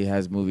 LA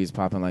has movies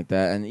popping like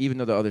that, and even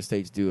though the other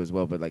states do as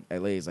well, but like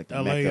LA is like the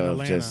LA mecca and of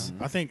Atlanta. just.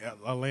 I think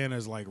Atlanta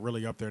is like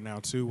really up there now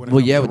too. When it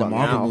Well, comes yeah, to with the like-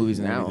 Marvel now- movies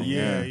and now.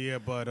 everything. Yeah,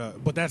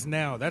 but that's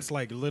now. That's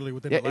like literally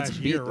within yeah, the it's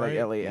last beat year, like right?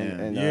 LA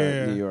and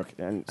Yeah. New York.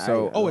 And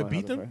So- I Oh, don't it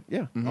beat know how them? the-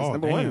 Yeah, Mhm. Oh,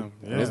 number damn. one.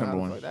 Yeah. It is number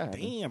one.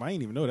 Damn, I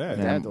didn't even know that.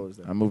 Yeah. Yeah, Dad told us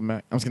that. I'm moving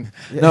back. I'm just kidding.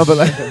 Yeah. No, but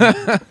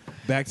like.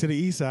 Back to the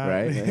east side.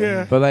 Right.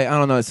 Yeah. But like I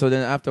don't know. So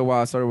then after a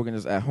while, I started working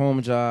this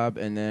at-home job,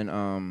 and then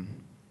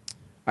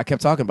I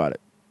kept talking about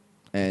it.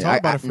 And Talk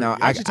about I it for, now,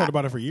 I actually talked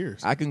about it for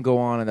years. I can go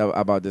on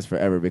about this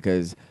forever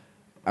because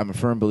I'm a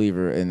firm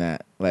believer in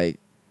that. Like,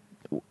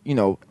 and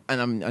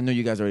I know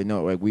you guys already know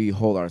it. Like, we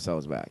hold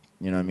ourselves back.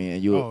 You know what I mean?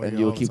 And you'll all the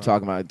keep time.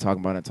 talking about it,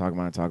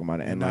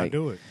 and and not like,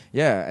 do it.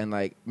 yeah, and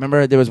like,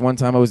 remember there was one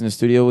time I was in the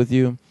studio with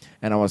you,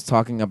 and I was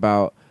talking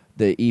about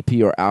the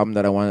EP or album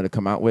that I wanted to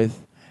come out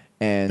with,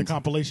 and The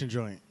compilation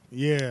joint.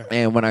 Yeah.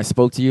 and when I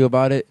spoke to you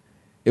about it,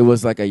 it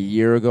was like a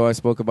year ago I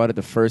spoke about it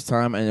the first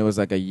time, and it was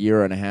like a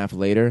year and a half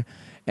later.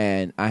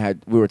 And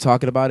we were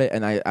talking about it,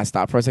 and I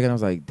stopped for a second. I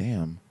was like,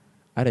 damn,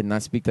 I did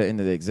not speak that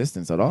into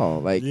existence at all.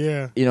 Like,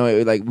 Yeah.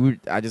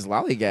 I just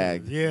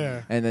lollygagged.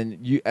 Yeah. And then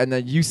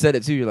you said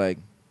it too. You're like,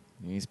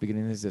 you ain't speaking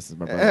into existence,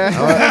 my brother.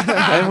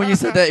 And when you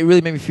said that, it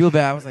really made me feel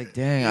bad. I was like,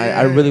 dang,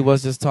 I really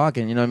was just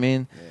talking. You know what I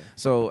mean? Yeah.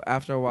 So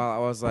after a while, I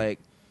was like,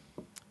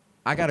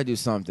 I got to do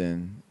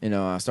something.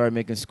 I started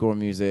making score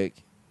music,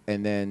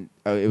 and then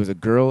it was a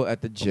girl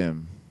at the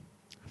gym.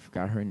 I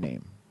forgot her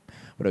name,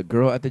 but a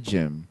girl at the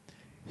gym.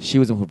 She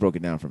was the one who broke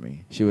it down for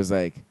me. She was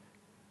like,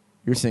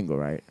 "You're single,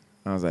 right?"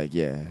 I was like,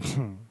 "Yeah."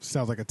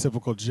 Sounds like a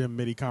typical gym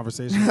MIDI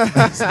conversation.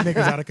 This nigga's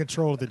out of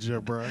control at the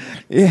gym, bro.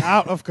 Yeah.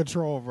 Out of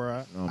control,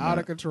 bro. No, Out man.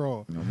 of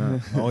control. No, no,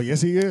 Oh,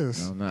 yes, he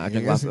is. no. I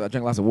drink lots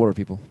of water,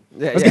 people.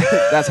 Yeah,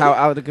 that's how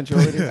out of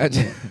control it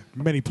is.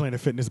 Many Planet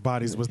Fitness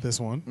bodies was this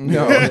one.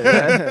 No,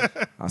 yeah.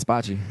 I'll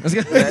spot you. I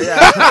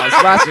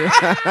spot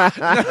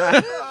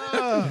you.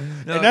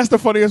 And that's the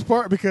funniest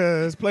part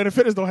because Planet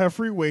Fitness don't have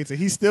free weights and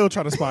he's still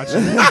trying to spot you.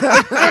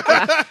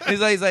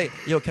 He's like,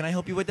 yo, can I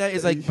help you with that?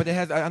 It's like, but it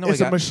has. I know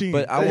It's I a got, machine.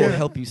 but I will Yeah.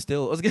 help you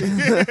still. I was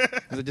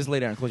like, just lay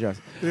down, close your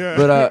eyes.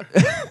 Yeah.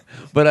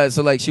 But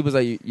so like she was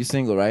like, you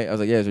single, right? I was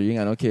like, yeah. So you ain't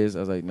got no kids? I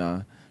was like,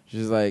 nah.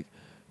 She's like,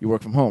 you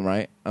work from home,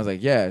 right? I was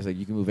like, yeah. She's like,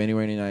 you can move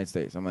anywhere in the United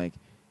States. I'm like,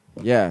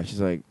 yeah.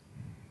 She's like,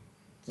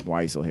 why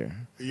are you still here?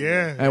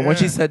 Yeah. And when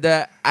she said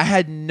that, I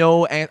had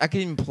I couldn't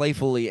even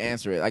playfully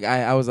answer it. Like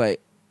I was like,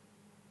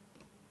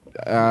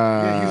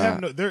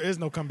 there is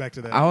no comeback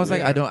to that. I was like,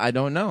 Yeah. I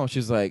don't know.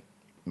 She's like,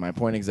 my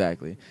point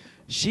exactly.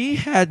 She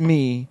had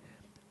me,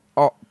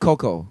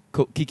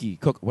 Kiki,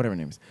 Coco, whatever her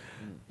name is.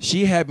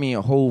 She had me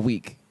a whole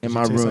week in Did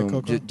my she taste like room,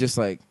 Coco? just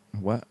like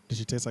what? Did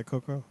she taste like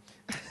Coco?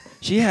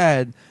 She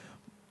had.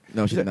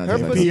 No, she did not. Her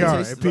Taste like pussy Coco. PR.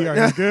 tastes PR.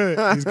 He's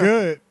good. He's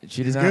good. She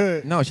did He's not.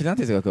 good. No, she did not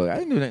taste like Coco. I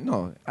didn't do that.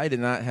 No, I did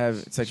not have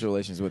sexual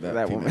relations with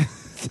That female.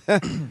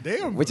 woman.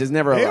 Damn. Which is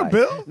never a Damn, lie.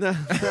 Bill.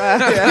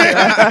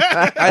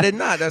 I did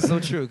not. That's so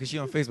true. Because she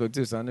on Facebook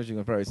too, so I know she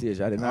gonna probably see it.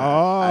 I did not.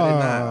 I did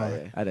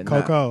not. I did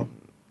not. Coco.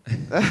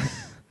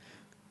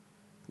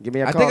 Give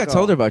me a I call. think I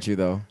told her about you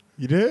though.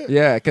 You did?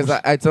 Yeah, because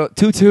I told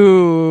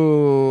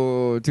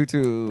Tutu.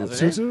 That's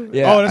her name? Tutu?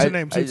 Yeah, Oh, that's her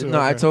name, Tutu. No,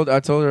 I okay.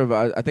 told her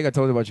about. I think I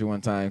told her about you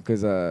one time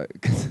because I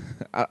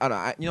don't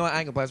know. You know what? I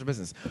ain't gonna play for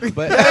business,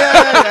 but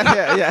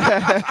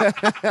yeah.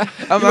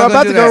 I'm You're not about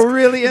gonna to do go that.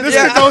 really into This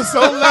Yeah. could go so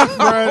left,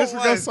 bro. This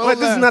could go so Wait,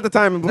 left. this is not the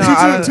time. No,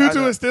 I Tutu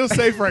don't- is still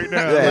safe right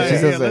now. Yeah, Like, she's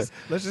still let's,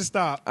 safe. let's just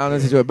stop. I don't know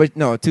what to do, but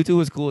no, Tutu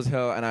was cool as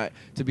hell, and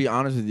to be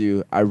honest with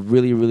you, I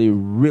really, really,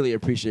 really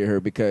appreciate her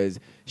because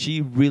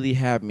she really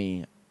had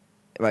me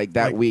like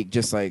that Like, week,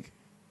 just like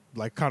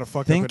Like kind of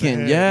fucked thinking, up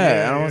in the yeah.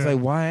 head. And I was like,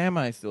 why am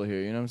I still here?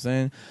 You know what I'm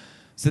saying?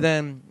 So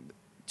then,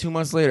 2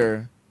 months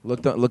later,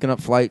 looking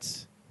up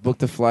flights,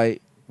 booked a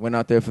flight, went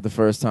out there for the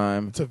first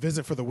time. to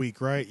visit for the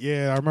week, right?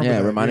 Yeah, I remember. Yeah,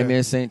 that. it reminded me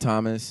of St.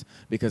 Thomas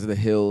because of the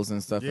hills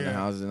and stuff and the Yeah.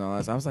 houses and all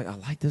that. So I was like, I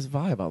like this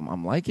vibe.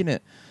 I'm liking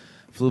it.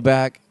 Flew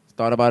back,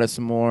 thought about it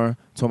some more,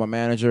 told my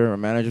manager. My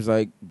manager's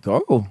like,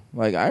 go.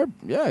 Like,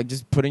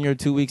 just put in your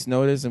 2 weeks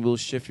notice and we'll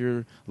shift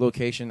your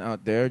location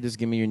out there. Just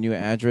give me your new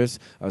address.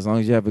 As long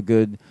as you have a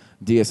good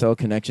DSL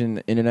connection,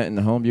 internet in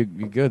the home, you're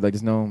good. Like,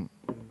 there's no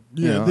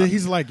Yeah,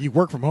 he's like, you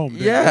work from home.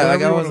 Dude. Yeah,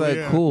 like I was like,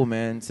 cool,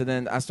 man. So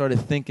then I started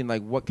thinking,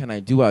 like, what can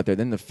I do out there?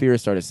 Then the fear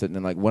started sitting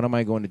in, like, what am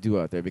I going to do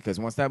out there? Because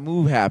once that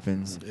move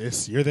happens,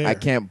 you're there. I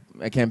can't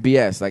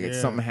BS. Like,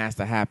 something has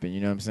to happen.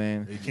 You know what I'm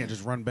saying? You can't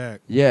just run back.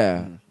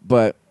 Yeah,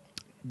 but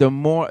the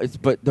more,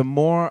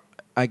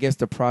 I guess,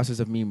 the process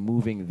of me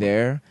moving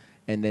there,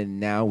 and then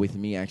now with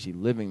me actually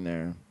living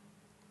there,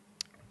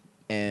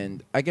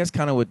 and I guess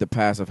kind of with the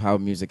past of how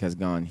music has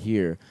gone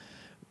here.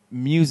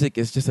 Music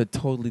is just a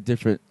totally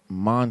different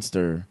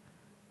monster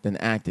than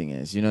acting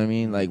is. You know what I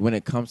mean? Like when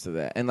it comes to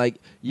that, and like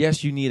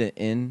yes, you need an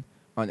in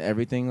on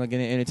everything. Like in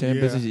the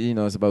entertainment business, you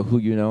know, it's about who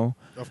you know.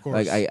 Of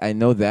course. Like I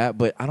know that,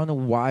 but I don't know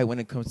why when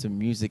it comes to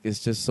music, it's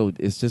just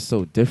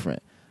so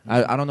different.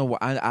 I don't know why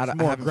I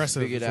haven't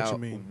figured out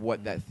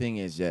what that thing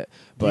is yet.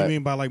 But do you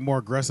mean by like more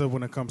aggressive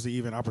when it comes to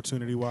even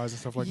opportunity wise and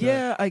stuff like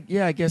that? I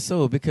guess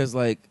so because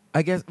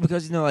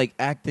because you know like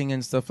acting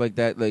and stuff like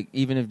that, like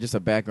even if just a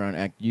background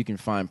act, you can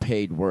find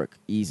paid work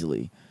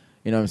easily.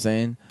 You know what I'm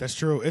saying? That's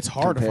true. It's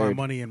hard to find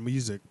money in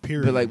music,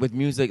 period. But like with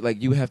music,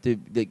 like you have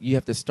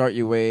to start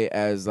your way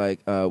as like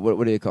what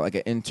do they call it? Like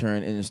an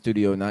intern in the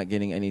studio, not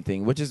getting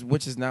anything, which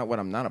is not what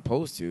I'm not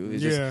opposed to.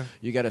 It's just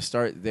you got to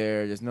start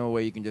there. There's no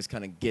way you can just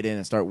kind of get in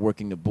and start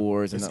working the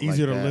boards. It's and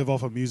easier like to live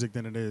off of music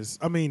than it is.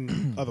 I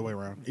mean, other way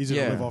around.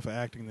 Easier to live off of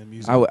acting than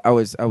music. I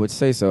would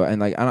say so,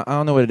 and like I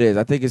don't know what it is.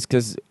 I think it's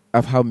because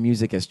of how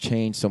music has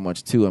changed so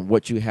much too, and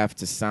what you have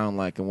to sound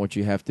like, and what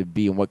you have to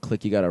be, and what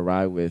clique you got to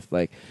ride with.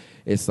 Like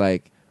it's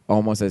like.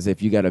 Almost as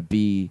if you got to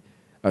be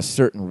a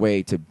certain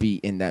way to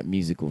be in that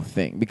musical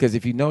thing. Because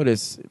if you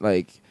notice,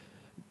 like,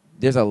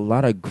 there's a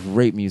lot of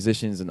great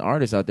musicians and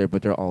artists out there,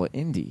 but they're all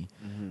indie.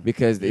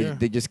 Because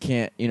they just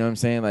can't, you know what I'm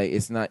saying? Like,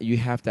 it's not, you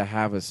have to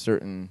have a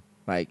certain,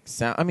 like,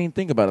 sound. I mean,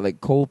 think about it. Like,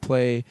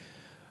 Coldplay,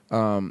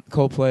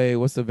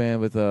 what's the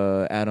band with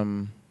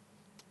Adam?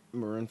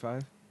 Maroon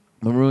 5?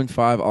 Maroon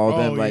 5, all of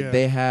them. Like,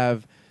 they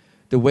have,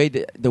 the way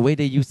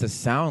they used to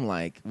sound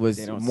like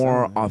was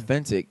more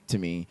authentic to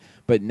me.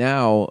 But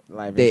now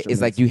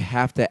it's like you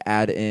have to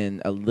add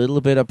in a little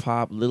bit of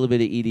pop, a little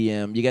bit of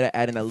EDM. You got to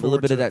add in a little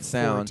bit of that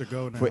sound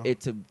for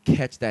it to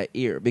catch that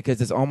ear, because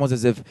it's almost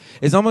as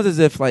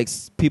if like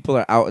people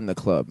are out in the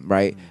club,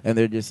 right? And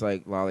they're just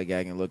like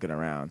lollygagging, looking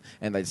around,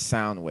 and like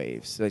sound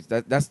waves. Like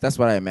that's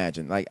what I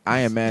imagine. Like I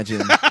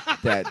imagine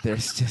that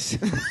there's just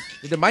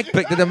did the mic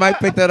pick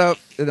that up?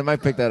 Did the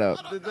mic pick that up?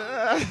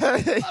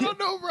 I don't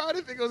know, bro. I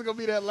didn't think it was gonna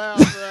be that loud,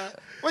 bro.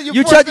 Well,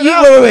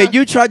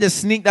 you tried to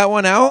sneak that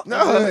one out?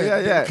 No,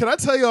 yeah. Can I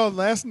tell y'all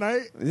last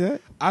night? Yeah.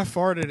 I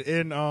farted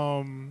in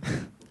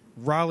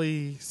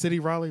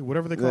Raleigh,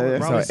 whatever they call it.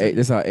 This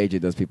is how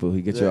AJ does people.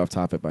 He gets you off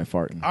topic by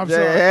farting. I'm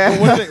sorry.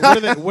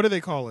 What do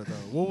they call it though?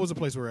 What was the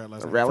place we were at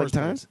last night? Raleigh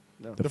Times?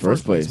 No. The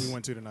first place we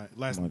went to tonight.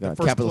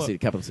 Capital City.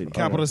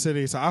 Capital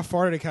City. So I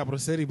farted at Capital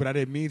City, but I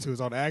didn't mean to. It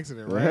was on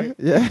accident, right?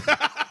 Yeah.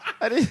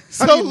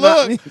 So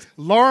look,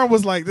 Lauren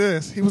was like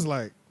this. He was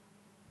like,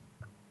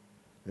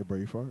 "Hey, bro,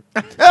 you fart?"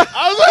 He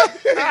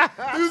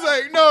was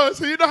like, "No."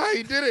 So you know how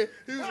he did it?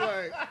 He was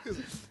like,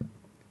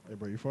 "Hey,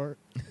 bro, you fart?"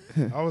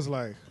 I was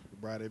like,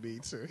 "Bro, they be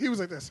too." He was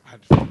like this. I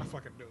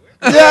fucking knew it.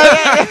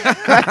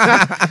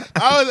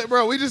 I was like,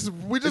 bro, we just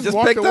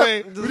walked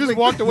away. We just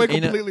walked away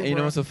completely. You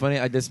know what's so funny?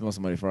 I did smell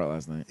somebody fart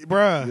last night.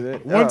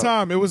 Bruh, one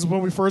time, it was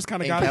when we first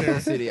kind of got there. In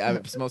Capital City,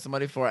 I smelled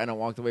somebody fart and I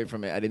walked away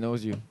from it. I didn't know it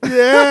was you.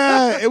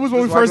 Yeah, it was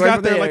when we first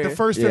got there, like the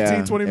first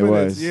 15, 20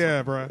 minutes.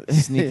 Yeah, bro.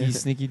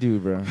 Sneaky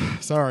dude, bro.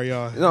 Sorry,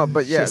 y'all. No,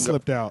 but yeah. Just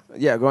slipped out.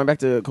 Yeah, going back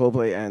to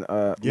Coldplay and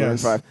Maroon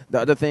 5. The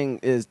other thing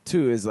is,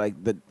 too, is like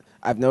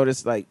I've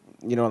noticed, like,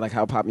 you know, like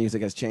how pop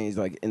music has changed,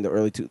 like in the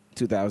early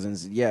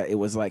 2000s. Yeah, it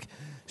was like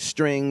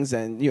strings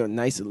and, you know,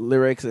 nice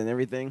lyrics and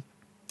everything,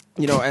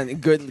 you know,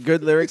 and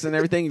good lyrics and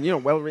everything, you know,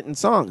 well-written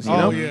songs, you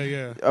know?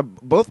 Yeah.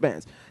 Both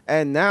bands.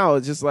 And now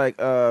it's just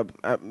like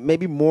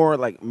maybe more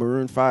like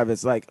Maroon 5.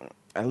 It's like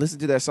I listen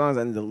to their songs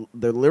and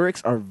the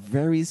lyrics are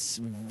very,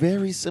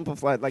 very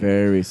simplified. Like,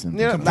 very simple.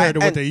 You know, compared to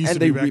what they used to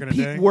be back in the day. And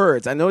they repeat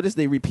words. I noticed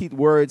they repeat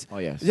words. Oh,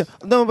 yes.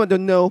 No, but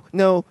no.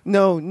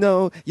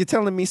 You're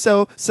telling me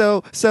so.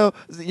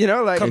 You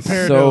know, like.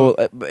 Compared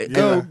to.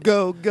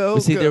 Go.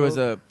 But see, there was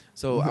I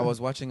was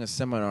watching a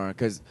seminar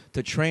because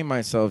to train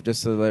myself,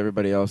 just to let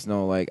everybody else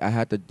know, like I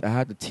had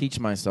to teach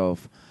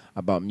myself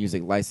about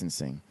music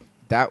licensing.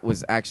 That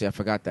was actually, I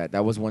forgot that.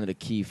 That was one of the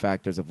key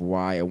factors of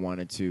why I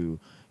wanted to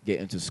get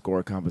into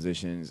score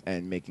compositions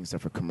and making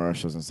stuff for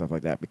commercials and stuff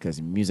like that,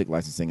 because music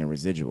licensing and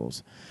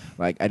residuals.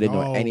 Like, I didn't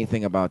know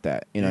anything about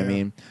that. You know what I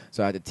mean?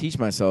 So I had to teach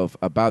myself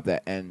about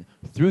that. And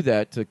through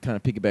that, to kind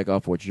of piggyback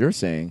off what you're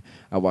saying,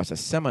 I watched a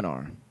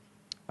seminar.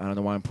 I don't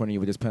know why I'm pointing you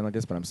with this pen like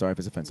this, but I'm sorry if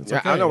it's offensive. Yeah,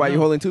 okay. I don't know why you're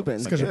holding two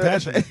pens. It's because you're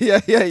passionate.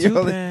 Yeah, you're two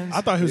holding. pens.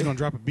 I thought he was going to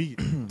drop a beat.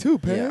 2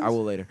 pens? Yeah, I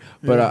will later.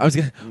 But I was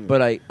gonna,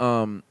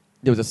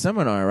 there was a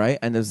seminar, right?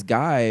 And this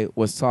guy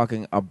was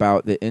talking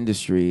about the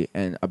industry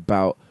and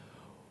about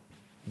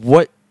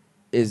what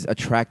is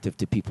attractive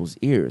to people's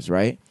ears,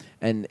 right?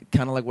 And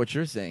kind of like what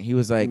you're saying. He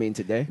was like... You mean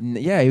today?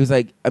 Yeah, he was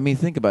like, I mean,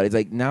 think about it. It's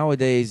like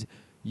nowadays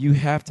you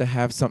have to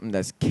have something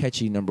that's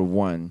catchy. Number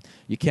one,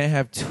 you can't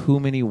have too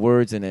many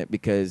words in it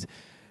because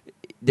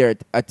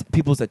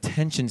people's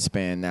attention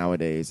span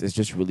nowadays is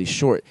just really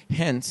short.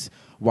 Hence,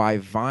 why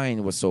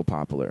Vine was so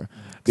popular,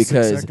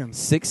 because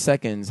 6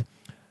 seconds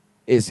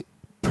is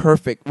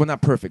perfect. Well,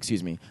 not perfect.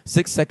 Excuse me.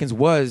 6 seconds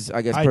was,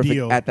 I guess,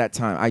 Ideal. perfect at that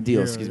time.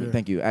 Ideal. Excuse me.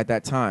 Thank you. At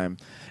that time,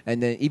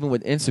 and then even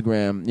with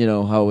Instagram, you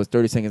know how it was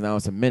 30 seconds, now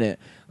it's a minute.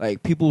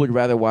 Like people would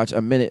rather watch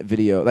a minute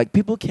video. Like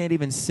people can't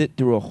even sit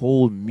through a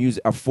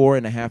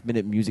 4.5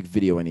 minute music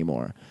video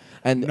anymore.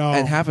 And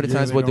half of the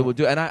times what they will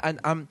do,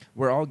 and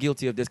we're all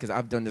guilty of this because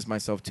I've done this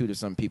myself too to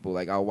some people.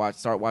 Like I'll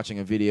start watching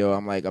a video,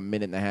 I'm like a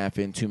minute and a half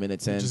in, 2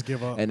 minutes in, just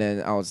give up, and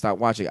then I'll stop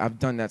watching. I've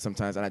done that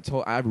sometimes, and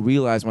I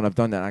realized when I've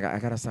done that, I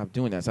gotta stop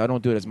doing that. So I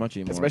don't do it as much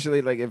anymore.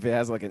 Especially like if it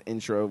has like an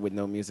intro with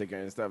no music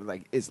and stuff,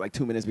 like it's like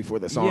 2 minutes before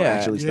the song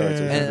actually starts.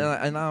 And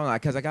I don't know,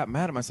 because I got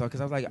mad at myself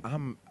because I was like,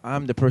 I'm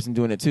the person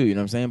doing it too. You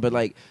know what I'm saying? But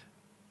like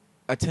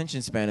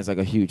attention span is like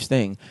a huge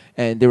thing,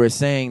 and they were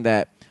saying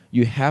that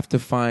you have to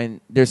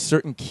find, there's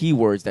certain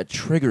keywords that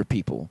trigger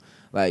people.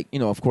 Like, you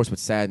know, of course with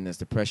sadness,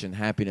 depression,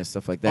 happiness,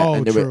 stuff like that.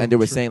 And they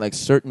were saying like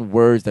certain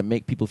words that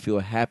make people feel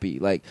happy.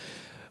 Like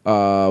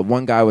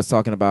one guy was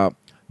talking about,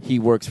 he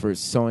works for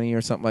Sony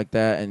or something like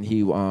that, and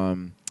he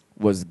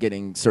was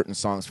getting certain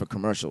songs for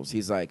commercials.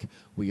 He's like,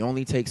 we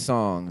only take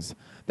songs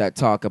that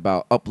talk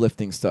about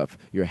uplifting stuff.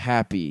 You're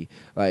happy,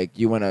 like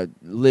you want to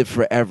live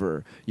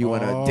forever, you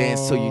want to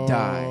dance till you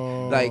die,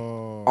 like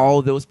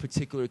all those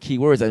particular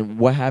keywords. And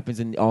what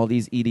happens in all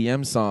these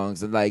EDM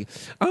songs, and like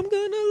I'm gonna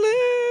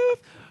live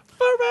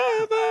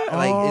forever,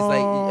 like it's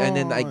like, and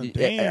then like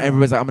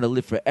everybody's like, I'm gonna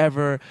live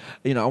forever,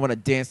 you know, I want to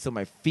dance till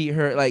my feet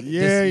hurt, like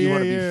you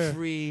want to be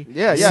free.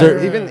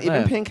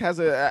 Even Pink has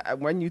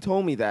when you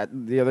told me that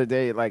the other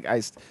day, like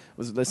I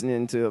was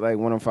listening to like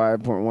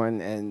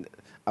 105.1 and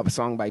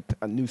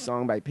a new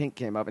song by Pink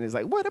came up, and it's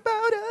like, what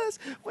about us?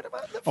 What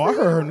about the I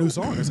heard her new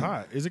song. It's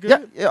hot. Is it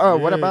good? Yeah.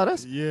 What about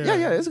us?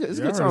 Yeah. It's a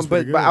good song.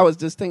 But I was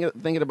just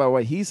thinking about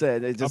what he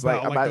said. It's just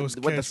about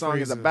what the song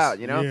is about.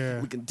 You know,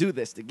 we can do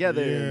this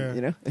together. And,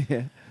 you know,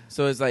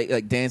 So it's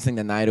like dancing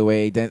the night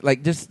away.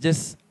 Like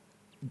just.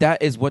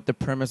 That is what the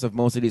premise of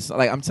most of these.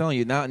 Like I'm telling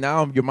you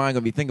now your mind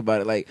gonna be thinking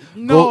about it. Like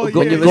go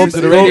to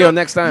the radio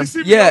next time.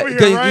 Yeah,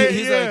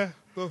 he's like.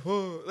 He's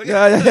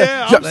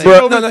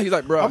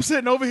like, bro. I'm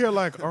sitting over here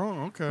like,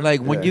 oh, okay.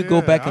 Like when you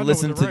go back and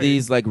listen to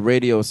these like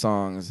radio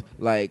songs,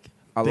 like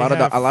a lot of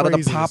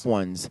the pop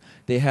ones,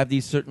 they have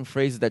these certain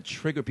phrases that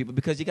trigger people,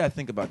 because you gotta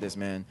think about this,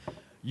 man.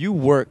 You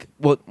work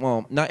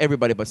well, not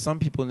everybody, but some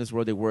people in this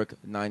world, they work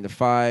 9 to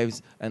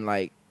 5s, and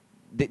like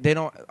they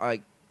don't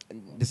like.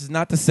 This is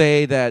not to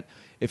say that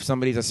if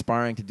somebody's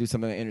aspiring to do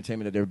something in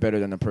entertainment that they're better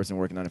than the person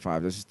working 9 to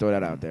 5. Let's just throw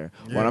that out there.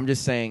 Yeah. What I'm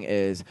just saying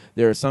is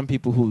there are some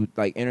people who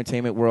like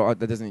entertainment world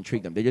that doesn't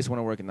intrigue them. They just want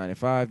to work at 9 to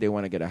 5. They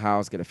want to get a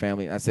house, get a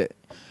family. That's it.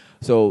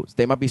 So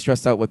they might be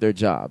stressed out with their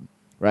job,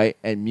 right?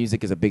 And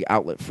music is a big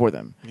outlet for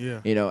them. Yeah.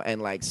 You know, and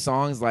like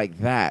songs like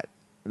that,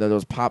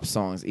 those pop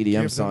songs,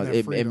 EDM songs,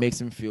 it makes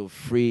them feel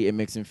free. It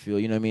makes them feel,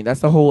 you know what I mean?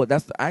 That's the whole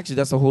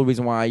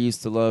reason why I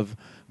used to love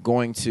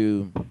going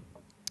to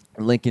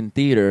Lincoln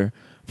Theater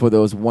for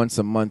those once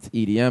a month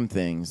EDM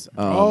things.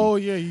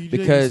 You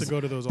because used to go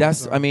to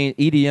those. I mean,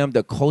 EDM,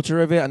 the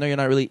culture of it. I know you're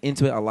not really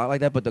into it a lot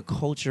like that, but the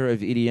culture of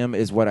EDM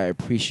is what I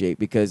appreciate,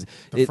 because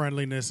the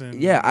friendliness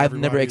and I've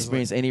never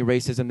experienced any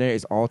racism there.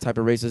 It's all type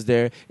of races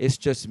there. It's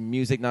just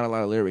music, not a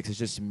lot of lyrics. It's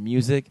just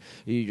music.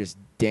 You're just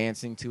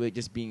dancing to it,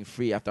 just being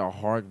free after a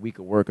hard week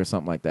of work or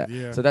something like that.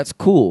 Yeah. So that's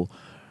cool.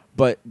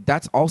 But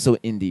that's also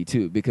indie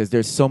too, because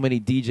there's so many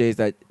DJs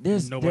that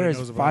there's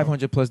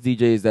 500 plus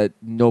DJs that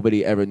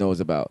nobody ever knows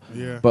about.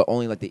 Yeah. But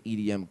only like the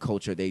EDM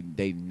culture,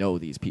 they know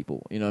these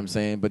people. You know what I'm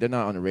saying? But they're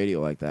not on the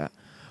radio like that.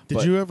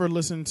 Did you ever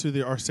listen to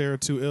the Sarah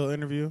 2 Ill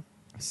interview?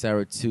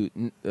 Sarah 2,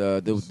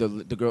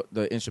 the girl,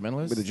 the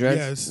instrumentalist with the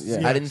dreads.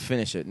 Yes. I didn't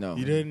finish it. No,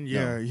 you didn't.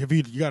 Yeah, no.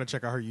 You got to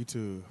check out her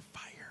YouTube.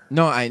 Fire.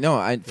 No, I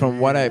know. From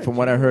what I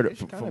heard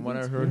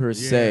her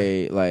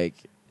say, like.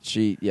 So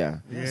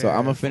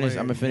I'm gonna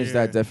finish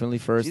that definitely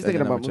first. She's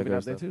thinking about moving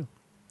out there too.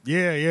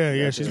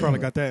 Yeah. She's probably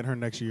got that in her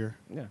next year.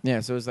 Yeah.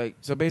 So it's like,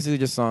 so basically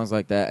just songs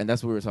like that, and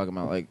that's what we were talking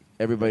about. Like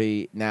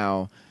everybody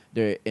now,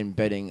 they're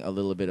embedding a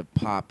little bit of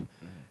pop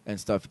and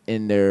stuff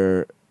in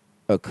their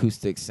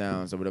acoustic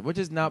sounds or whatever, which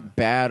is not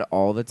bad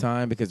all the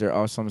time, because there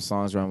are some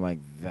songs where I'm like,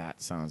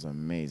 that sounds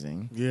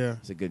amazing. Yeah,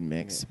 it's a good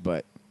mix,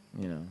 but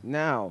you know.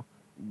 Now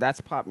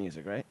that's pop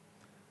music, right?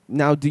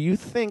 Now, do you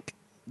think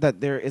that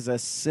there is a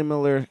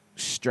similar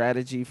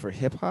strategy for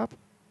hip hop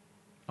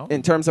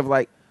in terms of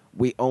like,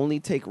 we only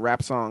take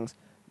rap songs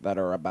that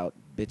are about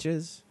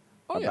bitches,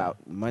 about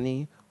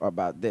money, or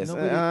about this,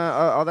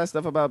 all that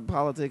stuff about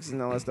politics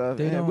and all that stuff?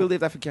 We'll leave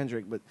that for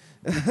Kendrick, but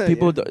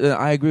people.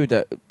 I agree with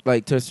that.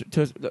 Like,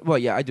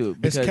 I do.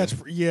 It's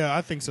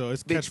I think so.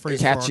 It's catchphrase,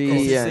 catchy.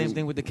 It's the same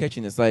thing with the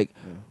catchiness. Like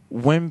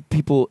when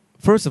people.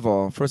 First of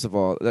all,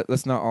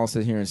 let's not all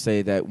sit here and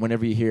say that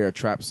whenever you hear a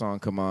trap song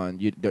come on,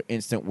 the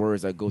instant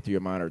words that go through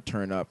your mind are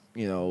turn up.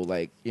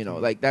 Like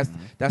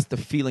that's the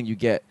feeling you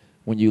get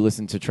when you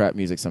listen to trap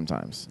music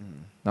sometimes.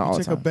 Not all You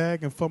the take a time.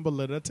 bag and fumble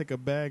it. I take a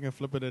bag and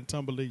flip it and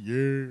tumble it.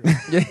 Yeah.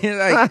 Yeah,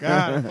 like,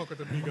 God, I fuck with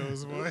the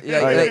Migos, boy. yeah,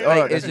 Oh, yeah.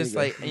 Oh, it's that's just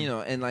pretty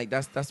like, and like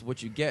that's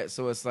what you get.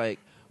 So it's like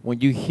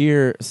when you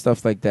hear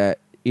stuff like that,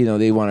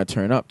 they want to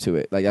turn up to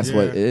it. Like that's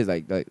what Yeah. it is.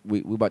 Like we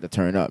about to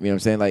turn up. You know what I'm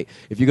saying? Like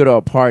if you go to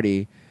a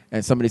party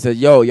and somebody says,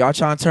 "Yo, y'all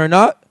trying to turn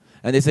up?"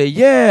 and they say,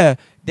 "Yeah,"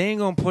 they ain't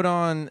gonna put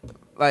on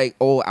like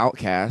old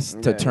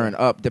Outkast to Yeah, turn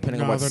up,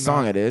 depending on No, what they're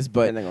song not. it is.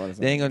 But Depending on what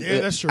they ain't gonna.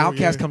 Yeah, that's true, Outkast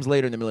yeah. comes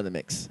later in the middle of the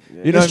mix.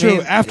 Yeah. You know It's what I true.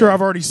 mean? After Yeah.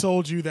 I've already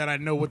sold you that I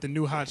know what the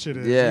new hot shit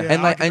is. Yeah. And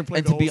I'll like get and, play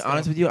and the to whole be stuff.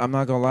 honest with you, I'm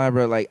not gonna lie,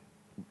 bro. Like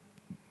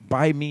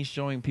by me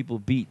showing people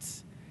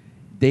beats,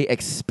 they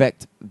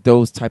expect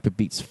those type of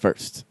beats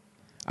first.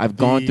 I've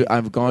gone Wait,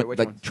 which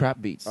like ones?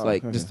 trap beats, Oh,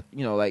 like okay. just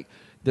like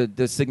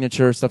the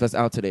signature stuff that's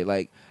out today,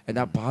 like, and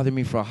that bothered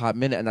me for a hot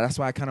minute, and that's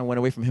why I kind of went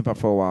away from hip hop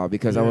for a while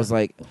because I Yeah. was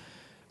like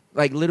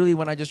literally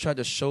when I just tried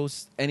to show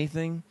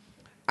anything,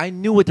 I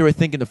knew what they were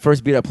thinking the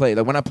first beat I played.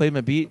 Like when I played them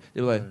a beat,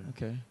 they were like,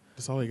 okay,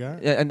 That's all he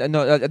got? yeah, and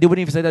no, they wouldn't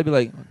even say that. They'd be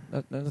like,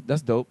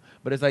 that's dope,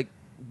 but it's like.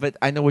 But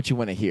I know what you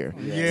want to hear.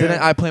 Yeah. So then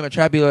I play my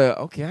trap, be like,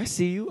 okay, I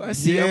see you. I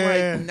see you.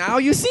 Yeah. I'm like, now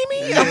you see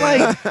me? I'm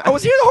like, I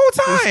was here the whole It's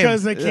time.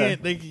 because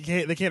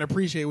they can't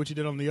appreciate what you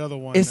did on the other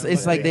one. It's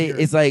And like hear it.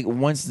 it's like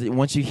once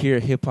you hear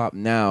hip hop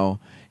now,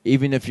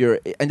 even if you're,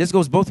 and this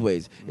goes both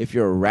ways, if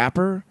you're a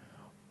rapper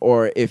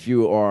or if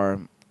you are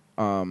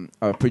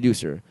a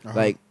producer,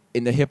 like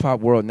in the hip hop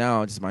world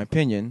now, just my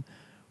opinion,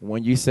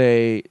 when you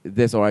say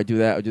this or I do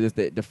that or do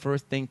this, the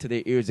first thing to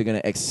their ears they're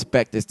gonna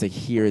expect is to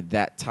hear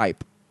that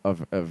type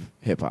of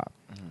hip hop.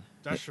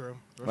 That's true.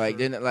 That's Like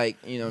true. then like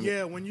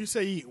Yeah, when you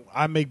say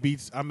I make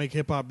beats, I make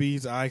hip hop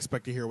beats, I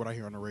expect to hear what I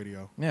hear on the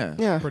radio. yeah.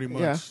 Yeah. Pretty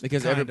much. Yeah.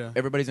 Because Kinda.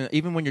 everybody's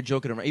even when you're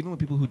joking around, even with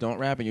people who don't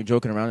rap and you're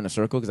joking around in a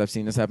circle, because I've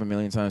seen this happen a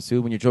million times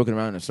too. When you're joking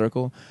around in a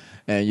circle,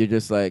 and you're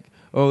just like,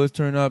 "Oh, let's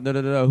turn up, da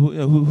da da da."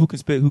 Who can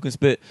spit? Who can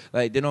spit?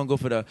 Like they don't go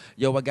for the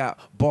 "Yo, I got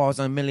bars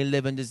on Millie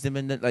living this."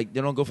 Like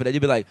they don't go for that. They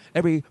be like,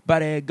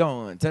 "Everybody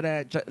going to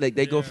that." Like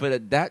they go for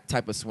that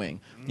type of swing.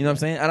 You know what I'm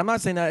saying? And I'm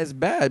not saying that it's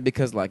bad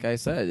because, like I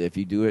said, if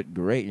you do it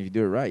great and if you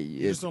do it right,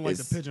 You just don't like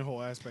the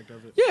pigeonhole aspect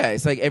of it. yeah,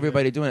 it's like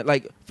everybody doing it.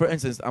 Like for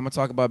instance, I'm gonna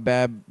talk about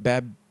Bad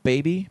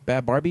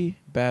Barbie,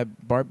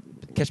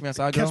 Catch Me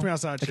Outside Girl. Catch Me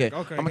Outside chick.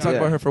 Okay, I'm gonna got talk it.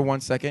 about her for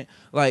 1 second.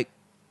 Like,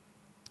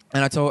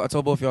 and I told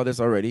both of y'all this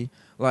already.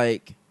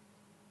 Like,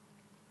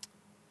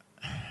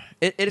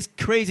 it is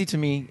crazy to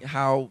me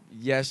how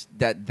yes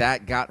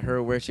that got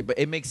her where she, but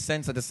it makes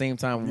sense at the same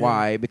time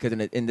why, because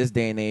in this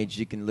day and age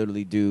you can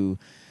literally do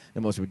the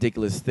most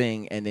ridiculous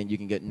thing and then you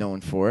can get known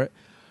for it.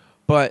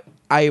 But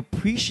I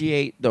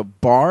appreciate the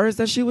bars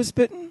that she was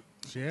spitting.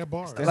 She had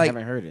bars. I Like,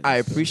 haven't heard it. I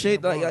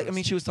appreciate Yeah, like I bars.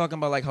 mean she was talking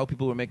about like how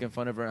people were making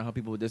fun of her and how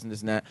people were this and this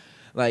and that.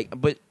 Like,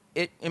 but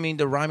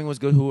the rhyming was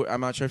good.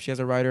 I'm not sure if she has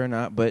a writer or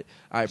not, but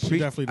She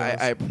definitely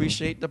does. I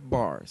appreciate the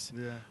bars.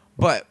 Yeah.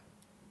 But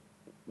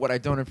what I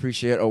don't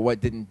appreciate or what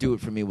didn't do it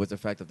for me was the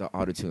fact of the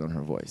autotune on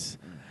her voice.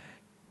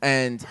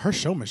 And Her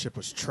showmanship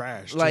was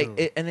trash. like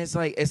too.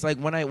 it's like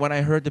when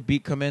I heard the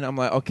beat come in, I'm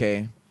like,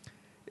 okay,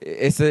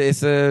 it's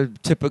a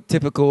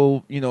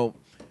typical,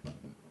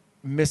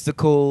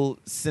 mystical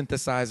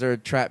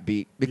synthesizer trap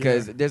beat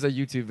because Yeah. there's a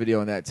YouTube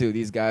video on that too.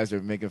 These guys are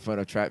making fun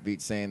of trap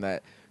beats, saying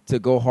that to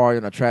go hard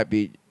on a trap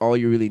beat, all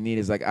you really need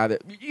is like either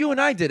you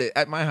and I did it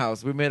at my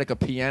house. We made like a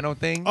piano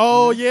thing.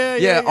 Oh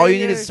yeah. All you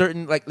need is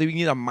certain like you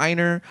need a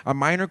minor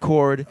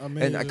chord A and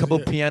major, a couple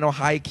yeah. piano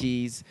high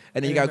keys,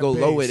 and then you And gotta the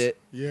go low bass. with it.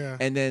 Yeah.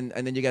 And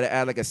then you gotta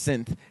add like a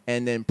synth,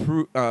 and then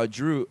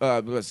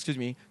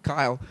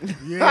Kyle,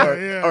 Yeah,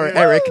 or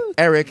yeah.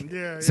 Eric,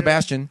 Yeah.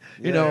 Sebastian,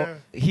 Yeah.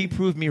 he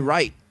proved me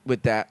right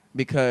with that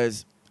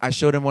because I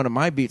showed him one of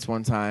my beats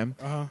one time,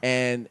 Uh-huh.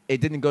 and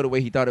it didn't go the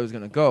way he thought it was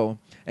gonna go,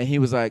 and he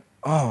was like,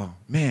 "Oh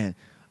man,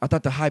 I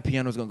thought the high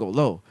piano was gonna go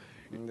low."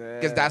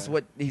 Because that's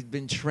what he's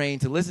been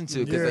trained to listen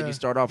to. Because like Yeah. you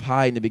start off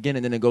high in the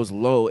beginning, then it goes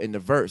low in the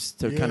verse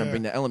to kind of Yeah.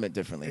 bring the element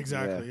differently.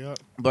 Exactly. Yep.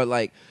 But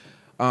like,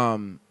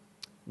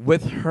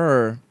 with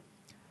her,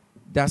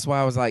 that's why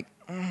I was like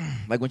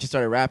when she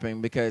started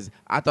rapping, because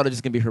I thought it was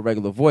just gonna be her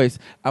regular voice.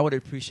 I would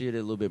appreciate it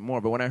a little bit more.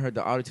 But when I heard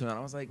the autotune, I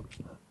was like,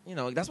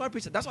 that's why I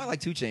appreciate. That's why I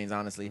like 2 Chainz,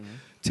 honestly.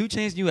 2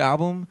 Chainz' new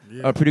album,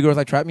 Yeah. Pretty Girls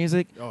Like Trap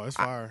Music. Oh, it's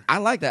fire. I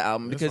like that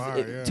album It's because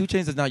fire, yeah. 2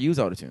 Chainz does not use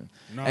autotune.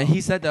 No. And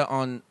he said that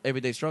on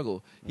Everyday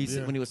Struggle.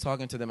 Yeah. When he was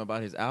talking to them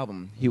about his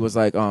album, he was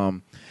like,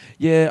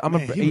 yeah,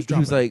 Man, he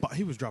was like,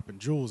 he was dropping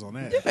jewels on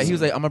that. yeah, he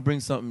was like, I'm gonna bring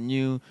something new,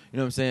 you know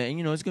what I'm saying?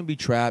 And, it's gonna be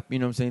trap, you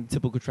know what I'm saying?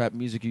 Typical trap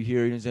music you hear,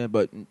 you know what I'm saying?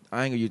 But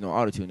I ain't gonna use no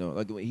autotune though.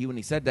 Like when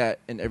he said that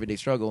in Everyday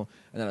Struggle,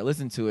 and then I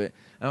listened to it,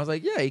 and I was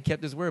like, yeah, he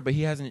kept his word, but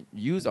he hasn't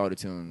used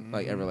autotune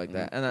like ever like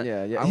that. And I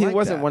he like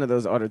wasn't that. one of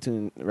those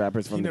autotune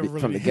rappers He from never the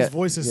really, get. his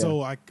voice is Yeah. so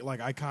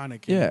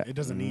iconic. Yeah. It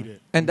doesn't need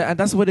it. And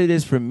that's what it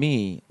is for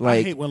me. I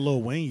Like hate when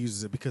Lil Wayne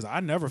uses it because I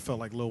never felt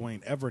like Lil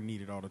Wayne ever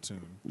needed autotune.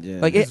 Yeah.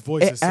 Like His it,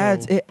 voice it is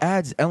adds so- it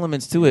adds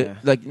elements to it. Yeah.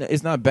 Like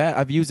it's not bad.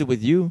 I've used it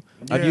with you.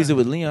 I've Yeah. used it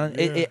with Leon.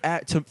 Yeah.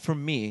 For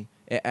me,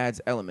 it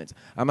adds elements.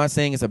 I'm not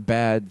saying it's a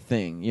bad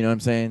thing. You know what I'm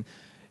saying?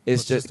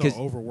 It's just because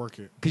don't overwork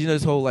it. Because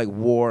this whole like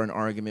war and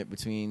argument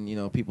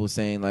between people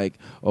saying like,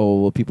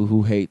 oh well, people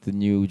who hate the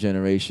new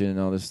generation and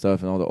all this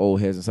stuff and all the old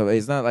heads and stuff.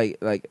 It's not like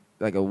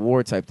a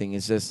war type thing.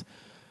 It's just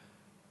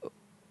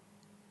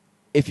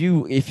if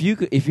you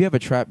have a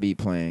trap beat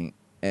playing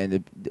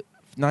and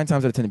 9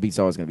 times out of 10 the beat's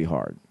always gonna be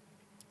hard.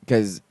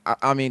 Because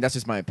I mean that's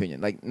just my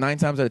opinion. Like 9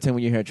 times out of 10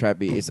 when you hear a trap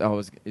beat, it's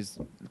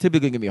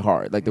typically gonna be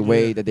hard. Like the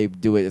way that they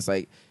do it, it's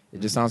like it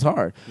just sounds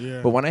hard.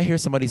 Yeah. But when I hear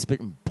somebody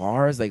spitting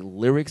bars like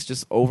lyrics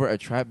just over a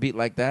trap beat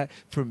like that,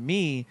 for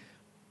me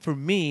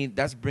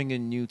that's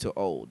bringing new to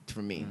old.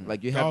 For me,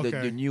 like you have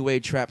the new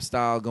wave trap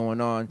style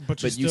going on,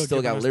 but you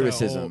still got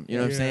lyricism. You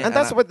know what I'm saying? And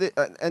that's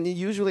and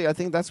usually I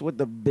think that's what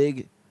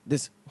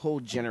this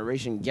whole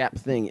generation gap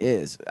thing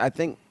is. I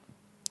think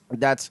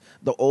that's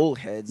the old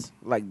heads.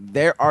 Like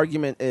their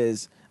argument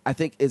is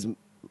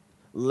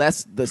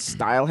less the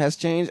style has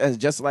changed, and it's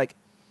just like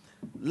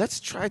let's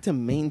try to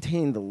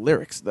maintain the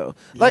lyrics though.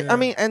 Like I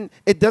mean, and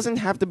it doesn't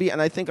have to be.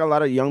 And I think a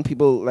lot of young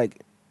people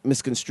like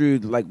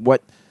misconstrued like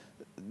what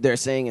they're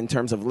saying in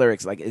terms of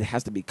lyrics. Like it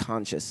has to be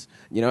conscious.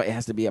 It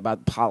has to be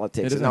about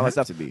politics and all that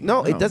stuff.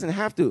 No, it doesn't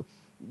have to.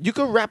 You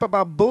could rap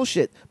about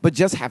bullshit, but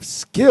just have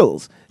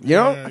skills. You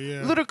know,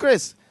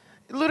 Ludacris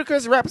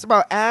raps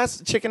about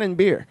ass, chicken, and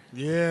beer.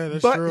 Yeah,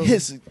 that's but true.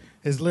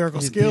 His lyrical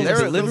skills,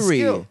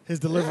 his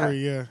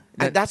delivery,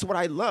 and that's what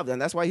I loved,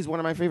 and that's why he's one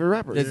of my favorite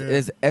rappers.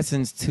 There's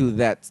essence to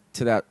that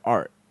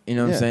art. You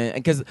know what I'm saying?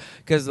 Because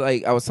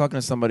like I was talking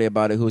to somebody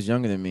about it who was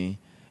younger than me,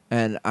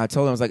 and I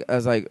told him I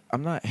was like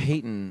I'm not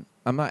hating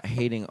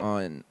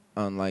on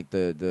like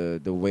the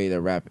way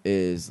the rap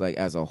is like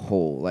as a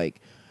whole,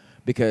 like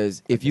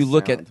because if you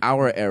look at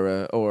our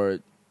era or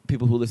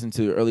people who listen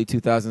to early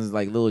 2000s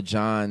like Lil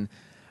Jon,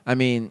 I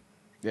mean.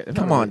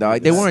 Come on,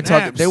 dog. They weren't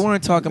talking. They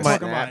weren't talking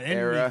about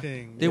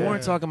anything. They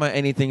weren't talking about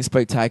anything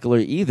spectacular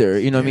either.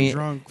 You know what I mean?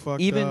 Drunk,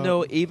 even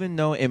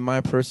though, in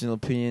my personal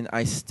opinion,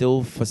 I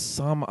still, for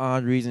some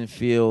odd reason,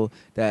 feel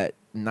that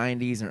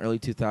 '90s and early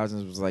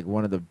 2000s was like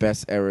one of the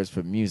best eras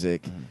for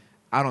music.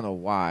 I don't know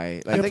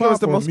why. Like, I think it was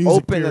the most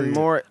open and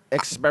more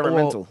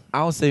experimental. Well,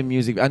 I'll say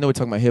music. I know we're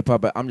talking about hip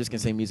hop, but I'm just gonna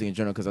say music in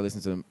general because I listen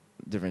to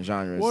different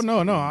genres. Well,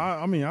 no.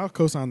 I mean, I'll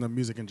co-sign the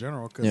music in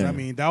general because I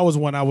mean that was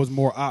when I was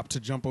more apt to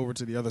jump over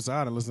to the other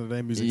side and listen to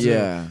their music.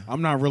 Yeah, too.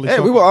 I'm not really. Hey,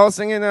 we were all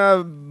singing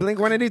Blink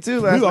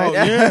 182 last night.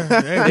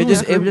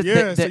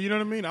 So you know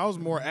what I mean? I was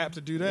more apt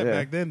to do that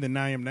back then than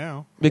I am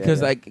now.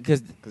 Because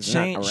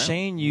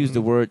Shane used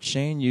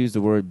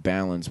the word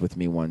balance with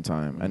me one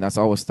time, and that's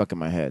always stuck in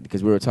my head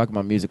because we were talking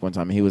about music one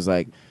time, and he was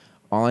like,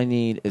 all I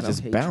need is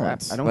just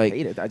balance. Trap. I don't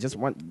hate it. I just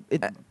want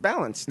it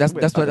balanced. That's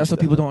what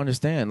people don't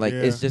understand. Like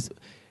it's just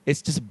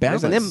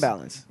balance. There's an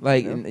imbalance.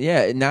 Like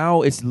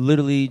now it's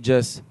literally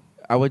just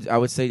I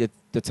would say that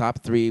the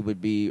top 3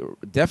 would be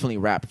definitely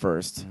rap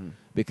first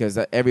because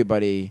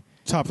everybody.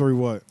 Top 3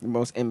 what? The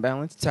most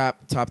imbalanced?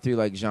 Top 3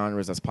 like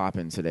genres that's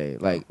popping today.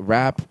 Like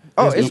rap.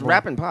 Oh, it's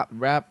rap and pop.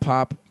 Rap,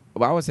 pop.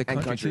 Well, I would say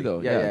country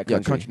too, though.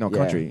 Country. No,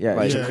 country. Yeah,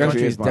 like,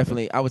 country is popping.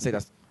 definitely. I would say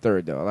that's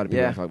 3rd, though. A lot of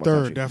people don't talk about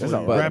third, country.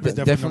 Definitely. But rap is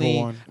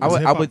definitely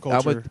number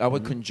 1. I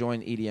would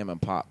conjoin EDM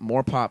and pop.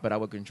 More pop, but I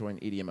would conjoin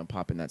EDM and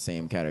pop in that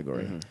same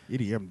category.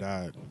 EDM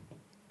died.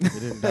 It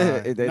didn't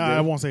die.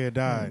 I won't say it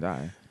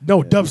died.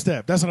 No,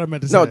 dubstep. That's what I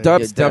meant to say. No,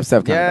 dubstep.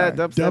 Dubstep died.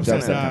 That's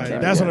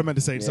what I meant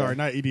to say. Sorry,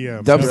 not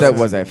EDM. Dubstep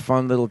was a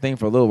fun little thing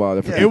for a little while.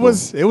 It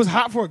was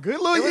hot for a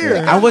good little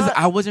year. I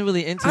wasn't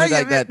really into it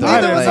like that though.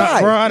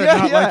 I did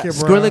not like it,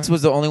 bro. Skrillex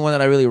was the only one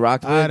that I really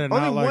rocked with.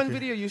 Only one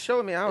video you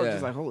showed me, I was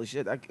just like, holy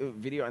shit, that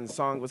video and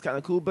song was kind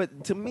of cool.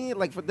 But to me,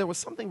 like, there was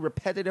something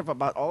repetitive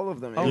about all of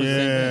them. It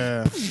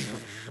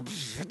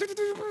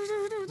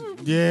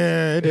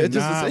did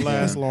not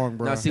last long,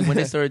 bro. Now, see, when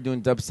they started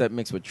doing dubstep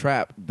mixed with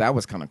trap, that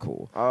was kind of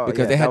cool.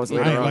 Because they had. I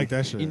didn't like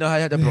that shit. You know how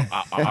you had to.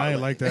 I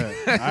didn't like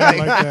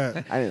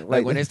that. I didn't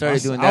like when they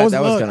started doing that.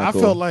 That was kind of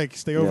cool. I felt like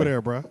stay over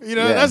there, bro. You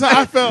know, that's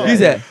how I felt. He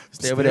said,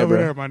 "Stay over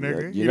there, my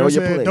nigga." You know what I'm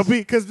saying? Don't be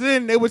because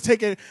then they would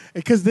take it.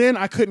 Because then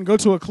I couldn't go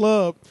to a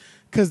club.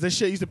 Because the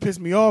shit used to piss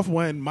me off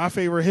when my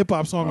favorite hip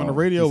hop song on the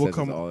radio would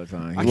come all the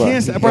time. I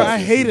can't say, bro. I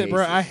hate it,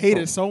 bro. I hate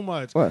it so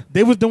much. What?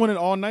 They was doing it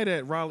all night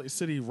at Raleigh,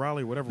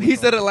 whatever. He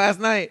said it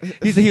last night.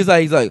 He's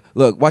like,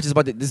 look, watch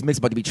this mix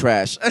about to be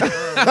trash.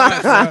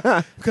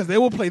 Because they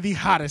will play the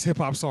hottest hip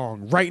hop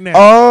song right now.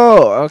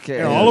 Oh, okay.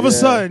 And all of a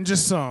sudden,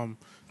 just some.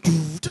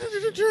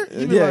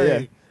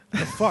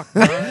 The fuck,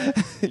 bro?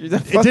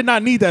 It did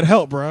not need that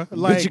help, bro.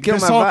 Like, you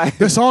killed my vibe.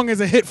 The song is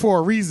a hit for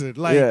a reason.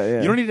 Like,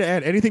 you don't need to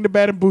add anything to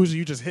Bad and Bougie.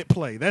 You just hit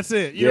play. That's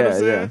it. You know what I'm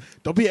saying?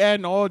 Don't be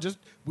adding all.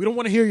 We don't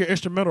want to hear your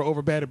instrumental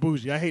over Bad and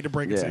Bougie. I hate to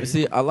break it to you.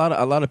 See, a lot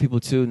of people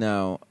too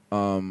now.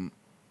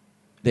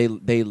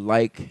 They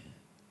like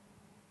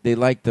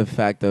the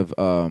fact of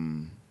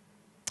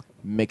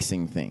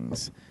mixing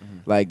things.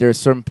 Like there's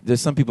some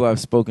people I've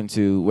spoken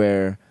to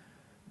where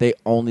they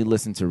only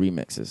listen to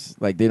remixes.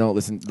 Like they don't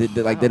listen. They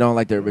don't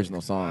like the original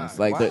songs.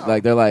 Like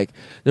they're like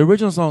the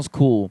original song's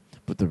cool,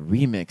 But the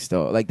remix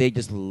though, like they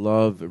just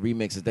love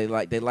remixes. They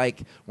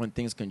like when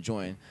things can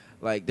join.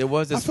 Like there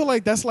was this. I feel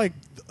like that's like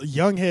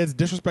young heads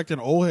disrespecting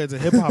old heads in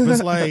hip hop.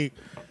 It's like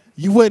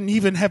you wouldn't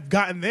even have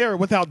gotten there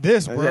without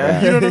this, bro.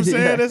 Yeah. You know what I'm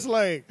saying? Yeah. It's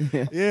like,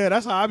 yeah,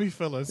 that's how I be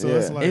feeling. So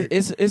it's like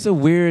it's a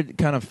weird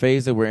kind of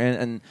phase that we're in,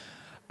 and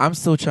I'm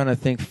still trying to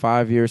think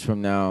 5 years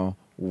from now,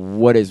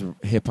 what is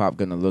hip hop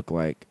gonna look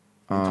like?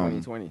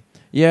 2020.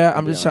 Yeah,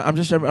 I'm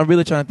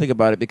really trying to think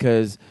about it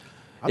because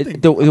I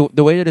think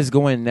the way that it's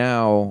going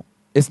now,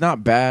 it's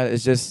not bad.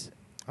 It's just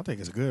I think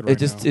it's good right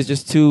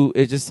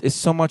now. It's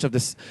so much of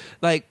this,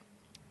 like,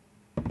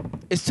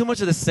 it's too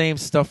much of the same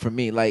stuff for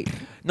me. Like,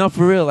 no,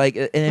 for real. Like,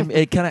 and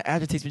it kind of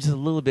agitates me just a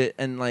little bit.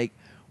 And like,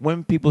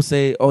 when people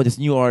say, "Oh, this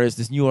new artist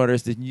is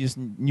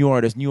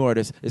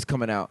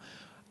coming out,"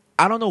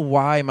 I don't know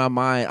why in my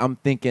mind I'm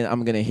thinking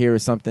I'm gonna hear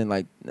something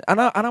like,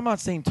 and I'm not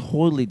saying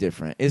totally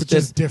different. It's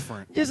just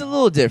different, just a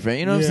little different.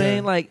 You know what I'm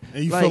saying? Like,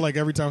 and you feel like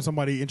every time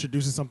somebody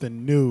introduces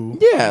something new,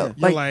 yeah,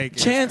 you're like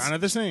Chance, it's kind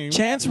of the same.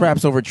 Chance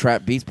raps over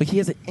trap beats, but he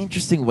has an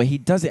interesting way he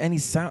does it, and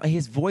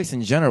his voice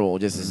in general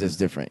just is just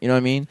different. You know what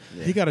I mean?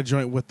 Yeah. He got a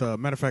joint with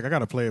matter of fact, I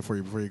gotta play it for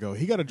you before you go.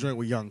 He got a joint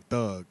with Young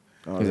Thug.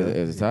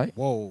 Is it tight?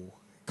 Whoa.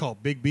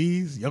 Called Big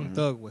B's. Young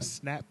Thug was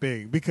snap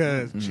big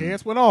because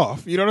Chance went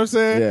off. You know what I'm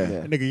saying? Yeah.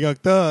 That nigga Young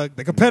Thug,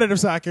 the competitive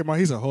side came on.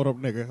 He said, "Hold up,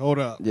 nigga, hold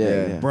up."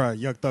 Yeah. Bruh,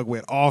 Young Thug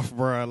went off,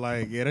 bruh.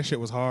 Like, yeah, that shit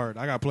was hard.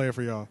 I gotta play it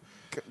for y'all.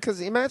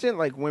 Because imagine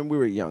like when we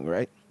were young,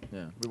 right?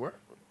 Yeah, we were.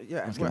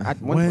 Yeah, Okay. at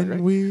one When point,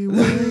 right? we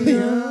were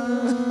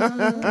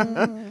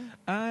young,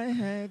 I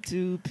had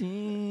 2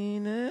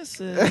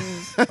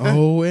 penises.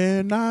 oh,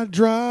 and I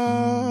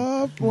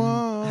dropped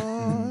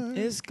one.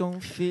 It's gonna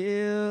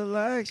feel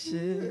like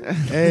shit.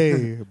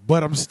 Hey,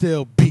 but I'm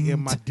still beating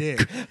my dick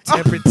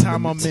every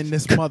time I'm in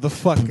this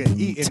motherfucker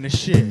eating the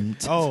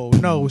shit. Oh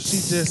no,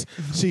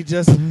 she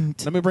just.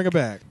 Let me bring it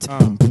back.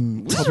 Hope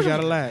you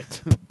got a lack.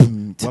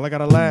 Well, I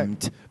got a lack.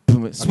 I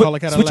call it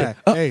Cadillac.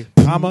 Hey,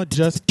 I'ma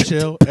just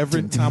chill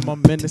every time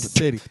I'm in the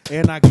city.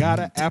 And I got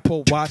an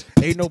Apple Watch.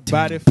 Ain't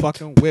nobody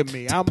fucking with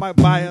me. I might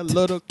buy a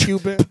little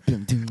Cuban.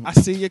 I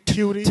see a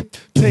cutie.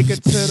 Take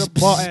it to the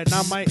bar. And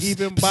I might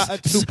even buy a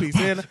 2-piece.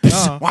 And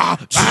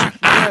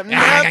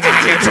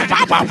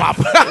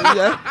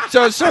Yeah.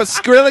 So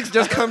Skrillex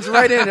just comes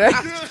right in, right?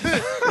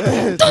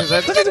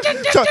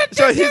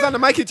 so he's on the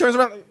mic. He turns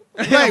around.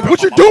 hey,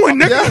 what you doing,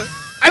 nigga? Yeah.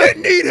 I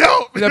didn't need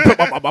help.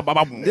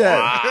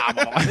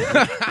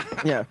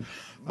 Yeah.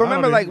 But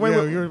remember, like when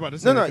you were about to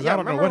say, no, 'cause yeah, I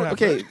don't know remember, what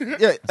happened.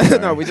 okay, yeah,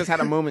 no, we just had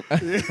a moment.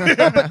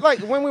 But like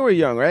when we were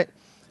young, right?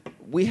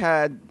 We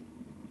had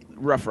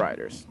Rough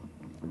Riders.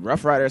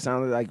 Rough Riders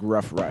sounded like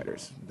Rough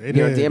Riders. They You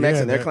know, did, DMX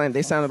yeah, and their that- clan,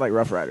 they sounded like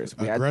Rough Riders.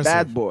 We Aggressive.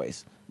 had Bad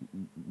Boys.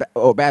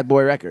 Bad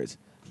Boy Records.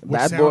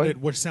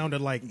 Which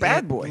sounded like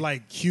Bad Boy.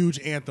 like huge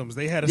anthems.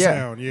 They had a Yeah,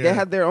 sound. Yeah, they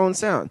had their own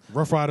sound.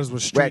 Rough Riders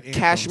was We straight had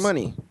Cash anthems.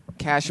 Money.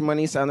 Cash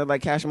Money sounded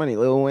like Cash Money.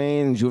 Lil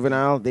Wayne,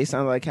 Juvenile, they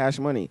sounded like Cash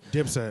Money.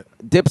 Dipset.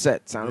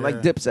 Dipset sounded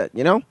like Yeah. Dipset,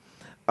 you know?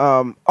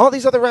 All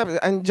these other rappers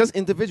and just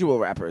individual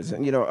rappers,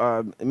 and you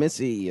know,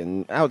 Missy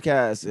and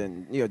Outkast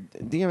and you know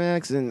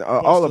DMX and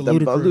all of them,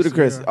 Ludacris,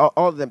 Ludacris, yeah.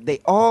 all of them.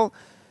 They all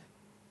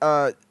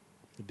Did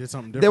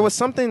something different. there was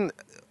something.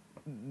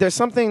 There's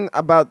something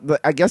about the.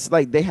 I guess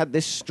like they had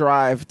this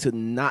strive to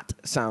not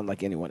sound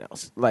like anyone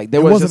else. Like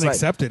there it was wasn't just like,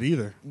 accepted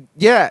either.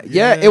 yeah.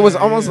 It was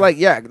almost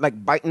yeah.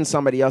 like biting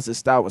somebody else's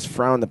style was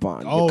frowned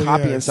upon. Oh, You're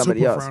copying yeah, somebody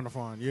super else. frowned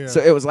upon. Yeah. So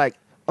it was like,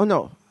 oh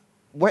no,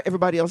 what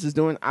everybody else is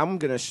doing, I'm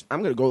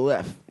gonna go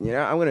left. You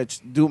know, I'm gonna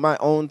do my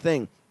own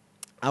thing.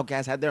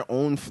 Outkast had their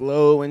own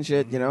flow and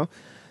shit. You know,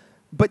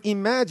 but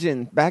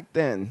imagine back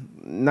then,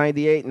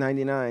 98,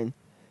 99,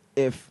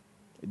 if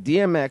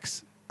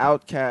DMX,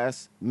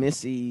 Outkast,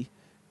 Missy,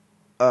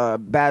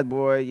 Bad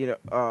Boy, you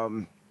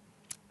know,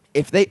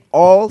 if they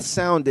all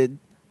sounded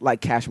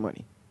like Cash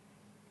Money,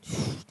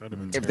 That'd have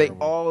been if they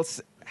terrible. all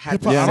had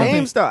the Hip-hop, I don't same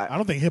think- style, I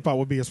don't think hip hop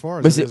would be as far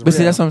as. But it is see,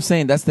 right that's what I'm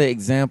saying. That's the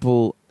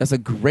example. That's a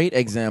great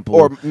example.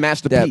 or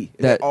Master that- P,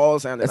 that- they all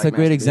sounded. That's like a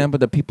great Master P. example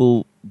that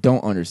people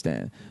don't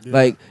understand. Yeah.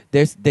 Like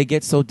they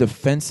get so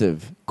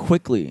defensive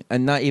quickly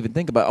and not even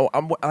think about.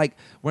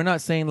 We're not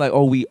saying like,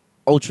 oh, we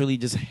ultrally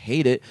just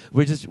hate it.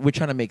 We're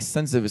trying to make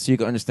sense of it so you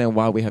can understand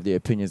why we have the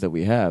opinions that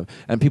we have.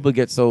 And people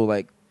get so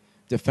like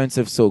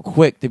defensive so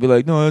quick. They be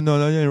like, no,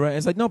 that ain't right.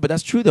 It's like, no, but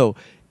that's true though.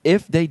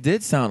 If they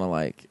did sound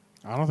alike,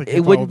 I don't think it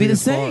hip-hop wouldn't would be the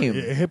as far. same.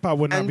 Hip hop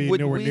would not And be would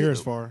nowhere we- near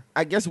as far.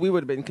 I guess we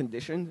would have been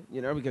conditioned, you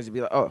know, because you'd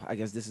be like, oh, I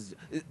guess this is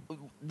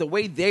the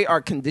way they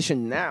are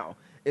conditioned now.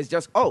 Is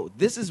just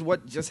this is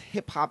what just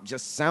hip hop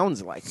just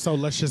sounds like. So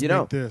let's just you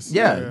know, make this.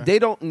 Yeah,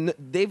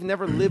 they've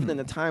never lived in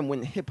a time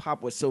when hip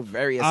hop was so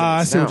various. in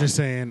I its see what sound. you're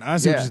saying. I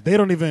see. Yeah. They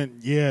don't even.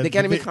 Yeah, They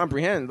can't even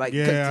comprehend. Like, 'cause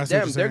Yeah, I to see what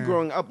them, you're they're saying.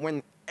 growing up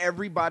when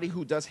everybody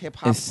who does hip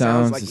hop It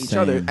sounds sounds like the each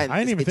other. same. And I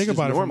didn't even it's think just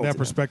about it from normal that to them.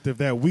 perspective.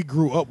 That we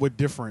grew up with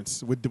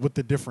difference, with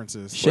the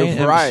differences.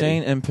 variety.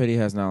 Shane M. Petty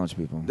has knowledge,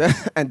 people.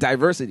 and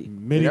diversity.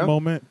 Midi you know?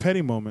 moment,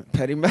 petty moment.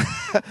 Petty. We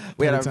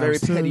had a Petty very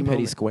times two. petty Petty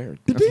moment. squared.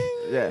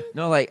 Yeah.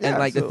 No, like, Yeah, and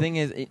like so- the thing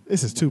is,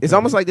 This is too. It's petty.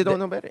 almost like they don't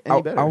know better.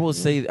 Any better. I will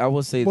say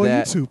Boy,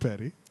 that. you too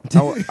petty.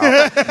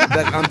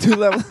 Like on two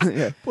levels.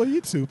 Yeah. Boy,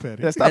 you too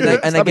petty. Yeah, stop And, it.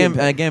 and Stop again, being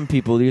and again,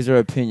 people, these are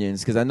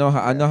opinions because I know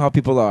how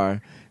people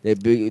are. They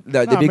be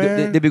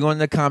man. they be going in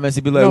the comments.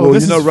 They be like, No, "Well,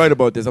 this you're is- not right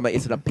about this." I'm like,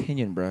 "It's an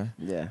opinion, bro."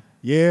 Yeah.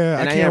 Yeah,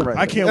 And I I can't. am right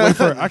I about can't it. wait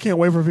for. I can't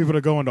wait for people to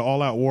go into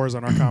all out wars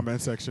on our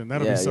comment section.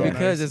 That'll Yeah, be so yeah.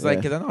 Because nice. it's like,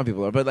 Yeah. because I know how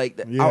people are, but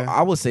like, Yeah.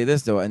 I will say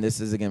this though, and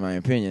this is again my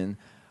opinion.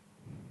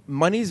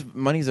 Money's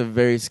a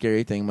very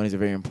scary thing. Money's a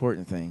very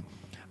important thing.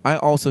 I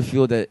also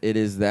feel that it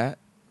is that,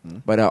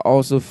 but I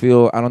also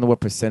feel I don't know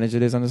what percentage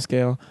it is on the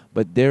scale,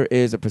 but there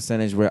is a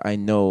percentage where I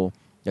know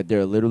that there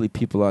are literally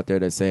people out there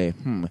that say,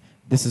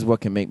 this is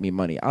what can make me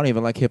money. I don't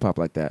even like hip hop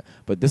like that,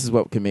 but this is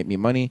what can make me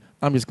money.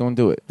 I'm just gonna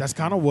do it. That's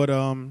kind of what.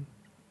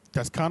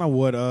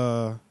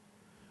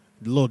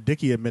 Lil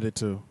Dicky admitted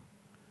to.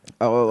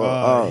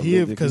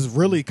 Because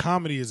really,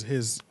 comedy is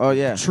his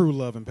true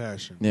love and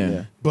passion.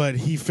 Yeah. But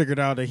he figured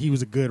out that he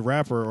was a good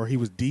rapper, or he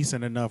was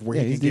decent enough where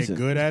he can get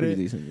good at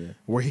it,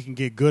 where he can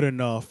get good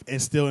enough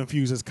and still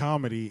infuse his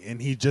comedy,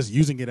 and he's just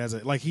using it as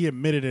he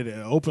admitted it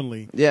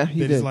openly. Yeah, he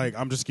did. He's like,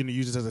 I'm just going to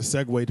use this as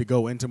a segue to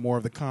go into more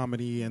of the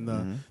comedy and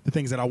the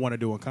things that I want to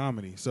do in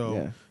comedy.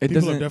 So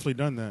people have definitely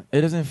done that.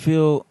 It doesn't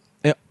feel,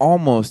 it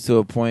almost to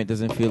a point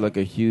doesn't feel like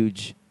a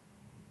huge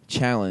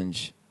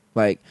challenge.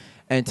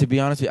 And to be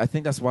honest with you, I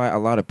think that's why a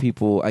lot of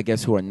people, I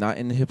guess, who are not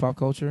in the hip hop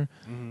culture,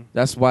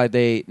 that's why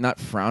they not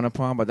frown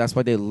upon, but that's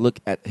why they look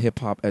at hip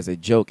hop as a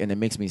joke. And it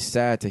makes me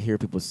sad to hear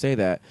people say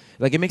that.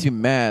 Like, it makes me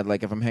mad,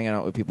 like, if I'm hanging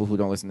out with people who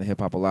don't listen to hip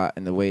hop a lot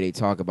and the way they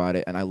talk about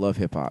it, and I love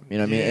hip hop. You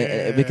know what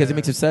I mean? Because it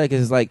makes it sad,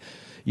 because it's like,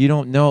 you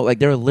don't know, like,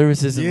 there are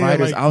lyricists and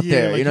writers out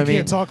there. You know what I mean? You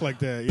can't talk like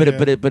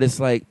that. But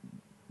it's like,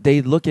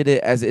 they look at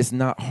it as it's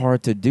not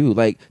hard to do.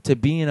 Like, to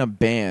be in a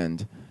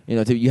band,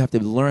 you have to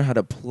learn how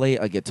to play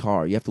a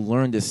guitar. You have to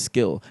learn this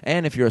skill.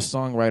 And if you're a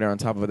songwriter on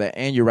top of that,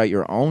 and you write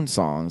your own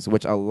songs,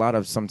 which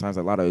sometimes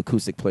a lot of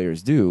acoustic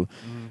players do,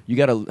 you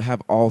got to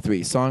have all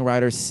three: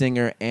 songwriter,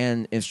 singer,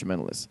 and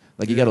instrumentalist.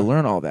 Like, you got to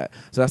learn all that.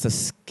 So that's a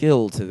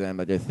skill to them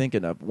that they're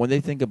thinking of. When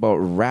they think about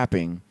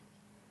rapping,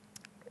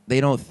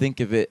 they don't think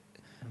of it.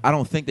 I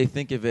don't think they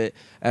think of it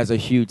as a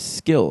huge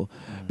skill,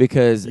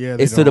 because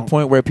it's to the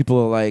point where people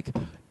are like,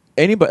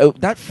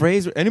 that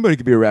phrase, anybody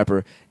could be a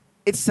rapper.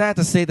 It's sad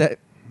to say that.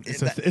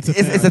 It's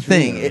a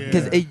thing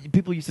because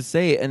people used to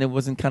say it and it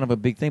wasn't kind of a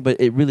big thing, but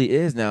it really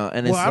is now.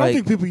 And I don't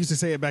think people used to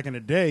say it back in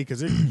the day,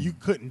 because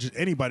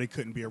anybody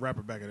couldn't be a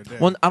rapper back in the day.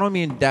 Well, I don't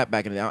mean that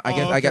back in the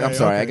day. I'm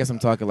sorry. I guess I'm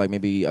talking like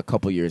maybe a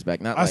couple years back.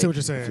 Not. I see what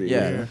you're saying.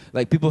 Yeah.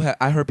 Like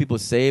I heard people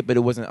say it, but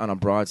it wasn't on a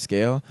broad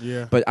scale.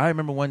 Yeah. But I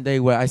remember one day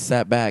where I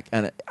sat back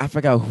and I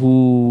forgot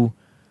who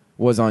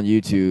was on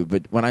YouTube,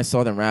 but when I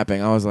saw them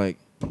rapping, I was like,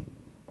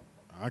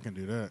 I can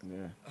do that.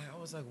 Yeah. I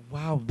was like,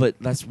 wow, but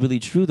that's really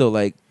true though.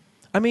 Like,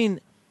 I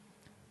mean,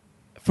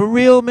 for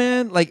real,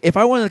 man. Like, if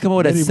I wanted to come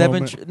up with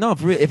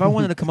if I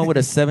wanted to come up with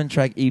a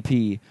 7-track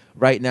EP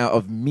right now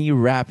of me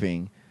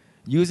rapping,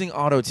 using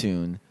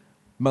autotune,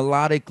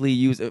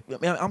 melodically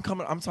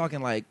I'm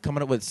talking like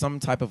coming up with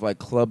some type of like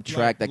club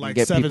track that can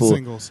get 7 people.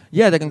 singles.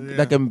 Yeah,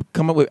 that can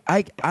come up with.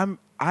 I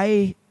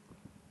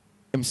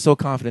am so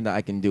confident that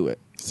I can do it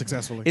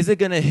successfully. Is it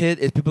gonna hit?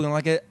 Is people gonna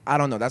like it? I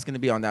don't know. That's gonna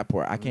be on that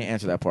part. I can't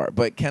answer that part.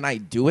 But can I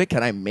do it?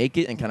 Can I make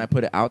it? And can I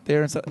put it out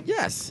there and stuff?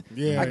 Yes.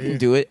 Yeah, I can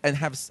do it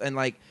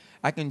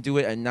I can do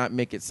it and not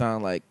make it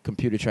sound like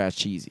computer trash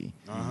cheesy.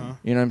 You know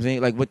what I'm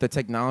saying? Like, with the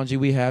technology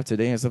we have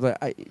today and stuff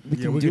like we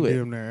can do it.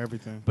 Them there,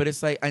 everything. But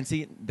it's like, and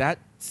see, that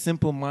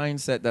simple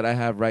mindset that I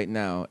have right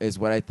now is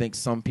what I think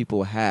some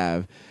people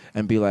have,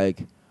 and be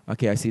like,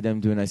 okay, I see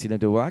them doing,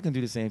 well, I can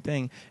do the same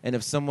thing. And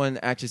if someone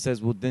actually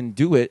says, well, then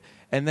do it,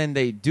 and then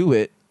they do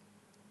it,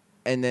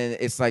 and then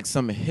it's like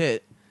some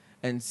hit,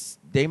 and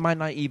they might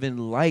not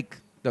even like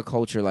the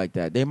culture like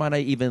that. They might not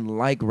even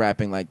like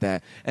rapping like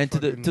that. And to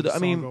the I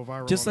mean,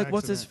 just like,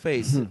 what's his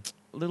face?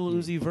 Little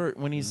Uzi Vert,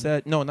 when he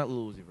said, no, not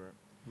Little Uzi Vert.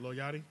 Lil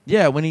Yachty?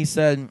 Yeah, when he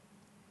said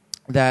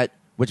that,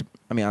 which,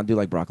 I mean, I do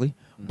like broccoli,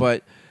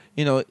 but,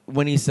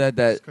 when he said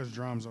that. Because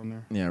drums on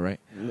there. Yeah, right.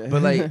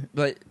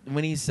 But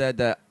when he said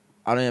that,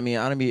 I don't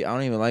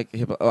even like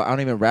hip hop. I don't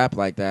even rap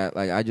like that.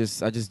 Like, I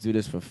just do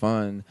this for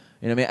fun.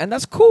 You know what I mean? And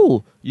that's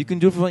cool. You can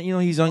do it for fun.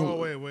 He's on. Oh,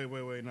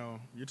 wait. No.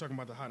 You're talking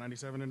about the Hot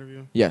 97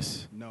 interview?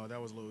 Yes. No, that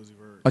was Lil Uzi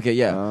Vert. Okay,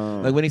 yeah.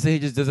 Like, when he said he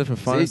just does it for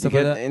fun and stuff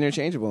like that.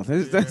 Interchangeable.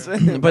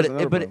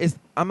 But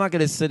I'm not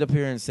gonna sit up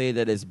here and say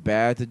that it's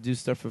bad to do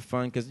stuff for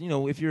fun, because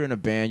if you're in a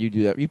band, you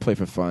do that. You play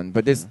for fun.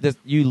 But this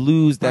you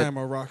lose that. I am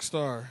a rock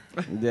star.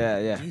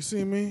 Yeah. Do you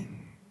see me?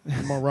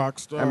 I'm a rock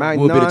star. Am I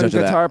We'll be the judge of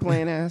that. non-guitar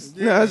playing ass?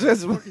 Yeah, No, it's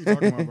just. what are you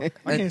talking about, bro?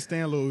 I can't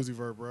stand Lil Uzi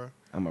Vert, bro.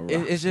 I'm a rock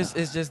It's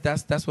just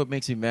that's what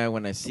makes me mad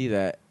when I see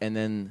that. And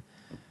then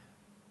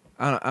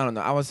I don't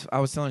know. I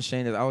was telling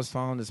Shane that I was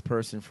following this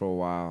person for a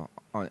while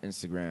on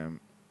Instagram.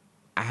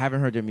 I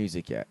haven't heard their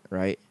music yet,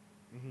 right?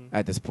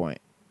 At this point.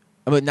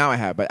 But now I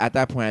have. But at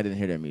that point, I didn't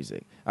hear their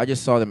music. I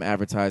just saw them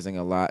advertising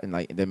a lot, and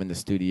like them in the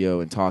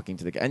studio and talking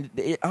to the guy. And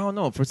I don't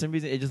know. For some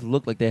reason, it just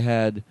looked like they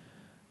had.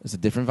 It's a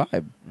different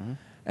vibe.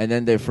 And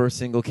then their first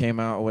single came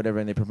out or whatever,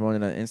 and they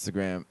promoted it on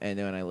Instagram. And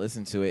then when I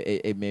listened to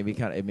it, it made me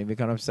kind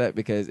of upset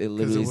because it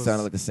literally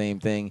sounded like the same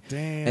thing.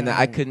 Damn. And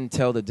I couldn't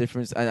tell the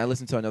difference. And I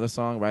listened to another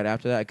song right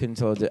after that. I couldn't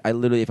tell. I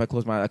literally, if I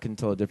closed my eyes, I couldn't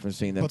tell the difference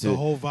between them but two. the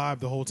whole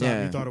vibe, the whole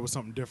time, you thought it was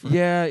something different.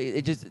 Yeah,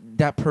 it just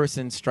that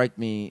person struck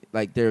me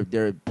like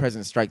their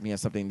presence struck me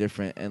as something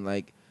different. And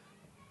like,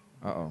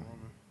 we're gonna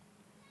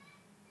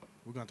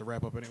have to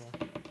wrap up anyway.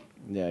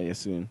 Yeah,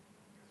 soon.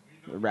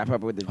 Wrap up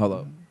with the. Hold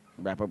up.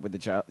 Wrap up with the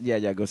child.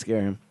 Yeah, go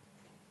scare him.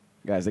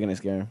 Guys, they're going to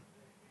scare him.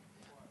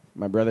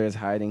 My brother is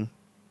hiding.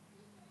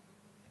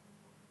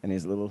 And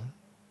his little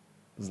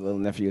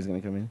nephew is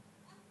going to come in.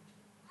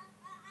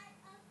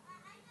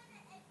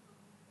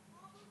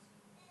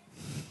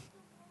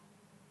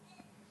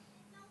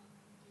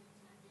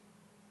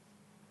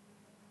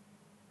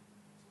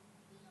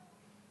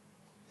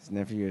 His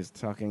nephew is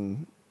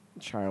talking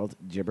child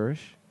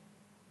gibberish.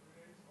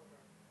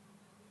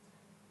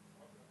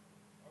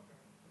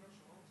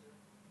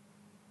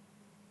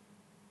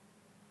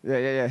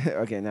 Yeah.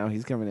 Okay, now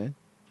he's coming in.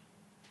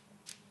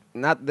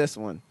 Not this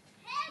one.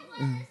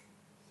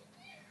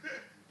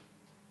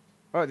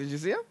 Oh, did you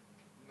see him?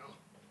 No.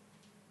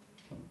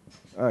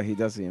 Oh, he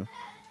does see him.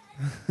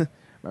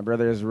 My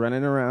brother is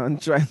running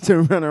around trying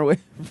to run away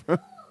from.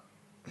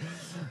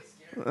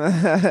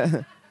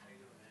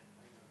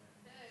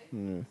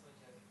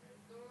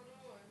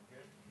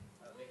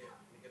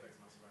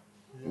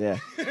 Yeah.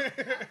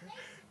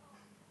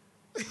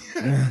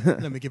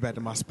 Let me get back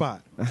to my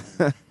spot.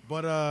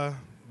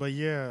 But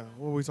yeah,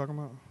 what were we talking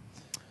about?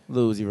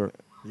 Lil Uzi Vert.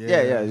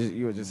 Yeah.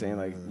 You were just saying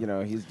like,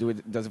 he's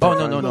does it.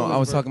 Oh no! I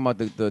was talking about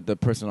the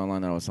person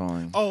online that I was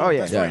following. Oh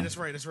yeah. That's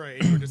right.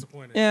 And you were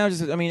disappointed. Yeah, I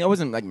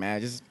wasn't like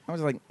mad. I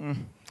was like,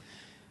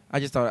 I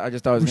just thought it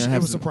was gonna happen.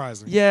 It was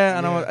surprising. Yeah,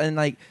 and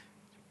like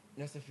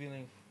that's the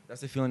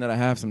feeling that I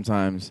have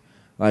sometimes.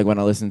 Like when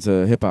I listen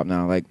to hip hop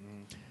now, like.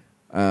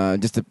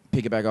 Just to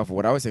piggyback off of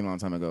what I was saying a long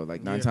time ago,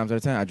 like 9 times out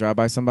of 10, I drive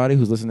by somebody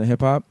who's listening to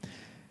hip hop.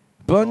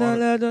 But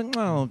like,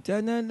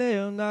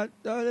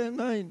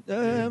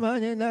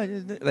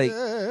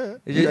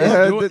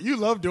 you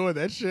love doing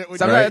that shit.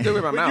 Sometimes I do it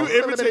with my mouth.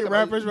 You imitate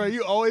rappers, right?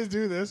 You always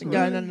do this.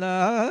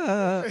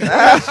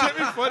 That shit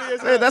be funny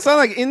as hell. Hey, that sounds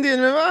like Indian.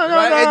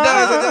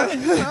 Right?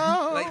 It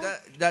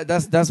does. Like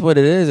that's what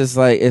it is.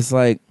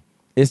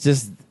 It's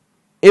just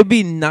it'd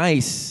be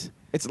nice.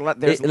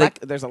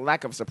 There's a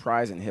lack of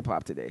surprise in hip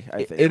hop today.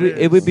 I think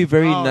it would be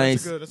very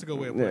nice. That's a good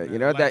way of putting it. You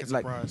know that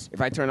like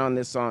if I turn on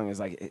this song, it's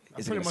like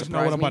I pretty much know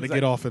what I'm about to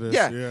get off of this.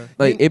 Yeah.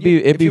 Like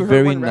it'd be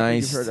very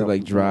nice to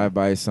like drive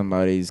by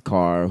somebody's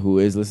car who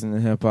is listening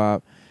to hip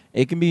hop.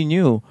 It can be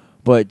new,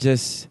 but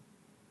just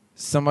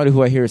somebody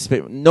who I hear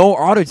spit no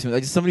autotune,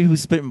 like just somebody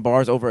who's spitting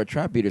bars over a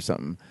trap beat or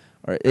something.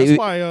 Right.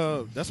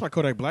 That's why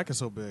Kodak Black is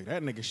so big.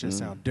 That nigga shit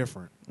sound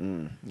different.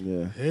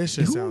 Yeah. His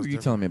shit sounds different. Who are you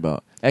telling me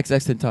about?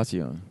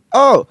 XX-Tentacion.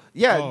 Oh,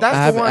 yeah,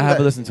 that's the one. I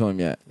haven't listened to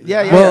him yet.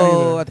 Yeah.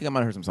 Well, I think I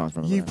might have heard some songs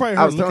from him. You've probably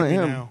heard Look at Me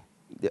Now.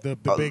 The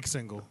big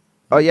single.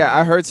 Oh, yeah,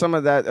 I heard some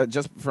of that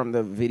just from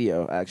the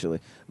video, actually.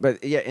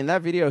 But, yeah, in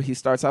that video, he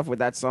starts off with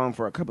that song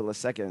for a couple of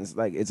seconds.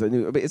 Like, it's a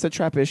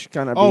trappish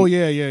kind of beat. Oh,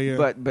 yeah.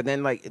 But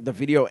then, like, the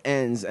video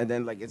ends, and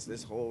then, like, it's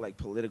this whole, like,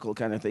 political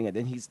kind of thing. And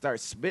then he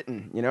starts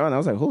spitting, And I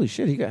was like, holy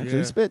shit, he can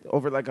actually spit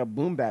over, like, a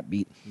boom bap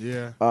beat.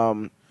 Yeah.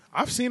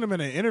 I've seen him in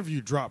an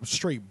interview drop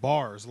straight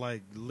bars,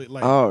 like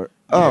really?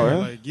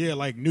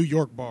 like New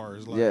York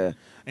bars. Like, yeah.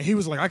 And he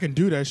was like, I can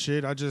do that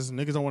shit.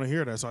 Niggas don't want to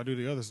hear that, so I do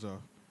the other stuff.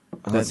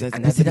 That's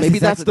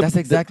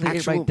exactly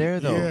it right there,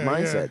 though.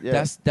 Mindset.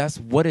 Yeah. That's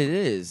what it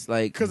is.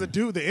 Like, because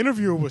the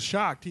interviewer was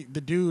shocked.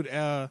 The dude,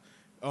 No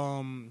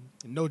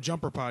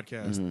Jumper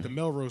podcast, the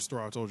Melrose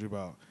store I told you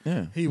about.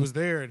 Yeah, he was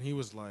there and he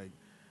was like,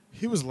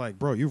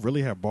 bro, you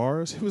really have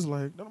bars? He was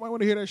like, nobody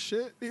want to hear that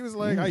shit. He was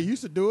like, I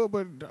used to do it,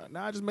 but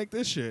now I just make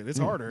this shit. It's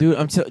harder,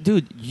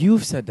 dude.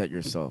 You've said that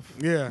yourself,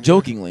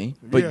 jokingly,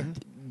 but.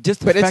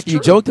 Just the fact that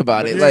you joked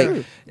about it,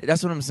 like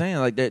that's what I'm saying.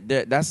 Like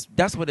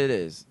that's what it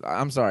is.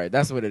 I'm sorry,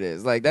 that's what it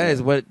is. Like that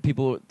is what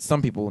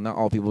some people, not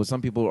all people, some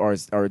people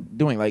are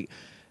doing. Like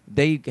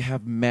they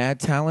have mad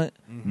talent,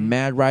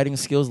 mad writing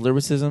skills,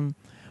 lyricism,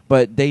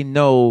 but they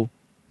know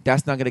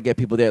that's not gonna get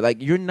people there.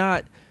 Like you're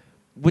not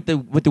with the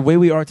way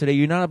we are today.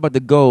 You're not about to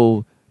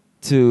go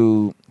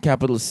to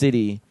Capital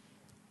City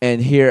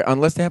and hear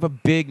unless they have a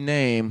big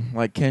name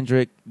like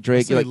Kendrick,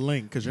 Drake. Like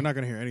Link, because you're not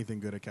gonna hear anything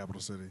good at Capital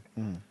City.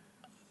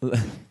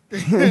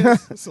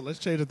 So let's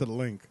change it to the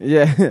Link.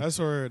 Yeah, that's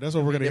where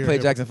we're gonna play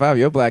Jackson 5.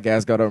 Your black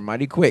ass got over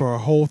mighty quick for a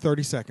whole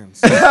 30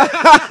 seconds. If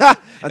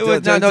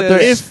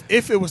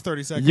it was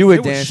 30 seconds, you were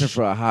dancing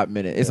for a hot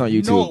minute. It's on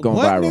YouTube going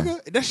viral.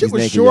 Nigga? That shit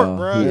was short,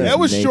 bro. That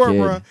was short,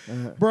 bro.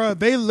 Bro,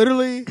 they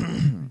literally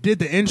did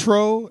the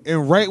intro,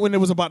 and right when it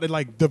was about to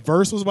the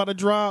verse was about to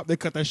drop, they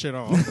cut that shit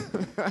off.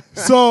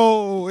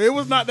 So it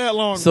was not that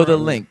long. So bro.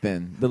 The link.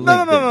 And I'm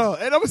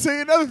gonna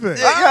say another thing.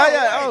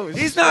 Yeah.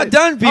 He's not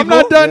done, people. I'm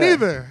not done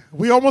either.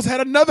 We almost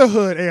had another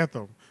hood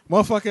anthem.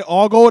 Motherfucking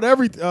All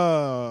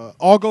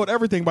Gold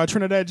Everything by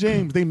Trinidad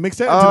James. They mixed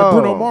that into the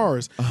Bruno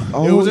Mars.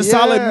 It was a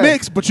solid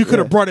mix, but you could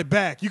have brought it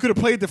back. You could have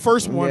played the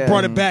first one,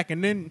 brought it back,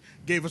 and then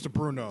gave us the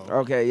Bruno.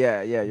 Okay,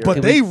 yeah.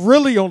 But they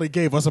really only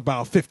gave us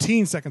about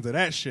 15 seconds of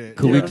that shit.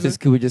 Could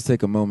we just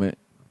take a moment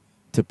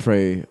to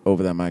pray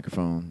over that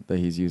microphone that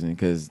he's using?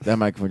 Because that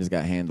microphone just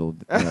got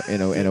handled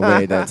in a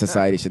way that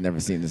society should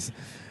never seen this.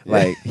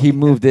 Like, he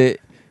moved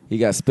it. He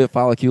got spit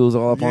follicles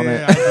all up on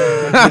it.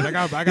 I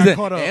got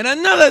caught up. And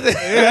another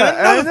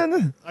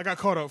thing. I got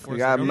caught up for you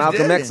got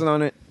Malcolm X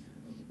on it.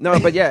 No,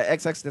 but yeah,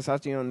 XX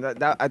Tentacion.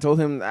 That I told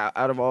him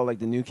out of all like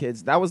the new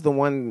kids, that was the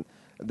one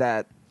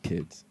that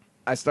Kids.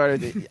 I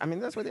started. I mean,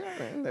 that's what they are,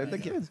 man. They're the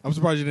kids. I'm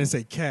surprised you didn't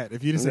say cat.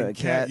 If you didn't say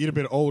cat, you'd have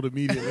been old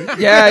immediately.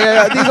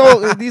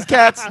 These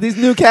cats, these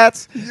new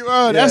cats.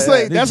 That's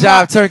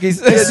jive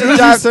turkeys.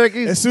 Jive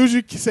turkeys. As soon as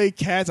you say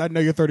cats, I know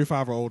you're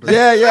 35 or older.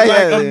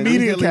 Yeah.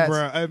 Immediately,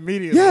 bro.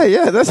 Immediately.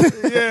 Yeah. That's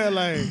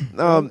like.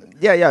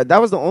 That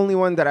was the only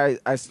one that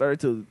I started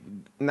to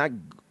not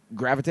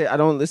gravitate. I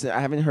don't listen.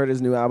 I haven't heard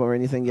his new album or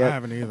anything yet. I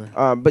haven't either.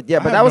 But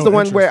that was the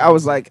one where I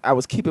was like,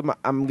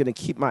 I'm gonna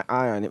keep my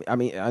eye on it. I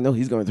mean, I know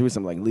he's going through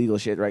some like legal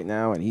shit right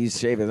now, and he's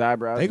shaved his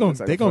eyebrows. They gonna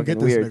get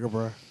this nigga,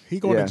 bro. He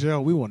going to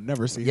jail. We will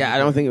never see him. Yeah, I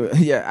don't think.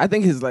 I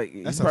think he's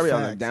probably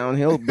on a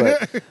downhill,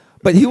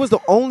 but he was the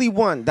only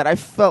one that I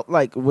felt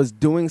like was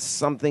doing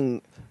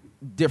something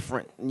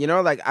different. You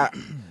know, like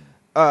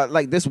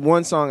like this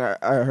one song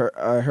I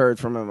heard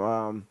from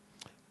him.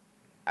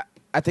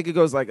 I think it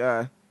goes like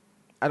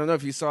I don't know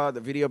if you saw the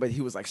video, but he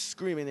was like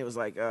screaming. It was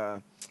like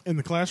in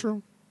the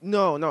classroom.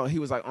 No, he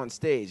was like on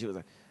stage. He was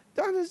like,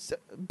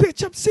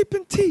 "Bitch, I'm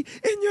sipping tea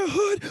in your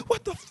hood.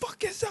 What the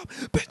fuck is up,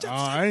 bitch?"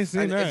 I ain't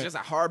seen that. It's just a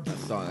hard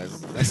song.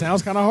 That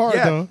sounds kind of hard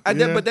though.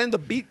 But then the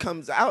beat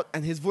comes out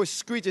and his voice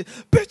screeches,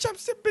 "Bitch, I'm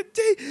sipping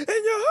tea in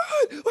your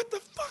hood. What the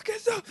fuck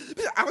is up?"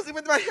 I was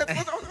with my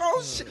headphones on. Oh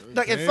shit!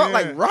 Like it felt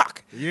like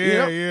rock.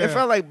 Yeah. It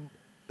felt like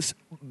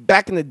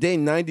back in the day,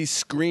 90s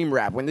scream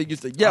rap when they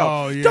used to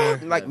yell,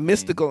 like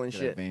Mystical and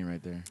shit. Vein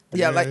right there.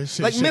 Yeah, like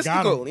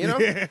Mystical, you know?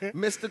 Yeah.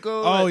 Mystical.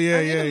 Oh, and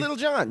yeah. even Little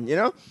John, you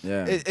know?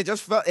 Yeah. It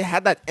just felt, it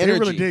had that energy.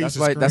 Really did.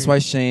 That's why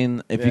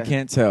Shane, if you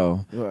can't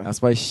tell,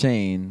 that's why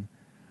Shane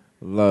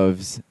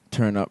loves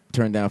Turn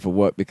Down for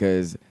What,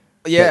 because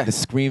the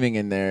screaming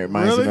in there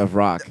reminds him of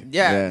rock.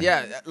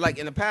 Yeah. Like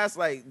in the past,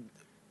 like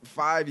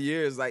 5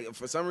 years, like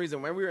for some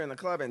reason when we were in the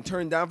club and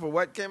Turn Down for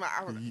What came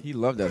out, he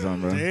loved that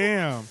song, bro.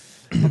 Damn.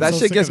 That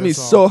shit gets me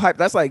so hyped.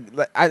 That's like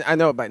I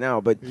know it by now,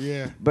 but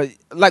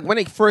like when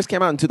it first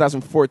came out in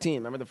 2014.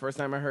 Remember the first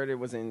time I heard it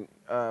was in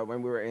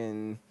when we were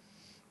in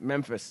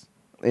Memphis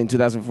in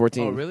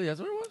 2014. Oh, really? That's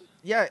what it was?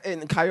 Yeah,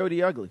 in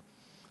Coyote Ugly.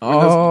 When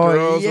those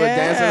girls were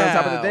dancing on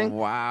top of the thing.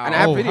 Wow. And I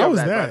have video of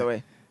that, by the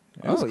way.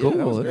 That was cool.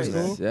 That was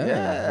cool. great.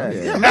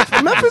 Yeah.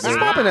 Memphis is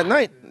popping at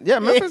night. Yeah,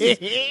 Memphis is,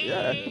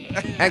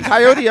 And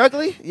Coyote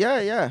Ugly?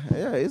 Yeah.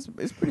 It's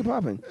pretty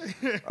popping.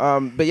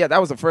 But yeah, that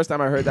was the first time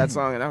I heard that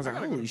song, and I was like,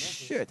 holy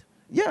shit.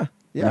 Yeah.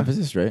 Memphis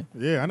is straight.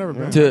 Yeah, I never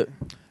been.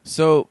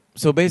 So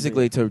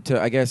basically, to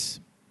I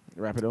guess,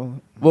 wrap it all.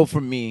 well,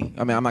 for me,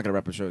 I mean, I'm not gonna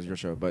wrap the show. It's your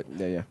show, but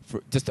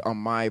just on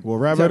my. Well,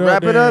 wrap it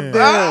up there.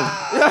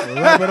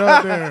 Wrap it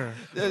up there.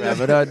 Wrap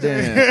it up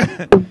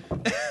there.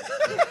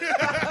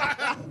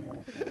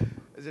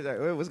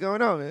 Like, what's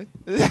going on, man?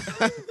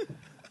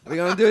 We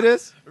gonna do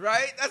this?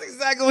 Right? That's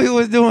exactly what he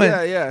was doing.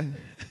 Yeah.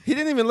 He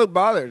didn't even look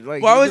bothered.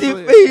 Like, why was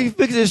he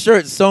fixed his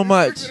shirt so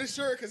much? He fixed his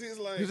shirt because he's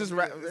like, he's just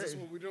this is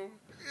what we do.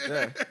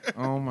 Yeah.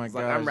 Oh my god!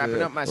 Like, I'm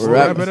wrapping up my shirt.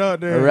 Wrap it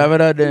up there. Wrap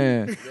it up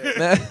there.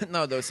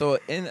 No, though. So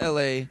in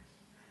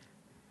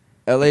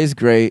LA's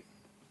great.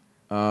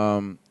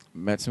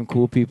 Met some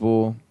cool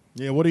people.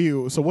 Yeah.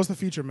 So what's the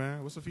future,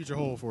 man? What's the future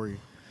hold for you?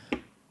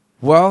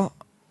 Well,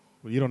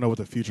 you don't know what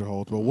the future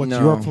holds, but what's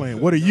your plan?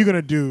 What are you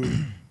gonna do?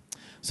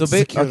 So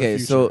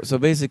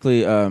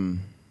basically,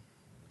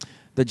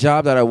 the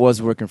job that I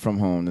was working from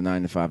home, the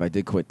 9 to 5, I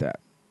did quit that.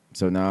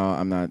 So now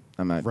I'm not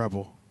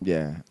rebel.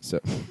 Yeah.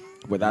 So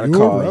without a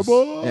cause.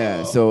 Rebel?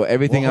 Yeah. So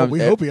everything. We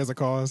hope he has a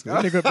cause.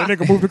 That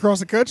nigga moved across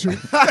the country.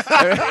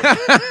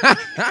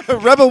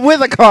 Rebel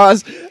with a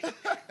cause.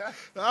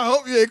 I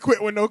hope you ain't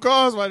quit with no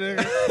cause, my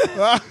nigga.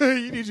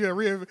 You need to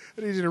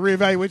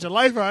reevaluate your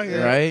life out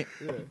here, right?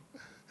 Yeah.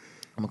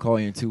 I'm gonna call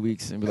you in 2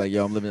 weeks and be like,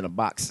 "Yo, I'm living in a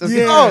box."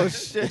 Yeah. Oh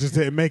shit! I just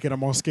didn't make it.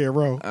 I'm on Skid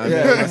Row.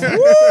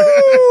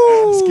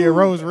 Woo! Skid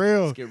Row is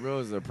real. Skid Row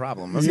is a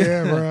problem.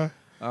 Yeah, bro.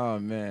 Oh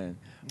man,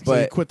 so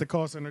you quit the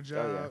call center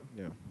job.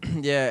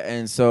 Yeah,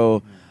 and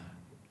so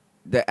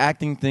the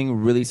acting thing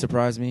really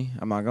surprised me.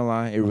 I'm not gonna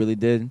lie, it really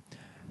did.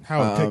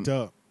 How it picked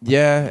up.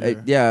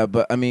 Yeah,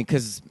 but I mean,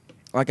 because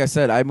like I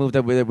said, I moved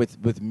up with it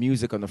with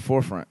music on the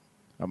forefront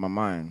of my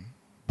mind,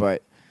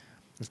 but.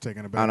 It's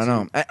taking a back I don't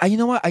know. You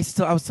know what? I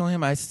was telling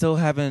him I still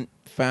haven't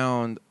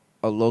found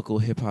a local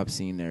hip hop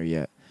scene there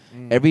yet.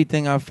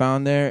 Everything I've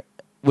found there,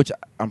 which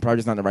I'm probably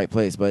just not in the right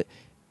place, but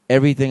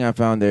everything I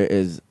found there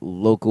is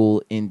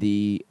local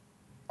indie,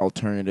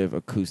 alternative,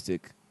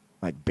 acoustic,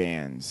 like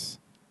bands.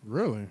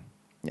 Really?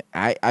 Yeah,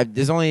 I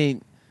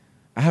haven't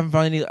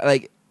found any.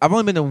 Like I've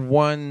only been to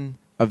one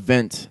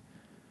event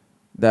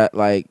that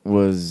like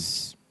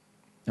was,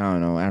 I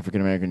don't know,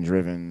 African American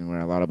driven, where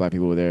a lot of black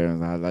people were there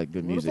and I like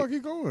good music. Where the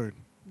fuck you going?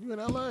 You in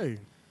LA?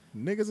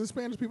 Niggas and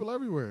Spanish people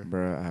everywhere.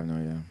 Bruh, I have no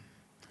idea.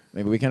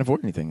 Maybe we can't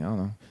afford anything. I don't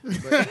know.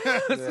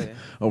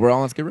 Oh, we're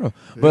all on Skid Row.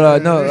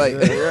 But no, like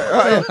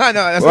I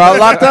know. We're all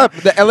locked up.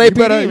 The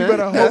LAPD. You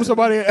better hope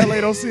somebody in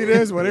LA don't see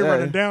this when they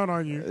running down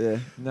on you. Yeah.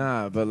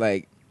 Nah, but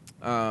like,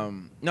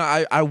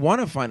 no, I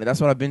want to find it. That's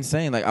what I've been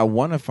saying. Like, I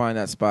want to find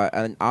that spot,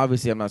 and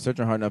obviously, I'm not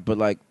searching hard enough. But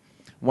like,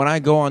 when I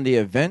go on the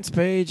events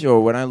page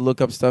or when I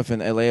look up stuff in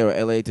LA or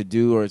LA to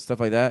do or stuff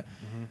like that,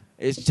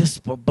 it's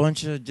just a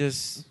bunch of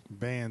just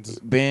bands,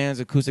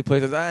 acoustic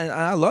places.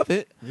 I love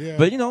it. Yeah.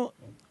 But you know.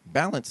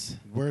 Balance.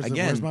 Where's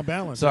my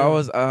balance? So I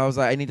was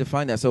like, I need to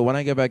find that. So when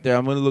I get back there,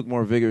 I'm gonna look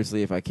more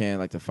vigorously if I can,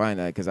 like to find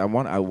that, because I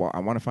want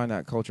to find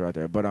that culture out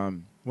there. But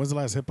when's the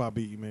last hip hop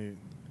beat you made?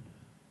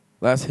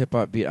 Last hip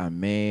hop beat I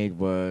made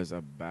was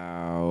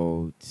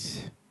about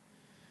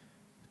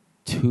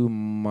 3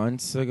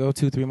 months ago.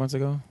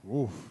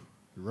 Oof,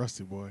 you're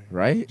rusty boy.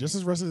 Right? Just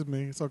as rusty as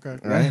me. It's okay.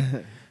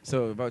 Right.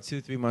 So about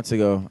 3 months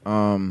ago.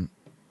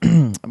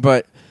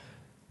 But.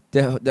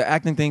 The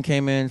acting thing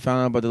came in,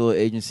 found out about the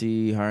little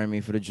agency hiring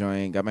me for the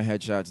joint, got my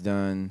headshots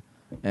done,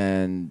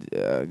 and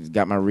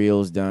got my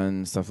reels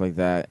done, stuff like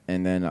that.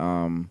 And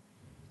then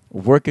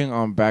working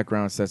on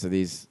background sets of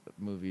these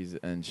movies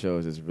and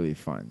shows is really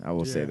fun. I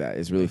will say that.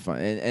 It's really fun.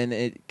 And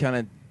it kind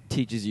of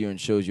teaches you and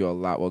shows you a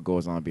lot what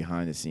goes on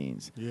behind the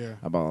scenes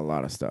about a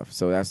lot of stuff.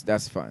 So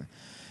that's fun.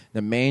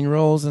 The main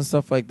roles and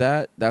stuff like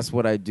that, that's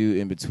what I do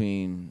in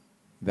between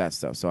that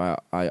stuff. So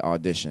I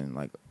audition,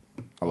 like,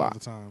 a lot. All the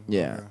time.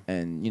 Yeah. Okay.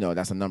 And, you know,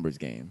 that's a numbers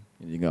game.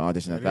 You can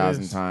audition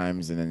 1,000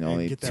 times and then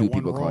only 2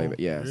 people call you.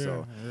 Yeah.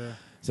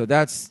 So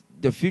that's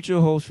the future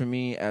holds for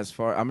me as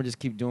far. I'm going to just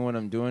keep doing what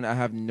I'm doing. I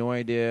have no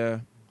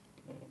idea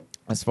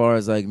as far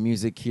as like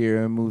music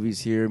here, movies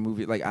here,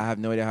 like I have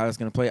no idea how that's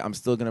going to play. I'm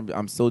still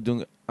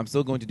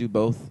going to do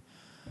both.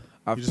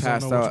 I've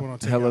passed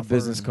out hella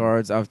business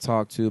cards. I've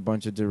talked to a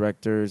bunch of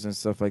directors and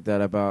stuff like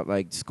that about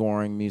like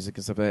scoring music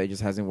and stuff like that. It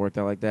just hasn't worked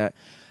out like that.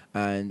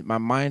 And my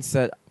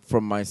mindset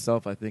for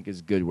myself, I think,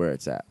 is good where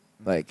it's at.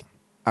 Like,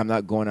 I'm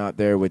not going out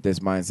there with this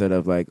mindset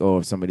of like, oh,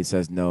 if somebody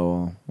says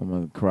no, I'm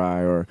gonna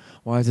cry, or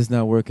why is this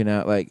not working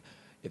out? Like,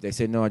 if they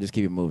say no, I just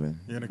keep it moving.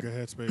 You're in a good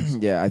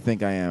headspace. Yeah, I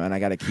think I am, and I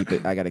gotta keep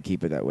it. I gotta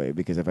keep it that way,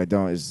 because if I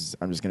don't,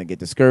 I'm just gonna get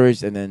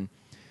discouraged. And then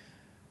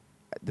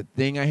the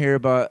thing I hear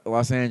about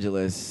Los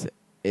Angeles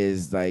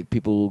is like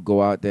people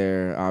go out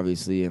there,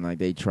 obviously, and like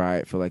they try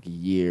it for like a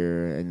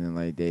year, and then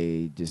like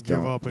they just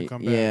give up and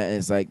come back. Yeah, and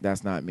it's like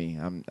that's not me.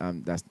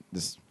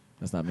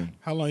 That's not me.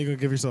 How long are you gonna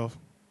give yourself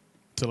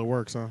till it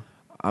works, huh?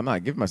 I'm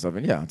not giving myself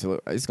until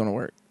it's gonna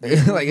work.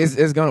 Like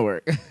it's gonna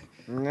work. It's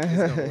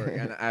gonna work,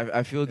 and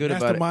I feel good about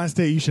it. That's the mind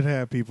state you should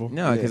have, people.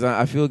 No, because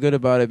I feel good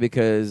about it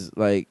because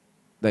like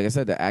I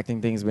said, the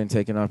acting thing's been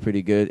taking off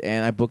pretty good,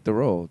 and I booked the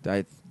role.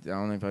 I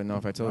don't know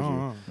if I told you.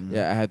 Mm-hmm.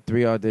 Yeah, I had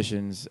 3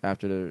 auditions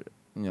after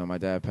my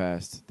dad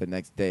passed. The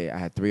next day, I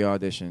had 3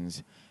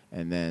 auditions,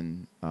 and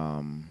then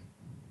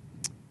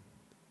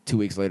 2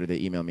 weeks later,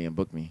 they emailed me and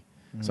booked me.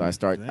 So I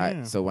start.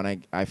 So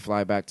when I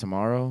fly back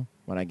tomorrow,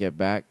 when I get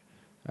back,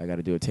 I got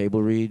to do a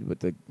table read with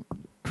the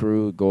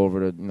crew, go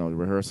over to the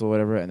rehearsal,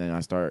 whatever, and then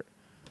I start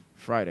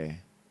Friday.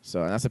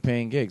 So and that's a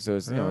paying gig. So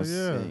it's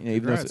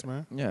Congrats,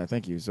 man. Yeah,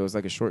 thank you. So it's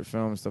like a short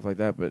film and stuff like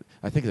that. But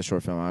I think it's a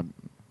short film.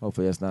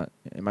 Hopefully that's not.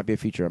 It might be a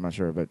feature. I'm not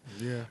sure, but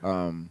yeah.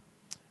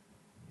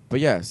 But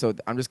yeah, so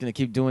I'm just gonna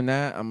keep doing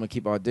that. I'm gonna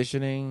keep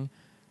auditioning.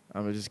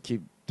 I'm gonna just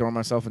keep throwing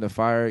myself in the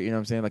fire. You know what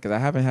I'm saying? Like, 'cause I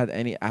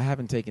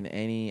haven't taken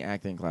any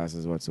acting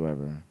classes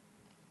whatsoever.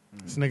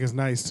 This nigga's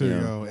nice too,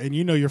 yo. And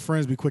your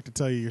friends be quick to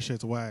tell you your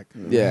shit's whack.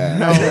 Yeah.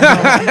 No,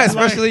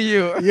 especially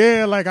you.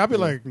 Yeah, like I'll be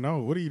like, no,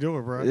 what are you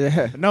doing, bro?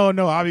 Yeah. No,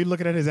 I'll be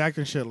looking at his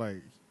acting shit like,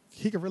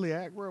 he can really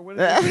act, bro. When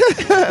did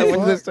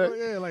this start?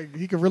 Yeah, like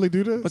he can really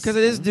do this. Because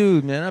of this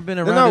dude, man. I've been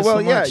around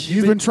so much.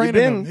 He's been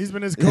training him. He's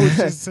been his coach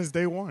since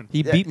day one.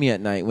 He beat me at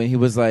night when he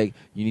was like,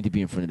 "You need to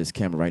be in front of this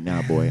camera right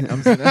now, boy."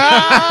 I'm saying,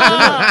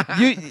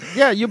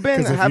 you've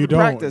been having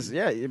practice.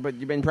 Yeah, but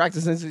you've been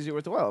practicing since you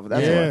were 12.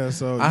 That's why.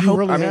 So I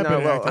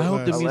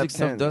hope the music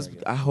stuff does.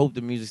 I hope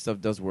the music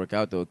stuff does work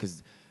out though,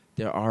 because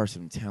there are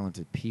some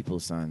talented people,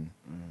 son.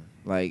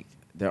 Like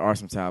there are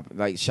some talent.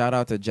 Like shout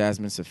out to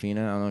Jasmine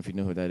Safina. I don't know if you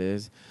know who that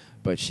is.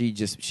 But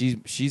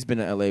she's been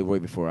in LA way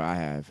before I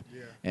have.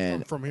 Yeah.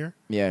 And from here?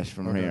 Yeah, she's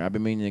from here. I've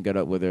been meaning to get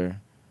up with her.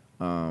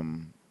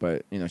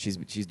 But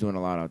she's doing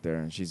a lot out there,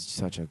 and she's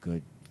such a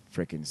good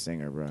freaking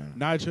singer, bro.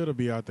 Nigel will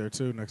be out there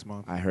too next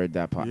month. I heard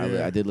that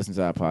I did listen to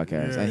that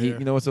podcast. And you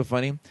know what's so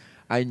funny?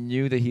 I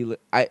knew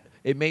that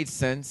it made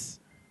sense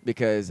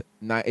because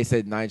it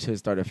said Nigel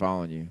started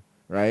following you,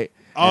 right?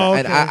 Oh,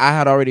 and I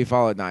had already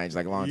followed Nige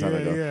like a long time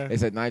ago. Yeah. They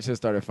said Nige should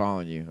started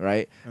following you,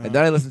 right? And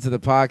then I listened to the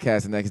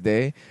podcast the next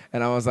day,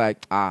 and I was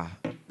like,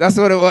 that's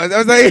what it was. I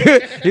was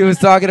like, he was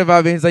talking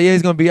about me. He's like, yeah,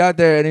 he's gonna be out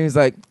there, and he was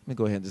like, let me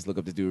go ahead and just look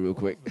up this dude real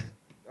quick.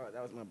 Oh,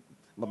 that was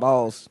my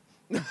balls.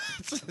 That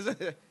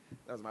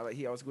was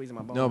he always squeezing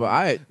my balls. No, but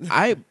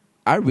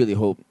I really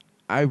hope.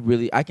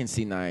 I can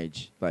see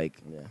Nige like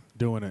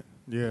doing it.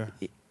 Yeah.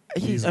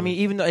 I mean,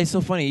 even though it's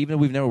so funny, even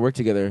though we've never worked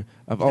together,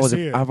 I've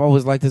see it.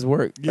 always liked his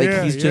work. Yeah,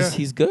 Like he's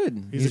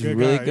good. He's a good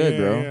really guy. good, Yeah,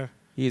 bro. yeah.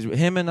 He's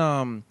him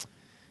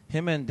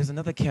and there's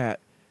another cat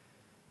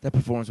that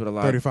performs with a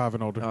lot. 35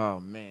 and older. Oh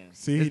man,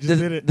 See, he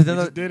just did it. There's He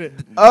another, just did it.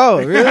 Oh,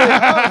 really?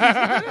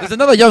 there's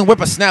another young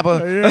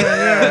whippersnapper.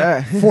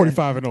 Yeah.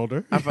 45 and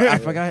older. I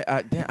forgot.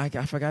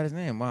 I forgot his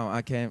name. Wow,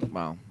 I can't.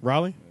 Wow.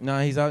 Raleigh? No,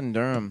 he's out in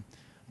Durham.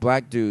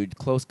 Black dude,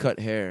 close cut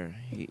hair.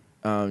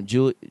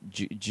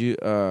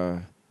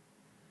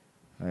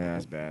 Yeah,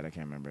 that's bad. I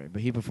can't remember it.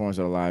 But he performs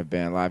with a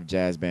live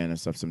jazz band and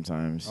stuff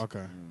sometimes.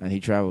 Okay. And he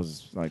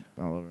travels like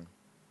all over.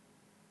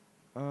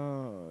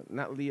 Oh,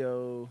 not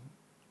Leo.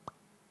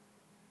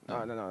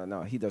 Oh,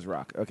 no. He does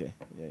rock. Okay.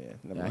 Yeah.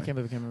 Never mind. I can't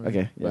remember.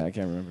 Okay. But, Yeah, I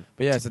can't remember.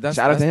 But yeah, so that's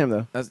Shout out to him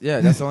though. That's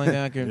the only thing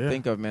I can Yeah.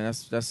 think of, man.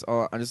 That's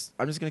all. I'm just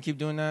gonna keep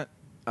doing that.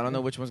 I don't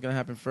know which one's gonna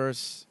happen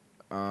first.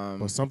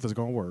 Well, something's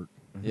going to work.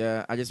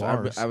 Yeah, I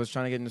was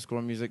trying to get into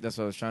score music. That's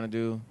what I was trying to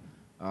do.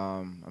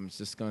 I'm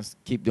just gonna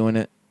keep doing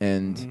it,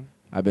 and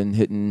I've been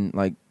hitting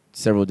like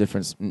several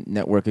different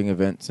networking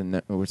events and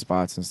network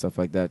spots and stuff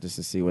like that just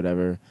to see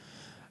whatever.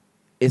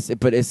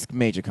 But it's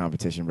major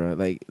competition, bro.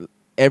 Like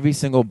every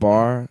single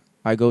bar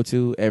I go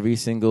to, every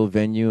single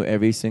venue,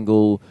 every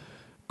single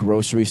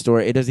grocery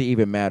store, it doesn't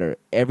even matter.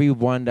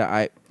 Everyone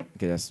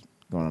that's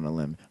going on a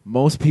limb.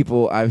 Most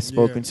people I've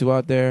spoken to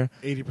out there,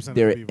 80%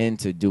 they're of people.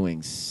 into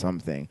doing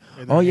something.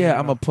 And Oh they're yeah, hanging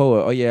I'm a out.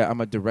 poet. Oh yeah, I'm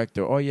a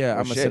director. Oh yeah,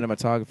 I'm a shit.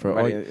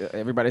 cinematographer.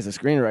 Everybody's a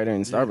screenwriter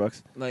in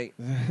Starbucks. Like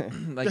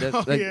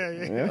Oh, like,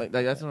 yeah.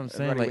 like that's what I'm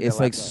saying. Everybody Like with it's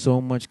their like laptop. so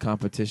much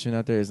competition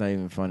out there. It's not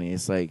even funny.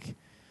 It's like,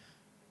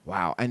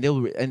 wow. And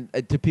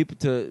to people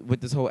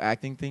with this whole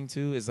acting thing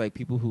too is like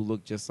people who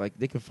look just like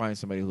they can find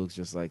somebody who looks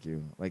just like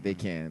you. Like they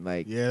can.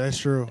 Like Yeah, that's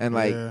true. and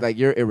Yeah. like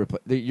you're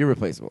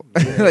replaceable.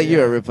 Yeah, like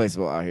you're yeah.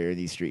 irreplaceable out here in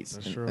these streets.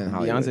 That's in- true. in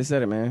Hollywood. Beyonce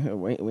said it, man.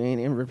 We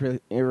ain't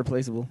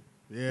irreplaceable.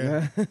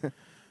 Yeah.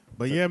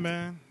 But yeah,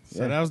 man.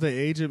 So Yeah. that was the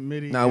Agent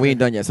Midi. No, we ain't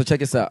done yet. So check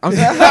this out. I'm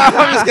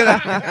just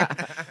gonna.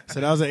 So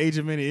that was the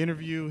Agent Midi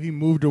interview. He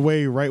moved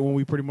away right when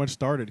we pretty much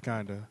started,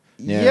 kind of.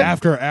 Yeah.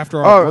 After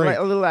our break. Right,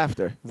 a little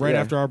after. Right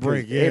after our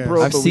break, 'Cause yeah.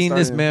 April, I've but we seen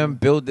this started- man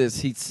build this.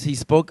 He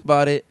spoke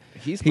about it.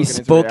 He He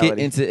spoke spoke it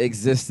reality. into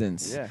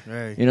existence. Yeah.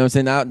 Hey. You know what I'm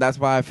saying? Now, that's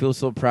why I feel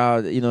so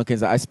proud, you know,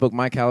 because I spoke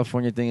my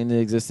California thing into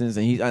existence,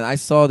 and I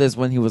saw this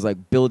when he was like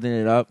building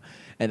it up,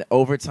 and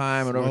over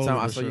time, Slowly I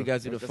but saw sure. you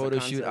guys do the Just a photo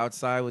shoot concept.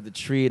 outside with the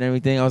tree and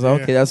everything. I was like,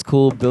 Yeah. okay, that's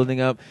cool,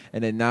 building up,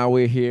 and then now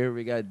we're here.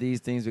 We got these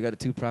things. We got the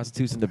 2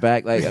 prostitutes in the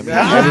back. Like I mean,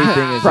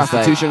 everything is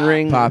Prostitution just like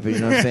ring. popping. You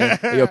know what I'm saying?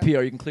 Hey, yo,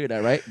 PR, you can clear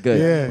that, right? Good.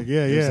 Yeah, You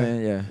know what I'm yeah.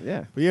 saying? Yeah.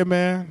 Yeah. But yeah,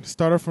 man,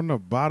 started from the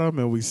bottom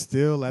and we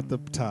still at the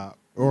top.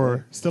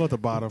 Or still at the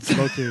bottom.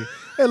 Okay.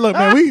 Hey, look,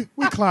 man,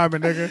 we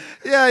climbing, nigga.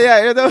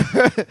 Yeah. You know?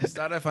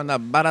 Started from the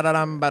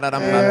ba-da-da-dum,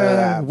 ba-da-dum, Yeah,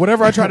 ba-da-dum.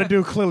 whatever I tried to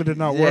do clearly did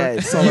not work. Yeah.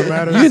 That's all that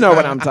matters. You know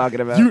what I'm talking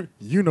about.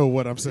 You know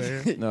what I'm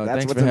saying. No, That's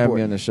thanks what's for having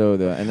me important. on the show,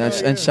 though, and Oh,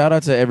 and shout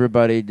out to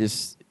everybody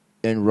just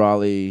in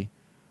Raleigh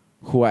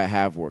who I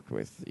have worked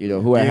with. You know,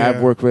 who I have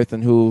Yeah. worked with,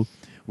 and who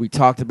we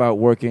talked about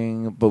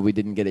working, but we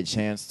didn't get a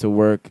chance to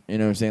work. You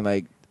know what I'm saying?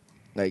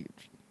 Like,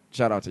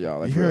 shout out to y'all.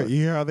 Like, You for real.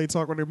 hear how they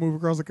talk when they move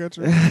across the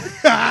country?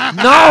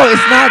 No,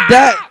 it's not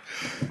that.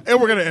 And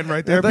we're going to end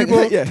right there, Thank-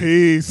 people. yeah.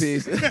 Peace.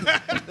 Peace.